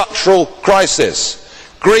structural crisis.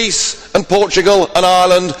 Greece and Portugal and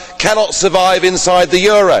Ireland cannot survive inside the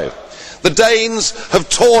euro. The Danes have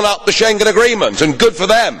torn up the Schengen Agreement, and good for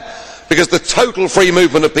them, because the total free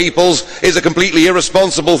movement of peoples is a completely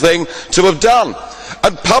irresponsible thing to have done.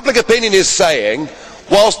 And public opinion is saying,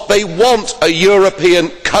 whilst they want a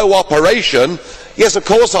European cooperation, yes, of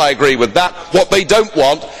course I agree with that. What they don't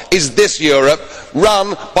want is this Europe run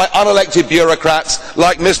by unelected bureaucrats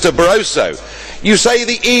like Mr. Barroso. You say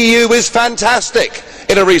the EU is fantastic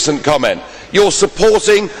in a recent comment. You're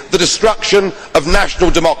supporting the destruction of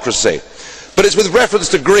national democracy. But it's with reference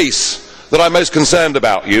to Greece that I'm most concerned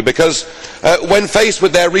about you, because when faced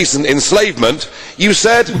with their recent enslavement, you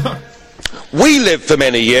said, we lived for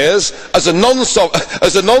many years as a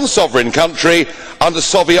non-sovereign country under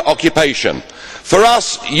Soviet occupation. For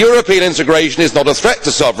us, European integration is not a threat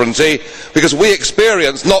to sovereignty, because we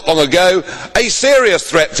experienced not long ago a serious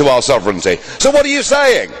threat to our sovereignty. So what are you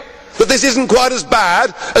saying? That this isn't quite as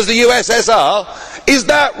bad as the USSR? Is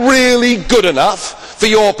that really good enough for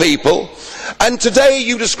your people? And today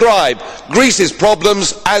you describe Greece's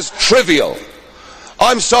problems as trivial.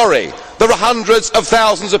 I'm sorry, there are hundreds of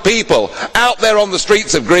thousands of people out there on the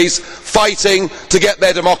streets of Greece fighting to get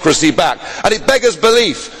their democracy back. And it beggars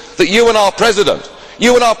belief that you and our President,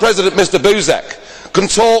 Mr. Buzek, can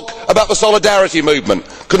talk about the solidarity movement,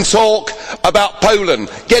 can talk about Poland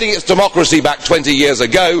getting its democracy back 20 years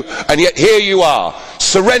ago, and yet here you are,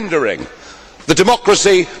 surrendering the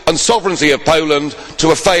democracy and sovereignty of Poland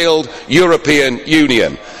to a failed European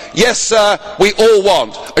Union. Yes, sir, we all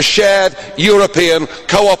want a shared European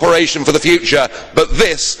cooperation for the future, but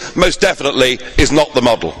this, most definitely, is not the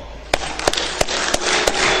model.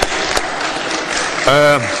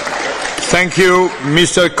 Thank you,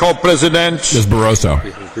 Mr. Co-President. Mr. Barroso.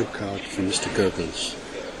 We have a blue card from Mr. Goebbels.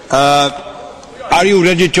 Are you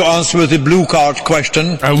ready to answer the blue card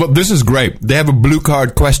question? Look, this is great. They have a blue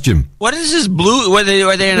card question. What is this blue? Are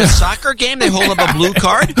they in a soccer game? They hold up a blue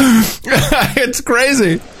card? It's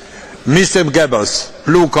crazy. Mr. Goebbels,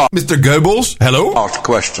 blue card. Mr. Goebbels, hello?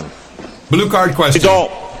 Question. Blue card question.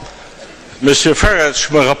 Monsieur Farage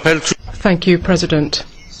me rappelle... Thank you, President.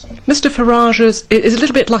 Mr. Farage is a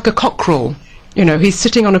little bit like a cockerel. You know, he's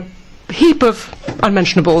sitting on a heap of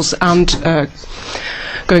unmentionables and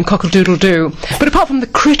going cockle-doodle-doo. But apart from the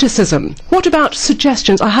criticism, what about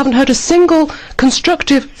suggestions? I haven't heard a single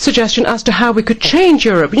constructive suggestion as to how we could change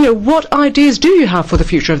Europe. You know, what ideas do you have for the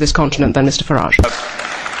future of this continent then, Mr. Farage?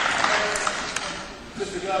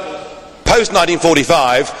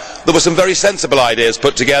 Post-1945, there were some very sensible ideas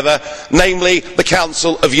put together, namely the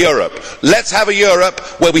Council of Europe. Let's have a Europe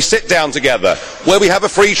where we sit down together, where we have a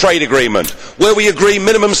free trade agreement, where we agree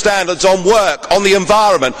minimum standards on work, on the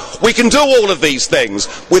environment. We can do all of these things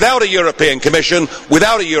without a European Commission,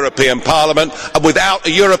 without a European Parliament, and without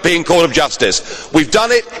a European Court of Justice. We've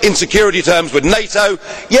done it in security terms with NATO.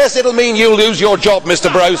 Yes, it'll mean you'll lose your job,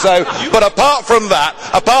 Mr. Barroso, but apart from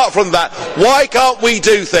that, why can't we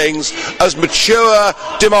do things as mature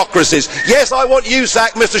democracies? Yes, I want you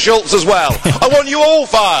sacked, Mr. Schulz, as well. I want you all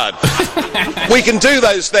fired. We can do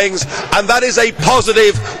those things, and that is a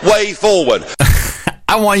positive way forward.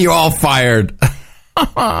 I want you all fired.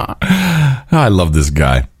 I love this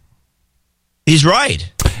guy. He's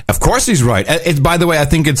right. Of course he's right. By the way, I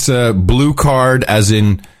think it's a blue card as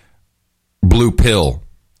in blue pill.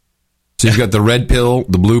 So you've got the red pill,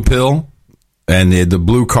 the blue pill, and the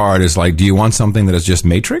blue card is like, do you want something that is just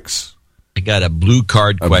Matrix? I got a blue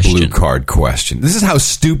card question. A blue card question. This is how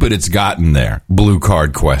stupid it's gotten there. Blue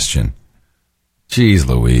card question. Jeez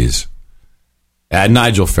Louise.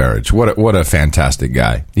 Nigel Farage, what a fantastic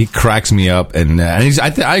guy. He cracks me up, and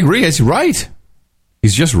I agree. He's right.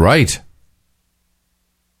 He's just right.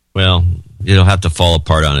 Well, it'll have to fall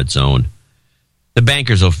apart on its own. The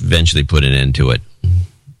bankers will eventually put an end to it.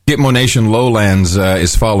 Gitmo Nation Lowlands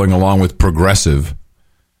is following along with Progressive.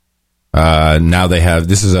 Now they have,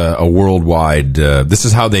 this is a worldwide, this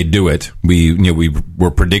is how they do it. We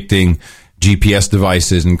were predicting GPS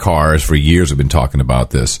devices in cars for years. We've been talking about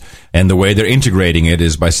this. And the way they're integrating it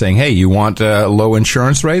is by saying, hey, you want low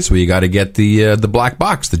insurance rates? Well, you got to get the black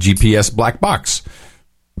box, the GPS black box.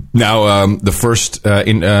 Now, the first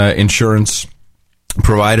insurance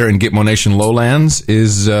provider in Gitmo Nation Lowlands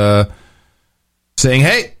is saying,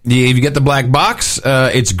 hey, if you get the black box,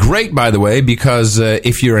 it's great, by the way, because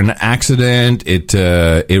if you're in an accident,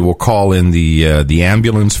 it will call in the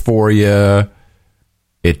ambulance for you.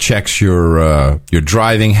 It checks your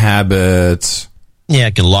driving habits. Yeah,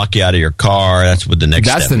 it can lock you out of your car. That's what the next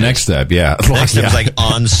step is. That's the next step, yeah. The next step is like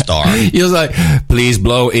OnStar. He was like, please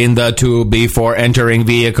blow in the tube before entering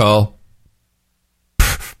vehicle.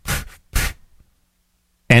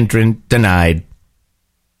 Entrant denied.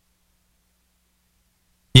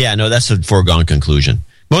 Yeah, no, that's a foregone conclusion.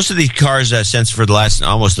 Most of these cars, since for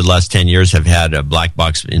almost the last 10 years, have had a black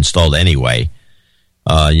box installed anyway.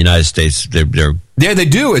 United States, they're yeah, they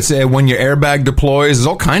do. It's when your airbag deploys. There's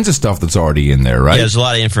all kinds of stuff that's already in there, right? Yeah, there's a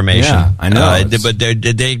lot of information. Yeah, I know. But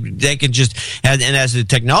they can just, and as the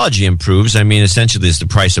technology improves, I mean, essentially, it's the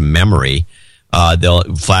price of memory,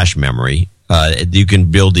 flash memory. You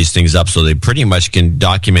can build these things up so they pretty much can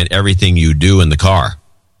document everything you do in the car.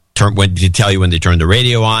 when to tell you when they turned the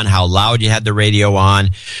radio on, how loud you had the radio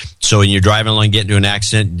on. So when you're driving along, get into an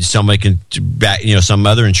accident, somebody can, some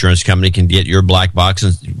other insurance company can get your black box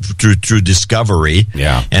and through Discovery,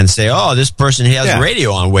 and say, "Oh, this person has the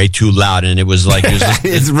radio on way too loud," and it was like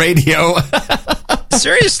it's radio.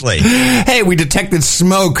 Seriously, hey, we detected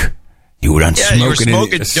smoke. You were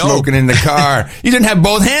smoking in the car. You didn't have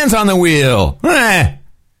both hands on the wheel.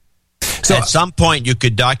 So at some point, you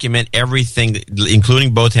could document everything,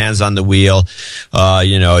 including both hands on the wheel. It's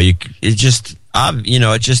Gitmo.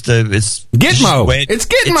 It's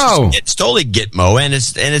Gitmo. It's totally Gitmo, and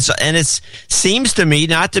it seems to me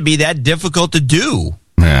not to be that difficult to do.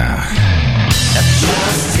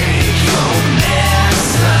 Just take your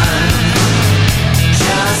medicine.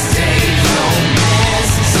 Just take your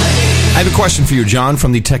medicine. I have a question for you, John,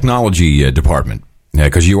 from the technology department.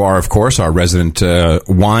 Because you are, of course, our resident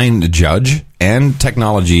wine judge and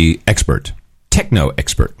technology expert, techno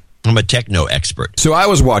expert. I'm a techno expert. So I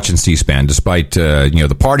was watching C-SPAN, despite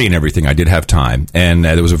the party and everything. I did have time, and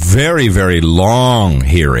there was a very, very long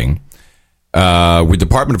hearing with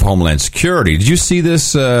Department of Homeland Security. Did you see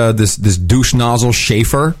this douche nozzle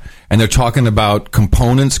Schaefer? And they're talking about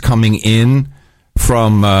components coming in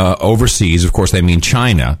from overseas. Of course, they mean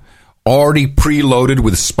China. Already preloaded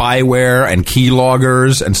with spyware and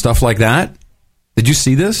keyloggers and stuff like that. Did you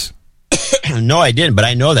see this? No, I didn't, but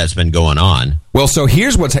I know that's been going on. Well, so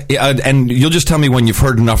here's what's... and you'll just tell me when you've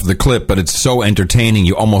heard enough of the clip, but it's so entertaining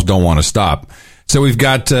you almost don't want to stop. So we've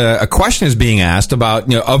got... a question is being asked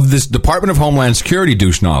about, of this Department of Homeland Security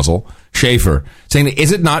douche nozzle, Schaefer, saying,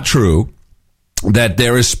 is it not true that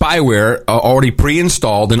there is spyware already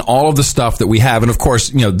pre-installed in all of the stuff that we have? And of course,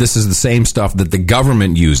 this is the same stuff that the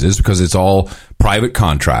government uses because it's all private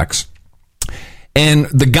contracts. And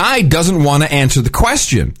the guy doesn't want to answer the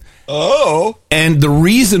question. Oh. And the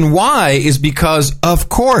reason why is because, of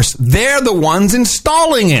course, they're the ones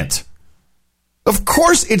installing it. Of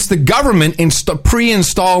course, it's the government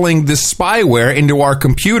pre-installing this spyware into our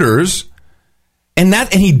computers. And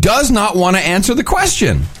he does not want to answer the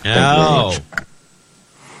question. Oh.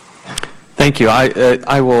 Thank you.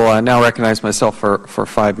 I will now recognize myself for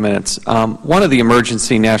 5 minutes. One of the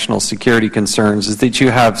emergency national security concerns is that you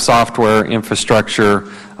have software, infrastructure,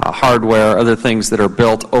 hardware, other things that are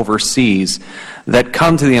built overseas that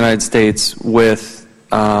come to the United States with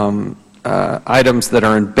items that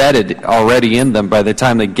are embedded already in them by the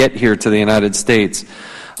time they get here to the United States.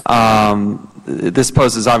 This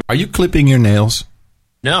poses... Are you clipping your nails?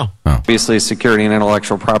 No. Obviously, security and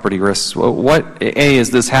intellectual property risks. What, A,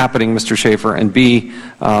 is this happening, Mr. Schaefer, and B,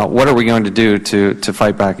 what are we going to do to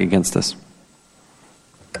fight back against this?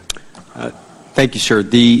 Thank you, sir.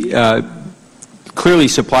 Clearly,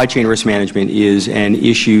 supply chain risk management is an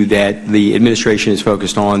issue that the administration is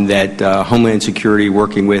focused on, that Homeland Security,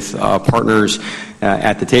 working with partners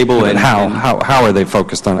at the table. And how are they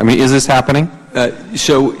focused on it? I mean, is this happening?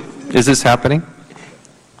 Is this happening?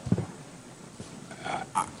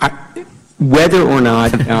 Whether or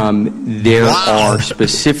not there are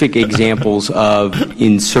specific examples of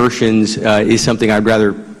insertions is something I'd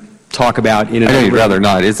rather talk about in another. I know you'd rather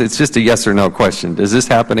not. It's just a yes or no question. Is this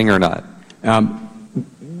happening or not?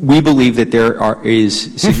 We believe that there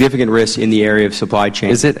is significant risk in the area of supply chain.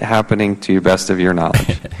 Is it happening to the best of your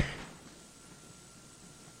knowledge?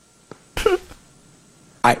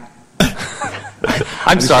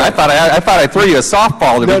 I'm sorry. I thought I threw you a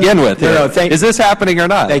softball to begin with. Is this happening or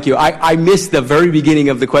not? Thank you. I missed the very beginning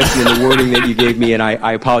of the question and the wording that you gave me, and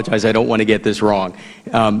I apologize. I don't want to get this wrong.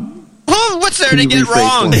 What's there to get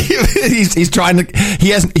wrong? He's trying to.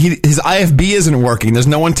 His IFB isn't working. There's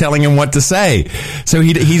no one telling him what to say. So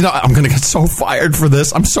he's not. I'm going to get so fired for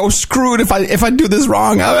this. I'm so screwed if I do this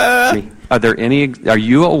wrong. Are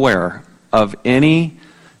you aware of any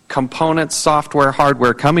components, software,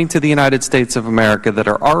 hardware coming to the United States of America that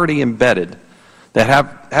are already embedded, that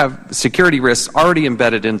have security risks already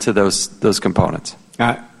embedded into those components?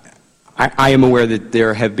 I am aware that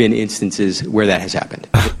there have been instances where that has happened.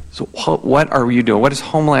 So what are you doing? What is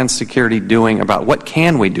Homeland Security doing about? What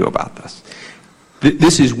can we do about this?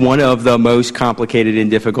 This is one of the most complicated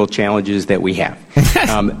and difficult challenges that we have.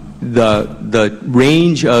 The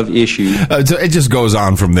range of issues. It just goes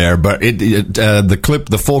on from there, but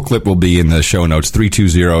the full clip will be in the show notes,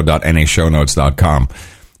 320.nashownotes.com.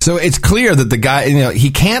 So it's clear that the guy, he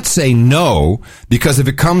can't say no, because if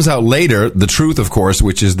it comes out later, the truth, of course,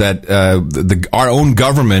 which is that our own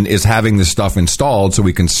government is having this stuff installed so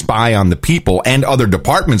we can spy on the people and other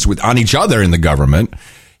departments on each other in the government.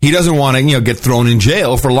 He doesn't want to, get thrown in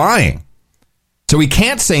jail for lying. So he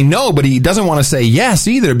can't say no, but he doesn't want to say yes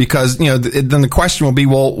either because, then the question will be,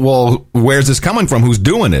 well, where's this coming from? Who's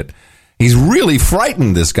doing it? He's really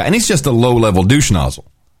frightened, this guy. And he's just a low-level douche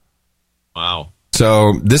nozzle. Wow.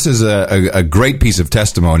 So this is a great piece of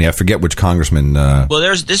testimony. I forget which congressman.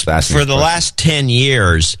 There's this for the last 10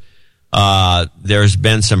 years. There's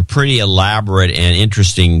been some pretty elaborate and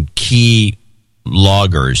interesting key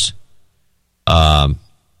loggers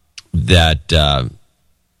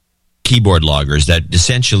keyboard loggers that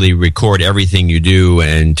essentially record everything you do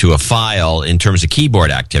into a file in terms of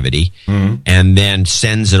keyboard activity, and then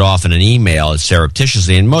sends it off in an email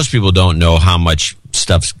surreptitiously. And most people don't know how much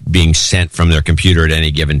stuff's being sent from their computer at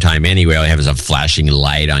any given time anyway. All you have is a flashing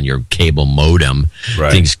light on your cable modem.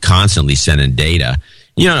 Right. Things constantly sending data.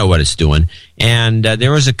 You don't know what it's doing. And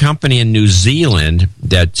there was a company in New Zealand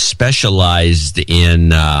that specialized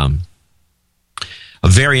in a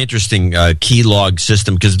very interesting key log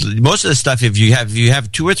system, because most of the stuff, if you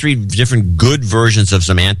have 2 or 3 different good versions of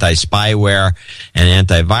some anti-spyware and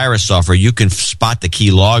antivirus software, you can spot the key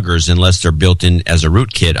loggers unless they're built in as a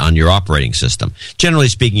rootkit on your operating system. Generally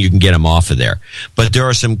speaking, you can get them off of there. But there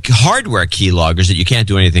are some hardware key loggers that you can't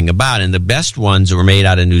do anything about, and the best ones were made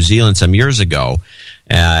out of New Zealand some years ago,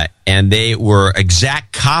 and they were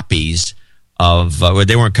exact copies of,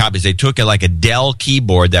 they weren't copies, they took like a Dell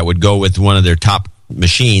keyboard that would go with one of their top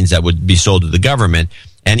machines that would be sold to the government,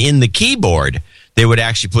 and in the keyboard they would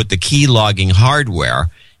actually put the key logging hardware,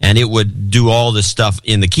 and it would do all the stuff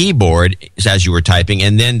in the keyboard as you were typing,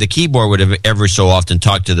 and then the keyboard would have ever so often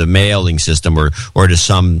talk to the mailing system or to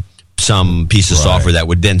some piece of software that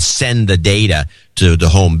would then send the data to the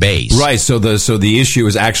home base. Right. So the issue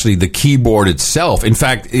is actually the keyboard itself. In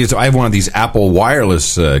fact, I have one of these Apple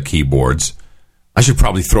wireless keyboards. I should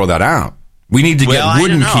probably throw that out. We need to get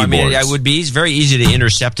wooden keyboards. I mean, it would be very easy to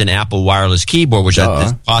intercept an Apple wireless keyboard, which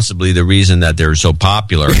is possibly the reason that they're so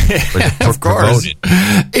popular. Of course.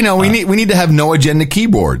 We need to have no agenda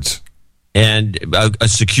keyboards. And a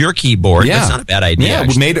secure keyboard, that's not a bad idea.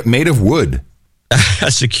 Yeah, made of wood.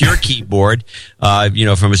 A secure keyboard, but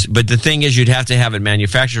the thing is, you'd have to have it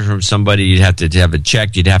manufactured from somebody. You'd have to have it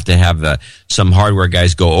checked. You'd have to have some hardware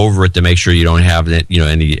guys go over it to make sure you don't have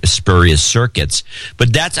any spurious circuits. But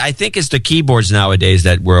I think it's the keyboards nowadays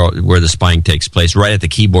that where the spying takes place, right at the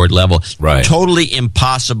keyboard level. Right. Totally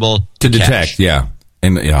impossible to detect. Yeah.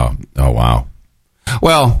 And oh wow.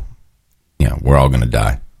 Well, we're all going to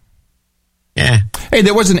die. Yeah. Hey,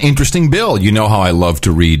 there was an interesting bill. You know how I love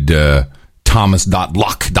to read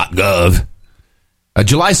thomas.lock.gov.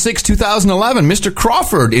 July 6, 2011, Mr.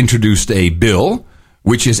 Crawford introduced a bill,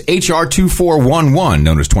 which is H.R. 2411,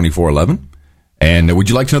 known as 2411. And would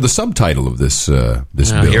you like to know the subtitle of this bill?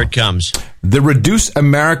 Here it comes. The Reduce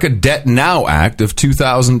America Debt Now Act of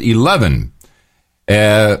 2011.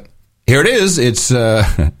 Here it is. It's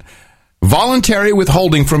voluntary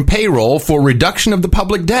withholding from payroll for reduction of the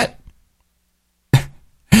public debt.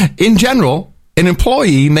 In general, an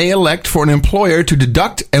employee may elect for an employer to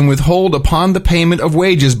deduct and withhold upon the payment of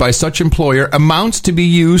wages by such employer amounts to be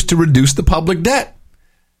used to reduce the public debt.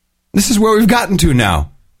 This is where we've gotten to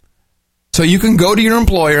now. So you can go to your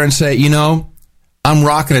employer and say, I'm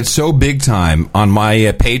rocking it so big time on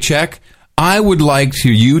my paycheck. I would like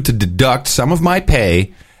you to deduct some of my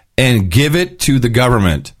pay and give it to the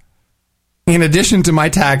government. In addition to my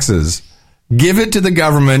taxes, give it to the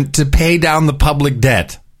government to pay down the public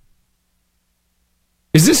debt.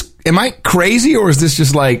 Am I crazy, or is this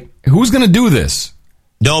just like, who's going to do this?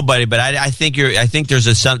 Nobody, but I think there's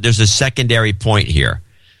a secondary point here.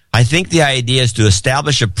 I think the idea is to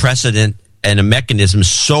establish a precedent and a mechanism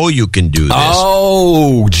so you can do this.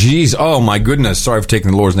 Oh, geez. Oh, my goodness. Sorry for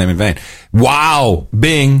taking the Lord's name in vain. Wow.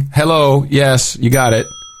 Bing. Hello. Yes, you got it.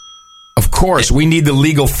 Of course, we need the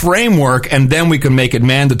legal framework, and then we can make it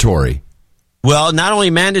mandatory. Well, not only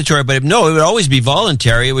mandatory, but it would always be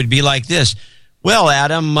voluntary. It would be like this. Well,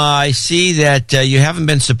 Adam, I see that you haven't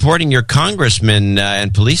been supporting your congressman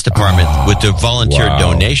and police department with the volunteer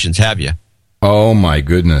donations, have you? Oh, my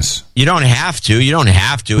goodness. You don't have to. No, you don't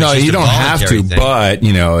have to, thing. But,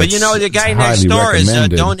 the guy next door has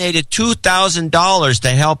donated $2,000 to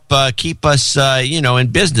help keep us, in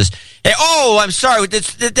business. Hey, I'm sorry. Did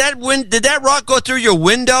that rock go through your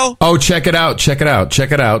window? Oh, check it out.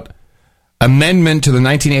 Amendment to the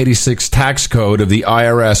 1986 tax code of the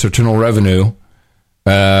IRS, Internal Revenue.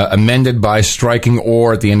 Amended by striking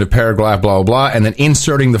or at the end of paragraph, blah, blah, blah, and then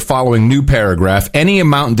inserting the following new paragraph. Any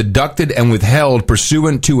amount deducted and withheld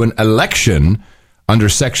pursuant to an election under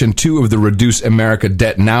Section 2 of the Reduce America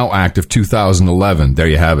Debt Now Act of 2011. There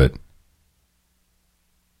you have it.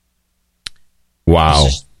 Wow.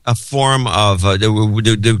 a form of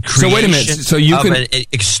the creation So wait a minute. So you of can an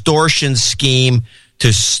extortion scheme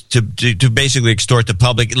to basically extort the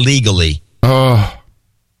public legally. Oh,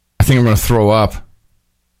 I think I'm going to throw up.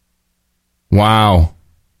 Wow.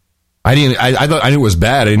 I thought I knew it was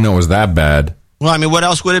bad. I didn't know it was that bad. Well, I mean, what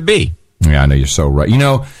else would it be? Yeah, I know, you're so right. You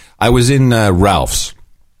know, I was in Ralph's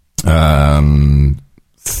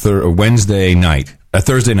Thursday night,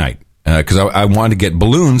 because I wanted to get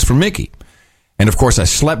balloons for Mickey. And of course, I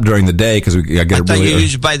slept during the day because I get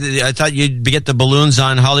I thought you'd get the balloons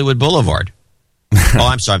on Hollywood Boulevard. Oh,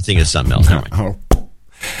 I'm sorry. I'm thinking of something else. Never mind.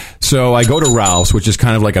 So I go to Ralph's, which is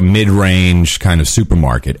kind of like a mid-range kind of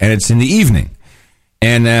supermarket, and it's in the evening.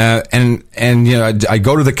 And you know, I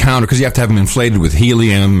go to the counter because you have to have them inflated with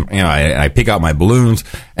helium. You know, I pick out my balloons,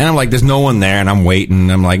 and I'm like, there's no one there, and I'm waiting.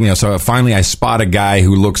 I'm like, you know, so finally I spot a guy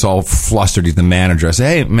who looks all flustered. He's the manager. I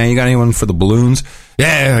say, hey, man, you got anyone for the balloons?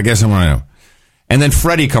 Yeah, I guess I'm right. And then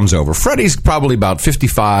Freddie comes over. Freddie's probably about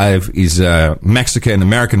 55. He's Mexican,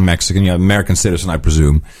 American, you know, American citizen, I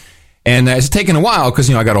presume. And it's taken a while because,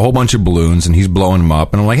 you know, I got a whole bunch of balloons and he's blowing them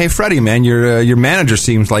up. And I'm like, hey, Freddie, man, your manager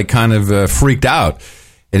seems like kind of freaked out.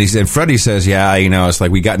 And Freddie says, yeah, you know, it's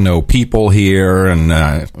like we got no people here. And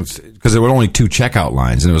because there were only 2 checkout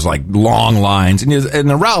lines and it was like long lines. And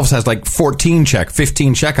the Ralph's has like 15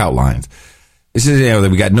 checkout lines. He says, you know,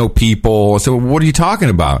 we got no people. So what are you talking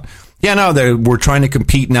about? Yeah, no, we're trying to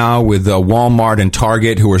compete now with Walmart and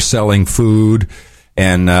Target who are selling food.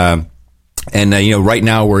 And you know, right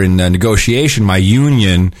now we're in negotiation. My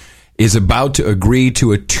union is about to agree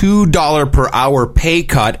to a $2 per hour pay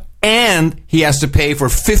cut, and he has to pay for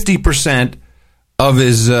 50% of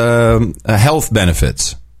his health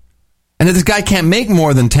benefits. And this guy can't make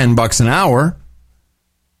more than $10 an hour.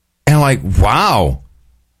 And I'm like, wow.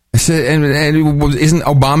 I said, and isn't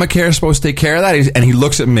Obamacare supposed to take care of that? And he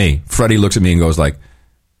looks at me. Freddie looks at me and goes like,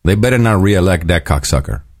 they better not reelect that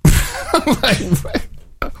cocksucker. I'm like,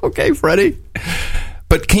 okay, Freddie.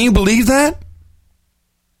 But can you believe that?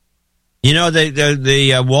 You know, the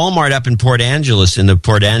Walmart up in Port Angeles, in the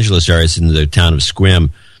Port Angeles area, it's in the town of Sequim,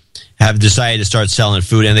 have decided to start selling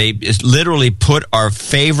food, and they literally put our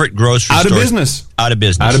favorite grocery out store of business. Out of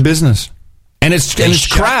business. Out of business. And it's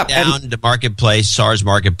crap. Down the Marketplace, SARS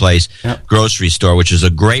Marketplace grocery store, which is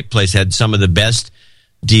a great place, had some of the best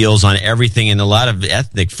deals on everything and a lot of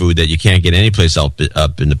ethnic food that you can't get anyplace up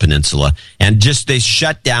in the peninsula. And just they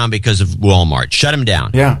shut down because of Walmart. Shut them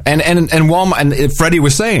down. Yeah. And Walmart, and Freddie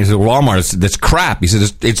was saying, he said, Walmart, that's crap. He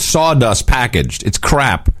said, it's sawdust packaged. It's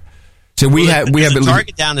crap. So we have a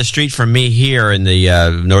Target down the street from me here in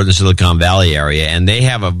the northern Silicon Valley area, and they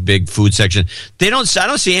have a big food section. I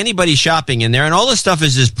don't see anybody shopping in there, and all the stuff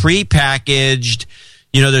is just prepackaged.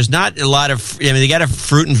 You know, there's not a lot of. I mean, they got a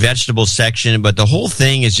fruit and vegetable section, but the whole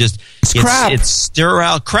thing is just crap. It's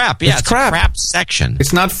sterile crap. Yeah, it's crap. A crap section.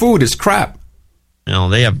 It's not food. It's crap. You know,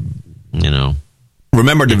 they have. You know,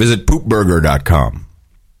 remember to visit poopburger.com.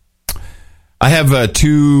 I have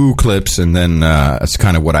 2 clips, and then that's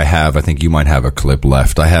kind of what I have. I think you might have a clip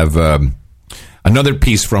left. I have another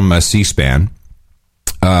piece from C-SPAN,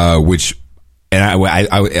 which, and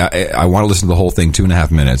I want to listen to the whole thing,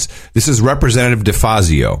 2.5 minutes. This is Representative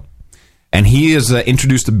DeFazio, and he has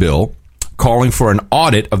introduced a bill calling for an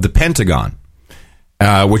audit of the Pentagon,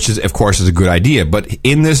 which is, of course, is a good idea. But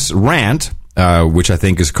in this rant, which I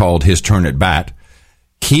think is called His Turn at Bat,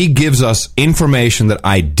 he gives us information that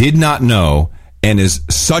I did not know and is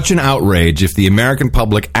such an outrage. If the American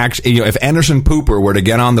public actually, you know, if Anderson Pooper were to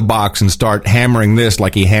get on the box and start hammering this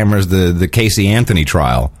like he hammers the Casey Anthony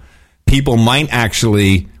trial, people might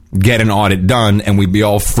actually get an audit done and we'd be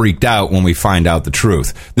all freaked out when we find out the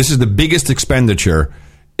truth. This is the biggest expenditure.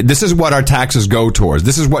 This is what our taxes go towards.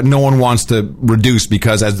 This is what no one wants to reduce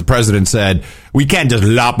because, as the president said, we can't just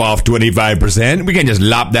lop off 25%. We can't just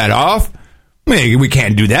lop that off. We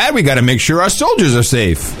can't do that. We got to make sure our soldiers are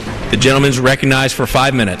safe. The gentleman's recognized for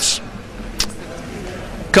 5 minutes.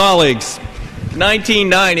 Colleagues,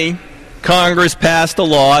 1990, Congress passed a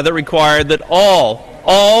law that required that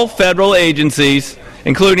all federal agencies,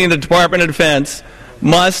 including the Department of Defense,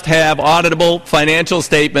 must have auditable financial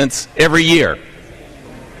statements every year.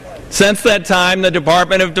 Since that time, the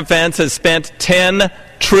Department of Defense has spent $10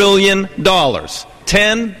 trillion,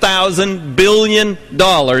 $10,000 billion,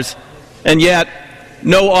 and yet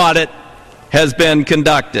no audit has been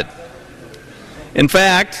conducted. In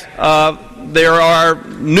fact, there are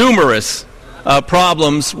numerous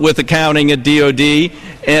problems with accounting at DoD,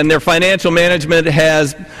 and their financial management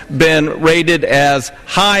has been rated as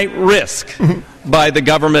high risk by the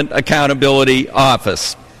Government Accountability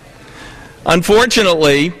Office.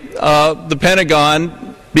 Unfortunately, the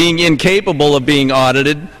Pentagon being incapable of being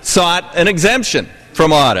audited, sought an exemption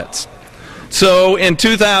from audits. So in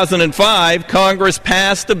 2005, Congress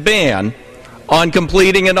passed a ban on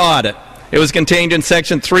completing an audit. It was contained in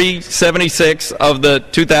Section 376 of the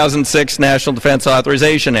 2006 National Defense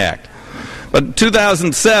Authorization Act. But in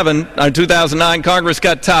 2009, Congress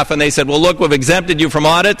got tough, and they said, well, look, we've exempted you from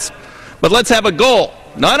audits, but let's have a goal,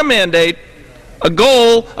 not a mandate, a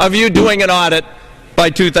goal of you doing an audit by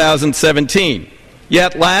 2017.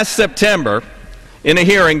 Yet last September, in a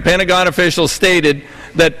hearing, Pentagon officials stated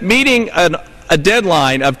that meeting a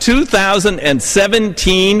deadline of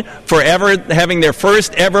 2017 for having their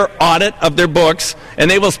first ever audit of their books,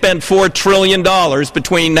 and they will spend $4 trillion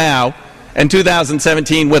between now and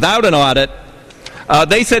 2017 without an audit,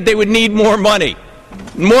 they said they would need more money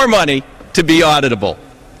to be auditable.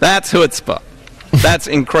 That's chutzpah. That's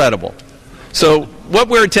incredible. So what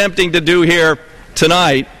we're attempting to do here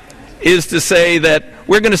tonight is to say that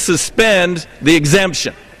we're going to suspend the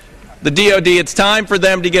exemption. The DOD, it's time for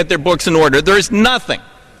them to get their books in order. There's nothing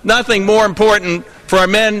more important for our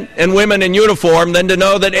men and women in uniform than to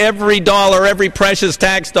know that every dollar, every precious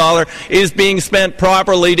tax dollar is being spent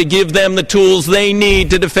properly to give them the tools they need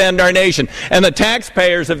to defend our nation. And the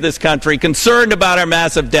taxpayers of this country, concerned about our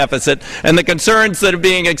massive deficit and the concerns that are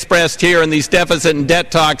being expressed here in these deficit and debt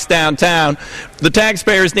talks downtown, the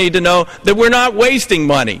taxpayers need to know that we're not wasting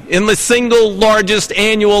money in the single largest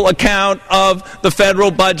annual account of the federal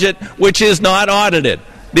budget, which is not audited,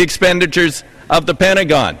 the expenditures of the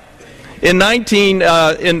Pentagon. In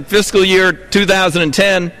fiscal year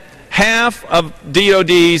 2010, half of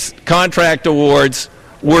DOD's contract awards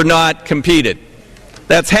were not competed.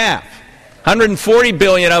 That's half. 140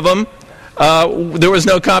 billion of them, there was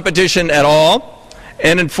no competition at all,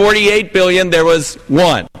 and in 48 billion there was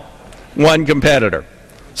one competitor.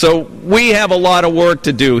 So we have a lot of work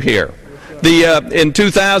to do here. In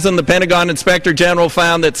 2000, the Pentagon Inspector General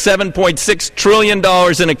found that $7.6 trillion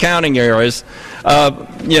in accounting errors,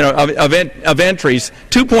 of entries,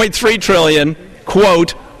 $2.3 trillion,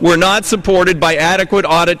 quote, were not supported by adequate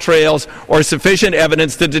audit trails or sufficient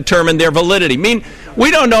evidence to determine their validity. I mean, we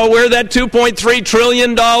don't know where that $2.3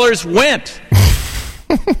 trillion went.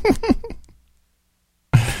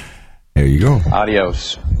 There you go.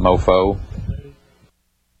 Adios, mofo.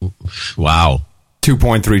 Wow.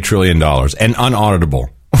 $2.3 trillion and unauditable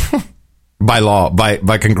by law,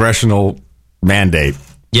 by congressional mandate.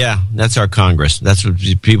 Yeah, that's our Congress. That's what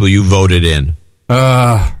the people you voted in.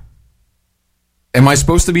 Am I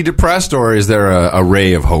supposed to be depressed, or is there a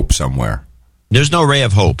ray of hope somewhere? There's no ray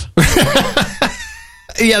of hope.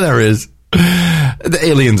 Yeah, there is. The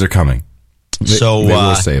aliens are coming. They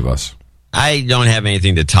will save us. I don't have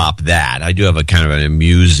anything to top that. I do have a kind of an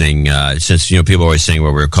amusing, since people are always saying,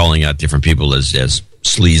 well, we're calling out different people as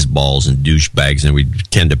sleazeballs and douchebags, and we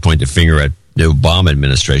tend to point the finger at the Obama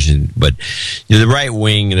administration. But the right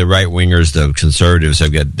wing, the right wingers, the conservatives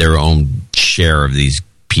have got their own share of these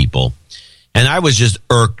people. And I was just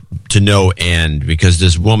irked to no end because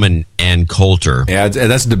this woman, Ann Coulter. Yeah,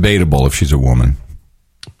 that's debatable if she's a woman.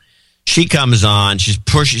 She comes on. She's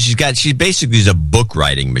basically a book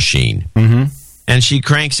writing machine, and she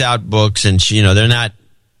cranks out books. And they're not,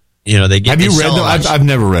 they get. Have you read them? I've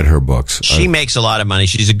never read her books. She makes a lot of money.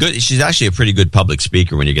 She's actually a pretty good public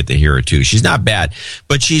speaker when you get to hear her too. She's not bad,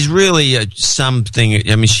 but she's really something.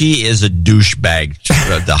 I mean, she is a douchebag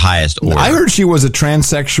of the highest order. I heard she was a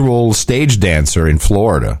transsexual stage dancer in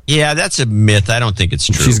Florida. Yeah, that's a myth. I don't think it's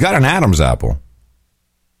true. She's got an Adam's apple.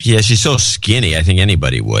 Yeah, she's so skinny, I think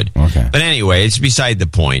anybody would. Okay. But anyway, it's beside the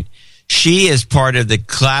point. She is part of the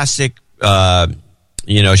classic,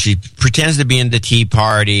 she pretends to be in the Tea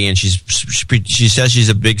Party, and she says she's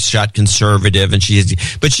a big shot conservative,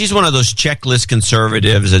 but she's one of those checklist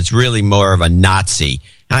conservatives that's really more of a Nazi.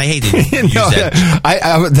 And I hate to use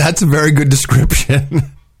that. That's a very good description.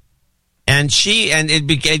 And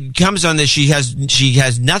it comes on this, she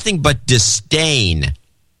has nothing but disdain.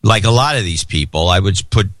 Like a lot of these people, I would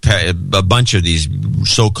put a bunch of these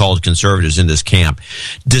so-called conservatives in this camp.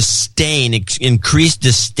 Increased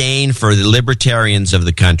disdain for the libertarians of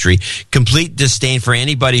the country, complete disdain for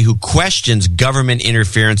anybody who questions government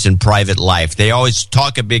interference in private life. They always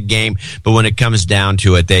talk a big game, but when it comes down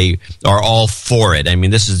to it, they are all for it. I mean,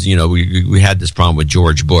 this is, we had this problem with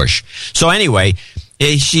George Bush. So anyway,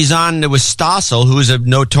 she's on with Stossel, who is a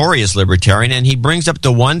notorious libertarian, and he brings up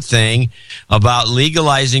the one thing about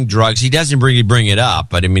legalizing drugs. He doesn't really bring it up,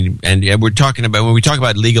 but I mean, and we're talking about, when we talk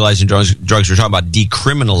about legalizing drugs, we're talking about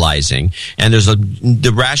decriminalizing, and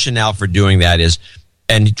the rationale for doing that is,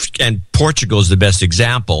 and Portugal is the best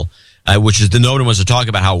example, which is no one wants to talk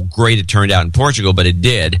about how great it turned out in Portugal, but it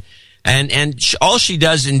did. And all she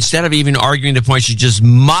does, instead of even arguing the point, she just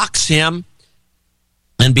mocks him.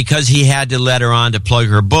 And because he had to let her on to plug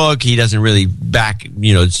her book, he doesn't really back,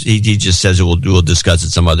 he just says we'll discuss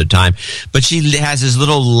it some other time. But she has this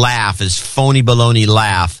little laugh, this phony baloney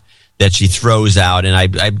laugh that she throws out, and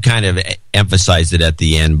I kind of emphasized it at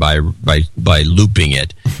the end by looping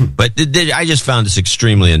it. But I just found this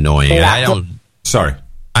extremely annoying. Sorry.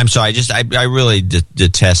 I'm sorry. I really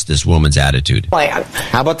detest this woman's attitude.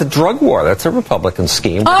 How about the drug war? That's a Republican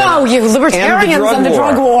scheme. Oh, you libertarians and the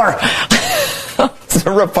drug war. It's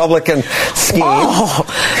a Republican scheme. Oh,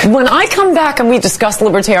 when I come back and we discuss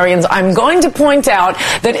libertarians, I'm going to point out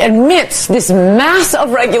that amidst this mass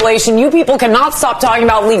of regulation, you people cannot stop talking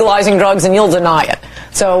about legalizing drugs and you'll deny it.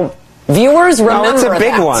 So, viewers, remember that. It's a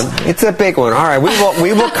big one. It's a big one. All right,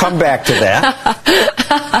 we will come back to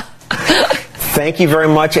that. Thank you very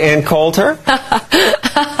much, Ann Coulter.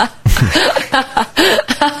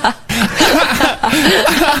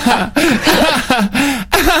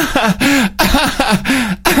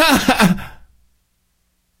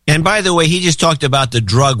 And by the way, he just talked about the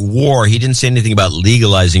drug war. He didn't say anything about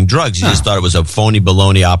legalizing drugs. He just thought it was a phony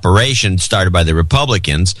baloney operation started by the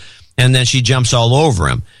Republicans. And then she jumps all over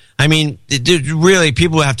him. I mean, really,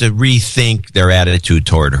 people have to rethink their attitude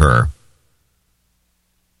toward her.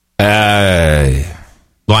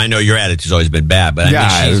 Well, I know your attitude's always been bad, but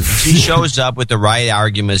I mean, she shows up with the right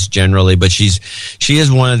arguments generally, but she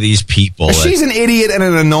is one of these people. She's an idiot and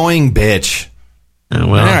an annoying bitch.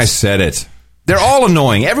 I said it. They're all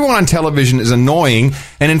annoying. Everyone on television is annoying,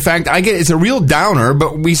 and in fact, I get it's a real downer.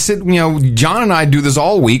 But we sit, John and I do this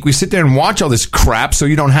all week. We sit there and watch all this crap, so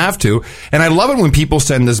you don't have to. And I love it when people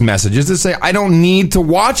send us messages that say, "I don't need to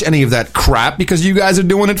watch any of that crap because you guys are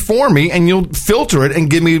doing it for me, and you'll filter it and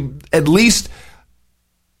give me at least."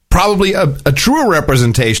 Probably a truer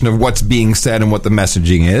representation of what's being said and what the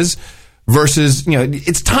messaging is versus,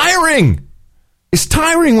 it's tiring. It's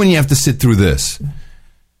tiring when you have to sit through this.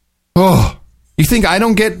 Oh, you think I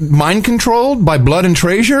don't get mind controlled by Blood and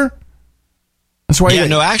Treasure? That's why. Yeah,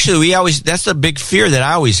 no, actually, that's a big fear that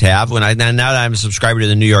I always have now that I'm a subscriber to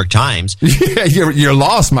the New York Times. Yeah, you're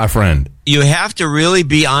lost, my friend. You have to really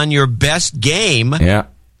be on your best game. Yeah.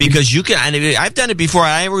 Because you can, I've done it before.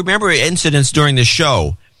 I remember incidents during the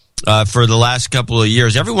show. For the last couple of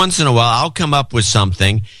years, every once in a while, I'll come up with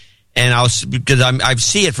something, and I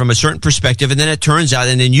see it from a certain perspective, and then it turns out,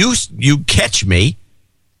 and then you catch me,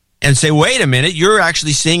 and say, "Wait a minute, you're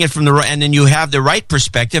actually seeing it from the right," and then you have the right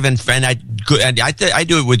perspective, and I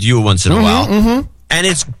do it with you once in a while, and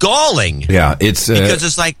it's galling. Yeah, it's because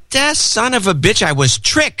it's like, that son of a bitch, I was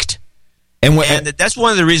tricked, and that's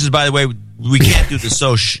one of the reasons, by the way, we can't do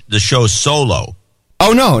the show solo.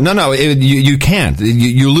 Oh, no. You can't.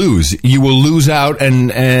 You lose. You will lose out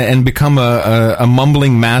and become a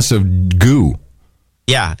mumbling mass of goo.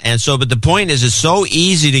 Yeah, and so, but the point is, it's so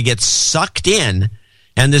easy to get sucked in,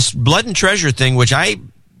 and this Blood and Treasure thing, which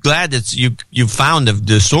I'm glad that you found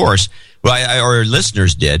the source, or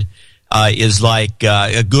listeners did, is like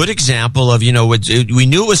a good example of, we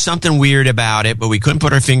knew it was something weird about it, but we couldn't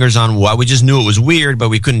put our fingers on what. We just knew it was weird, but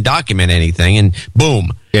we couldn't document anything, and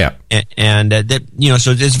boom. Yeah. And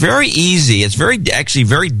so it's very easy. It's actually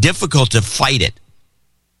very difficult to fight it.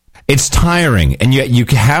 It's tiring, and yet you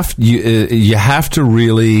have to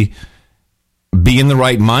really be in the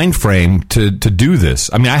right mind frame to do this.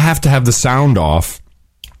 I mean, I have to have the sound off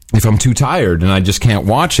if I'm too tired and I just can't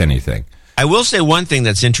watch anything. I will say one thing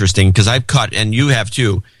that's interesting, because I've caught, and you have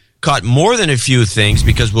too, caught more than a few things,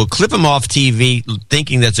 because we'll clip them off TV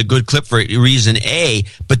thinking that's a good clip for reason A,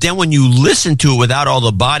 but then when you listen to it without all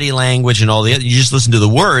the body language and all the other, you just listen to the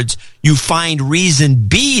words, you find reason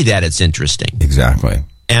B that it's interesting. Exactly.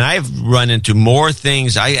 And I've run into more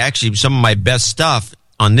things. Some of my best stuff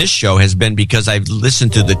on this show has been because I've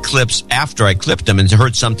listened to the clips after I clipped them and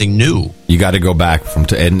heard something new. You got to go back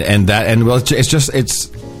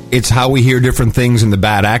it's how we hear different things in the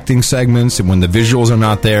bad acting segments, and when the visuals are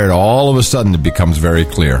not there, all of a sudden it becomes very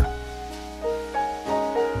clear.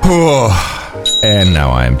 And now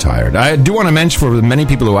I am tired. I do want to mention, for the many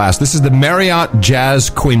people who asked, this is the Marriott Jazz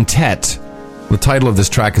Quintet. The title of this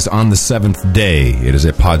track is On the Seventh Day. It is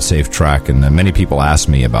a PodSafe track, and many people ask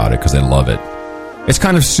me about it because they love it. It's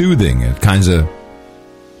kind of soothing. It kind of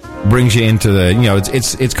brings you into the,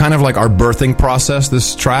 it's kind of like our birthing process,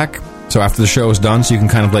 this track. So after the show is done, so you can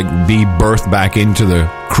kind of like be birthed back into the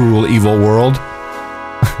cruel, evil world.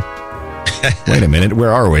 Wait a minute,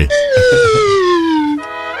 where are we?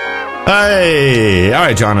 Hey! All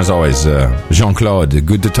right, John, as always, Jean-Claude,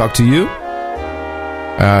 good to talk to you.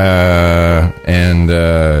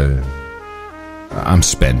 I'm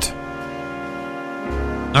spent.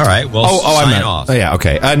 All right, well, sign off. Oh, yeah,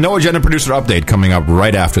 okay. No Agenda producer update coming up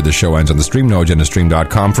right after the show ends on the stream,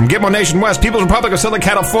 noagendastream.com. From Gitmo Nation West, People's Republic of Southern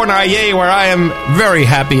California, yay, where I am very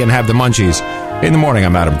happy and have the munchies. In the morning,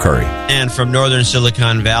 I'm Adam Curry. And from Northern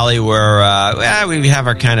Silicon Valley, where we have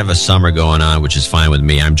our kind of a summer going on, which is fine with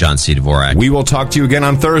me, I'm John C. Dvorak. We will talk to you again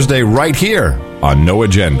on Thursday right here on No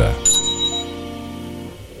Agenda.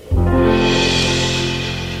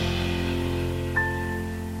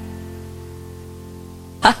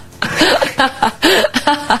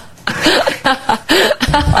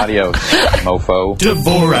 Adios, mofo.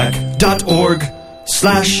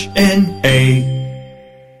 Dvorak.org/NA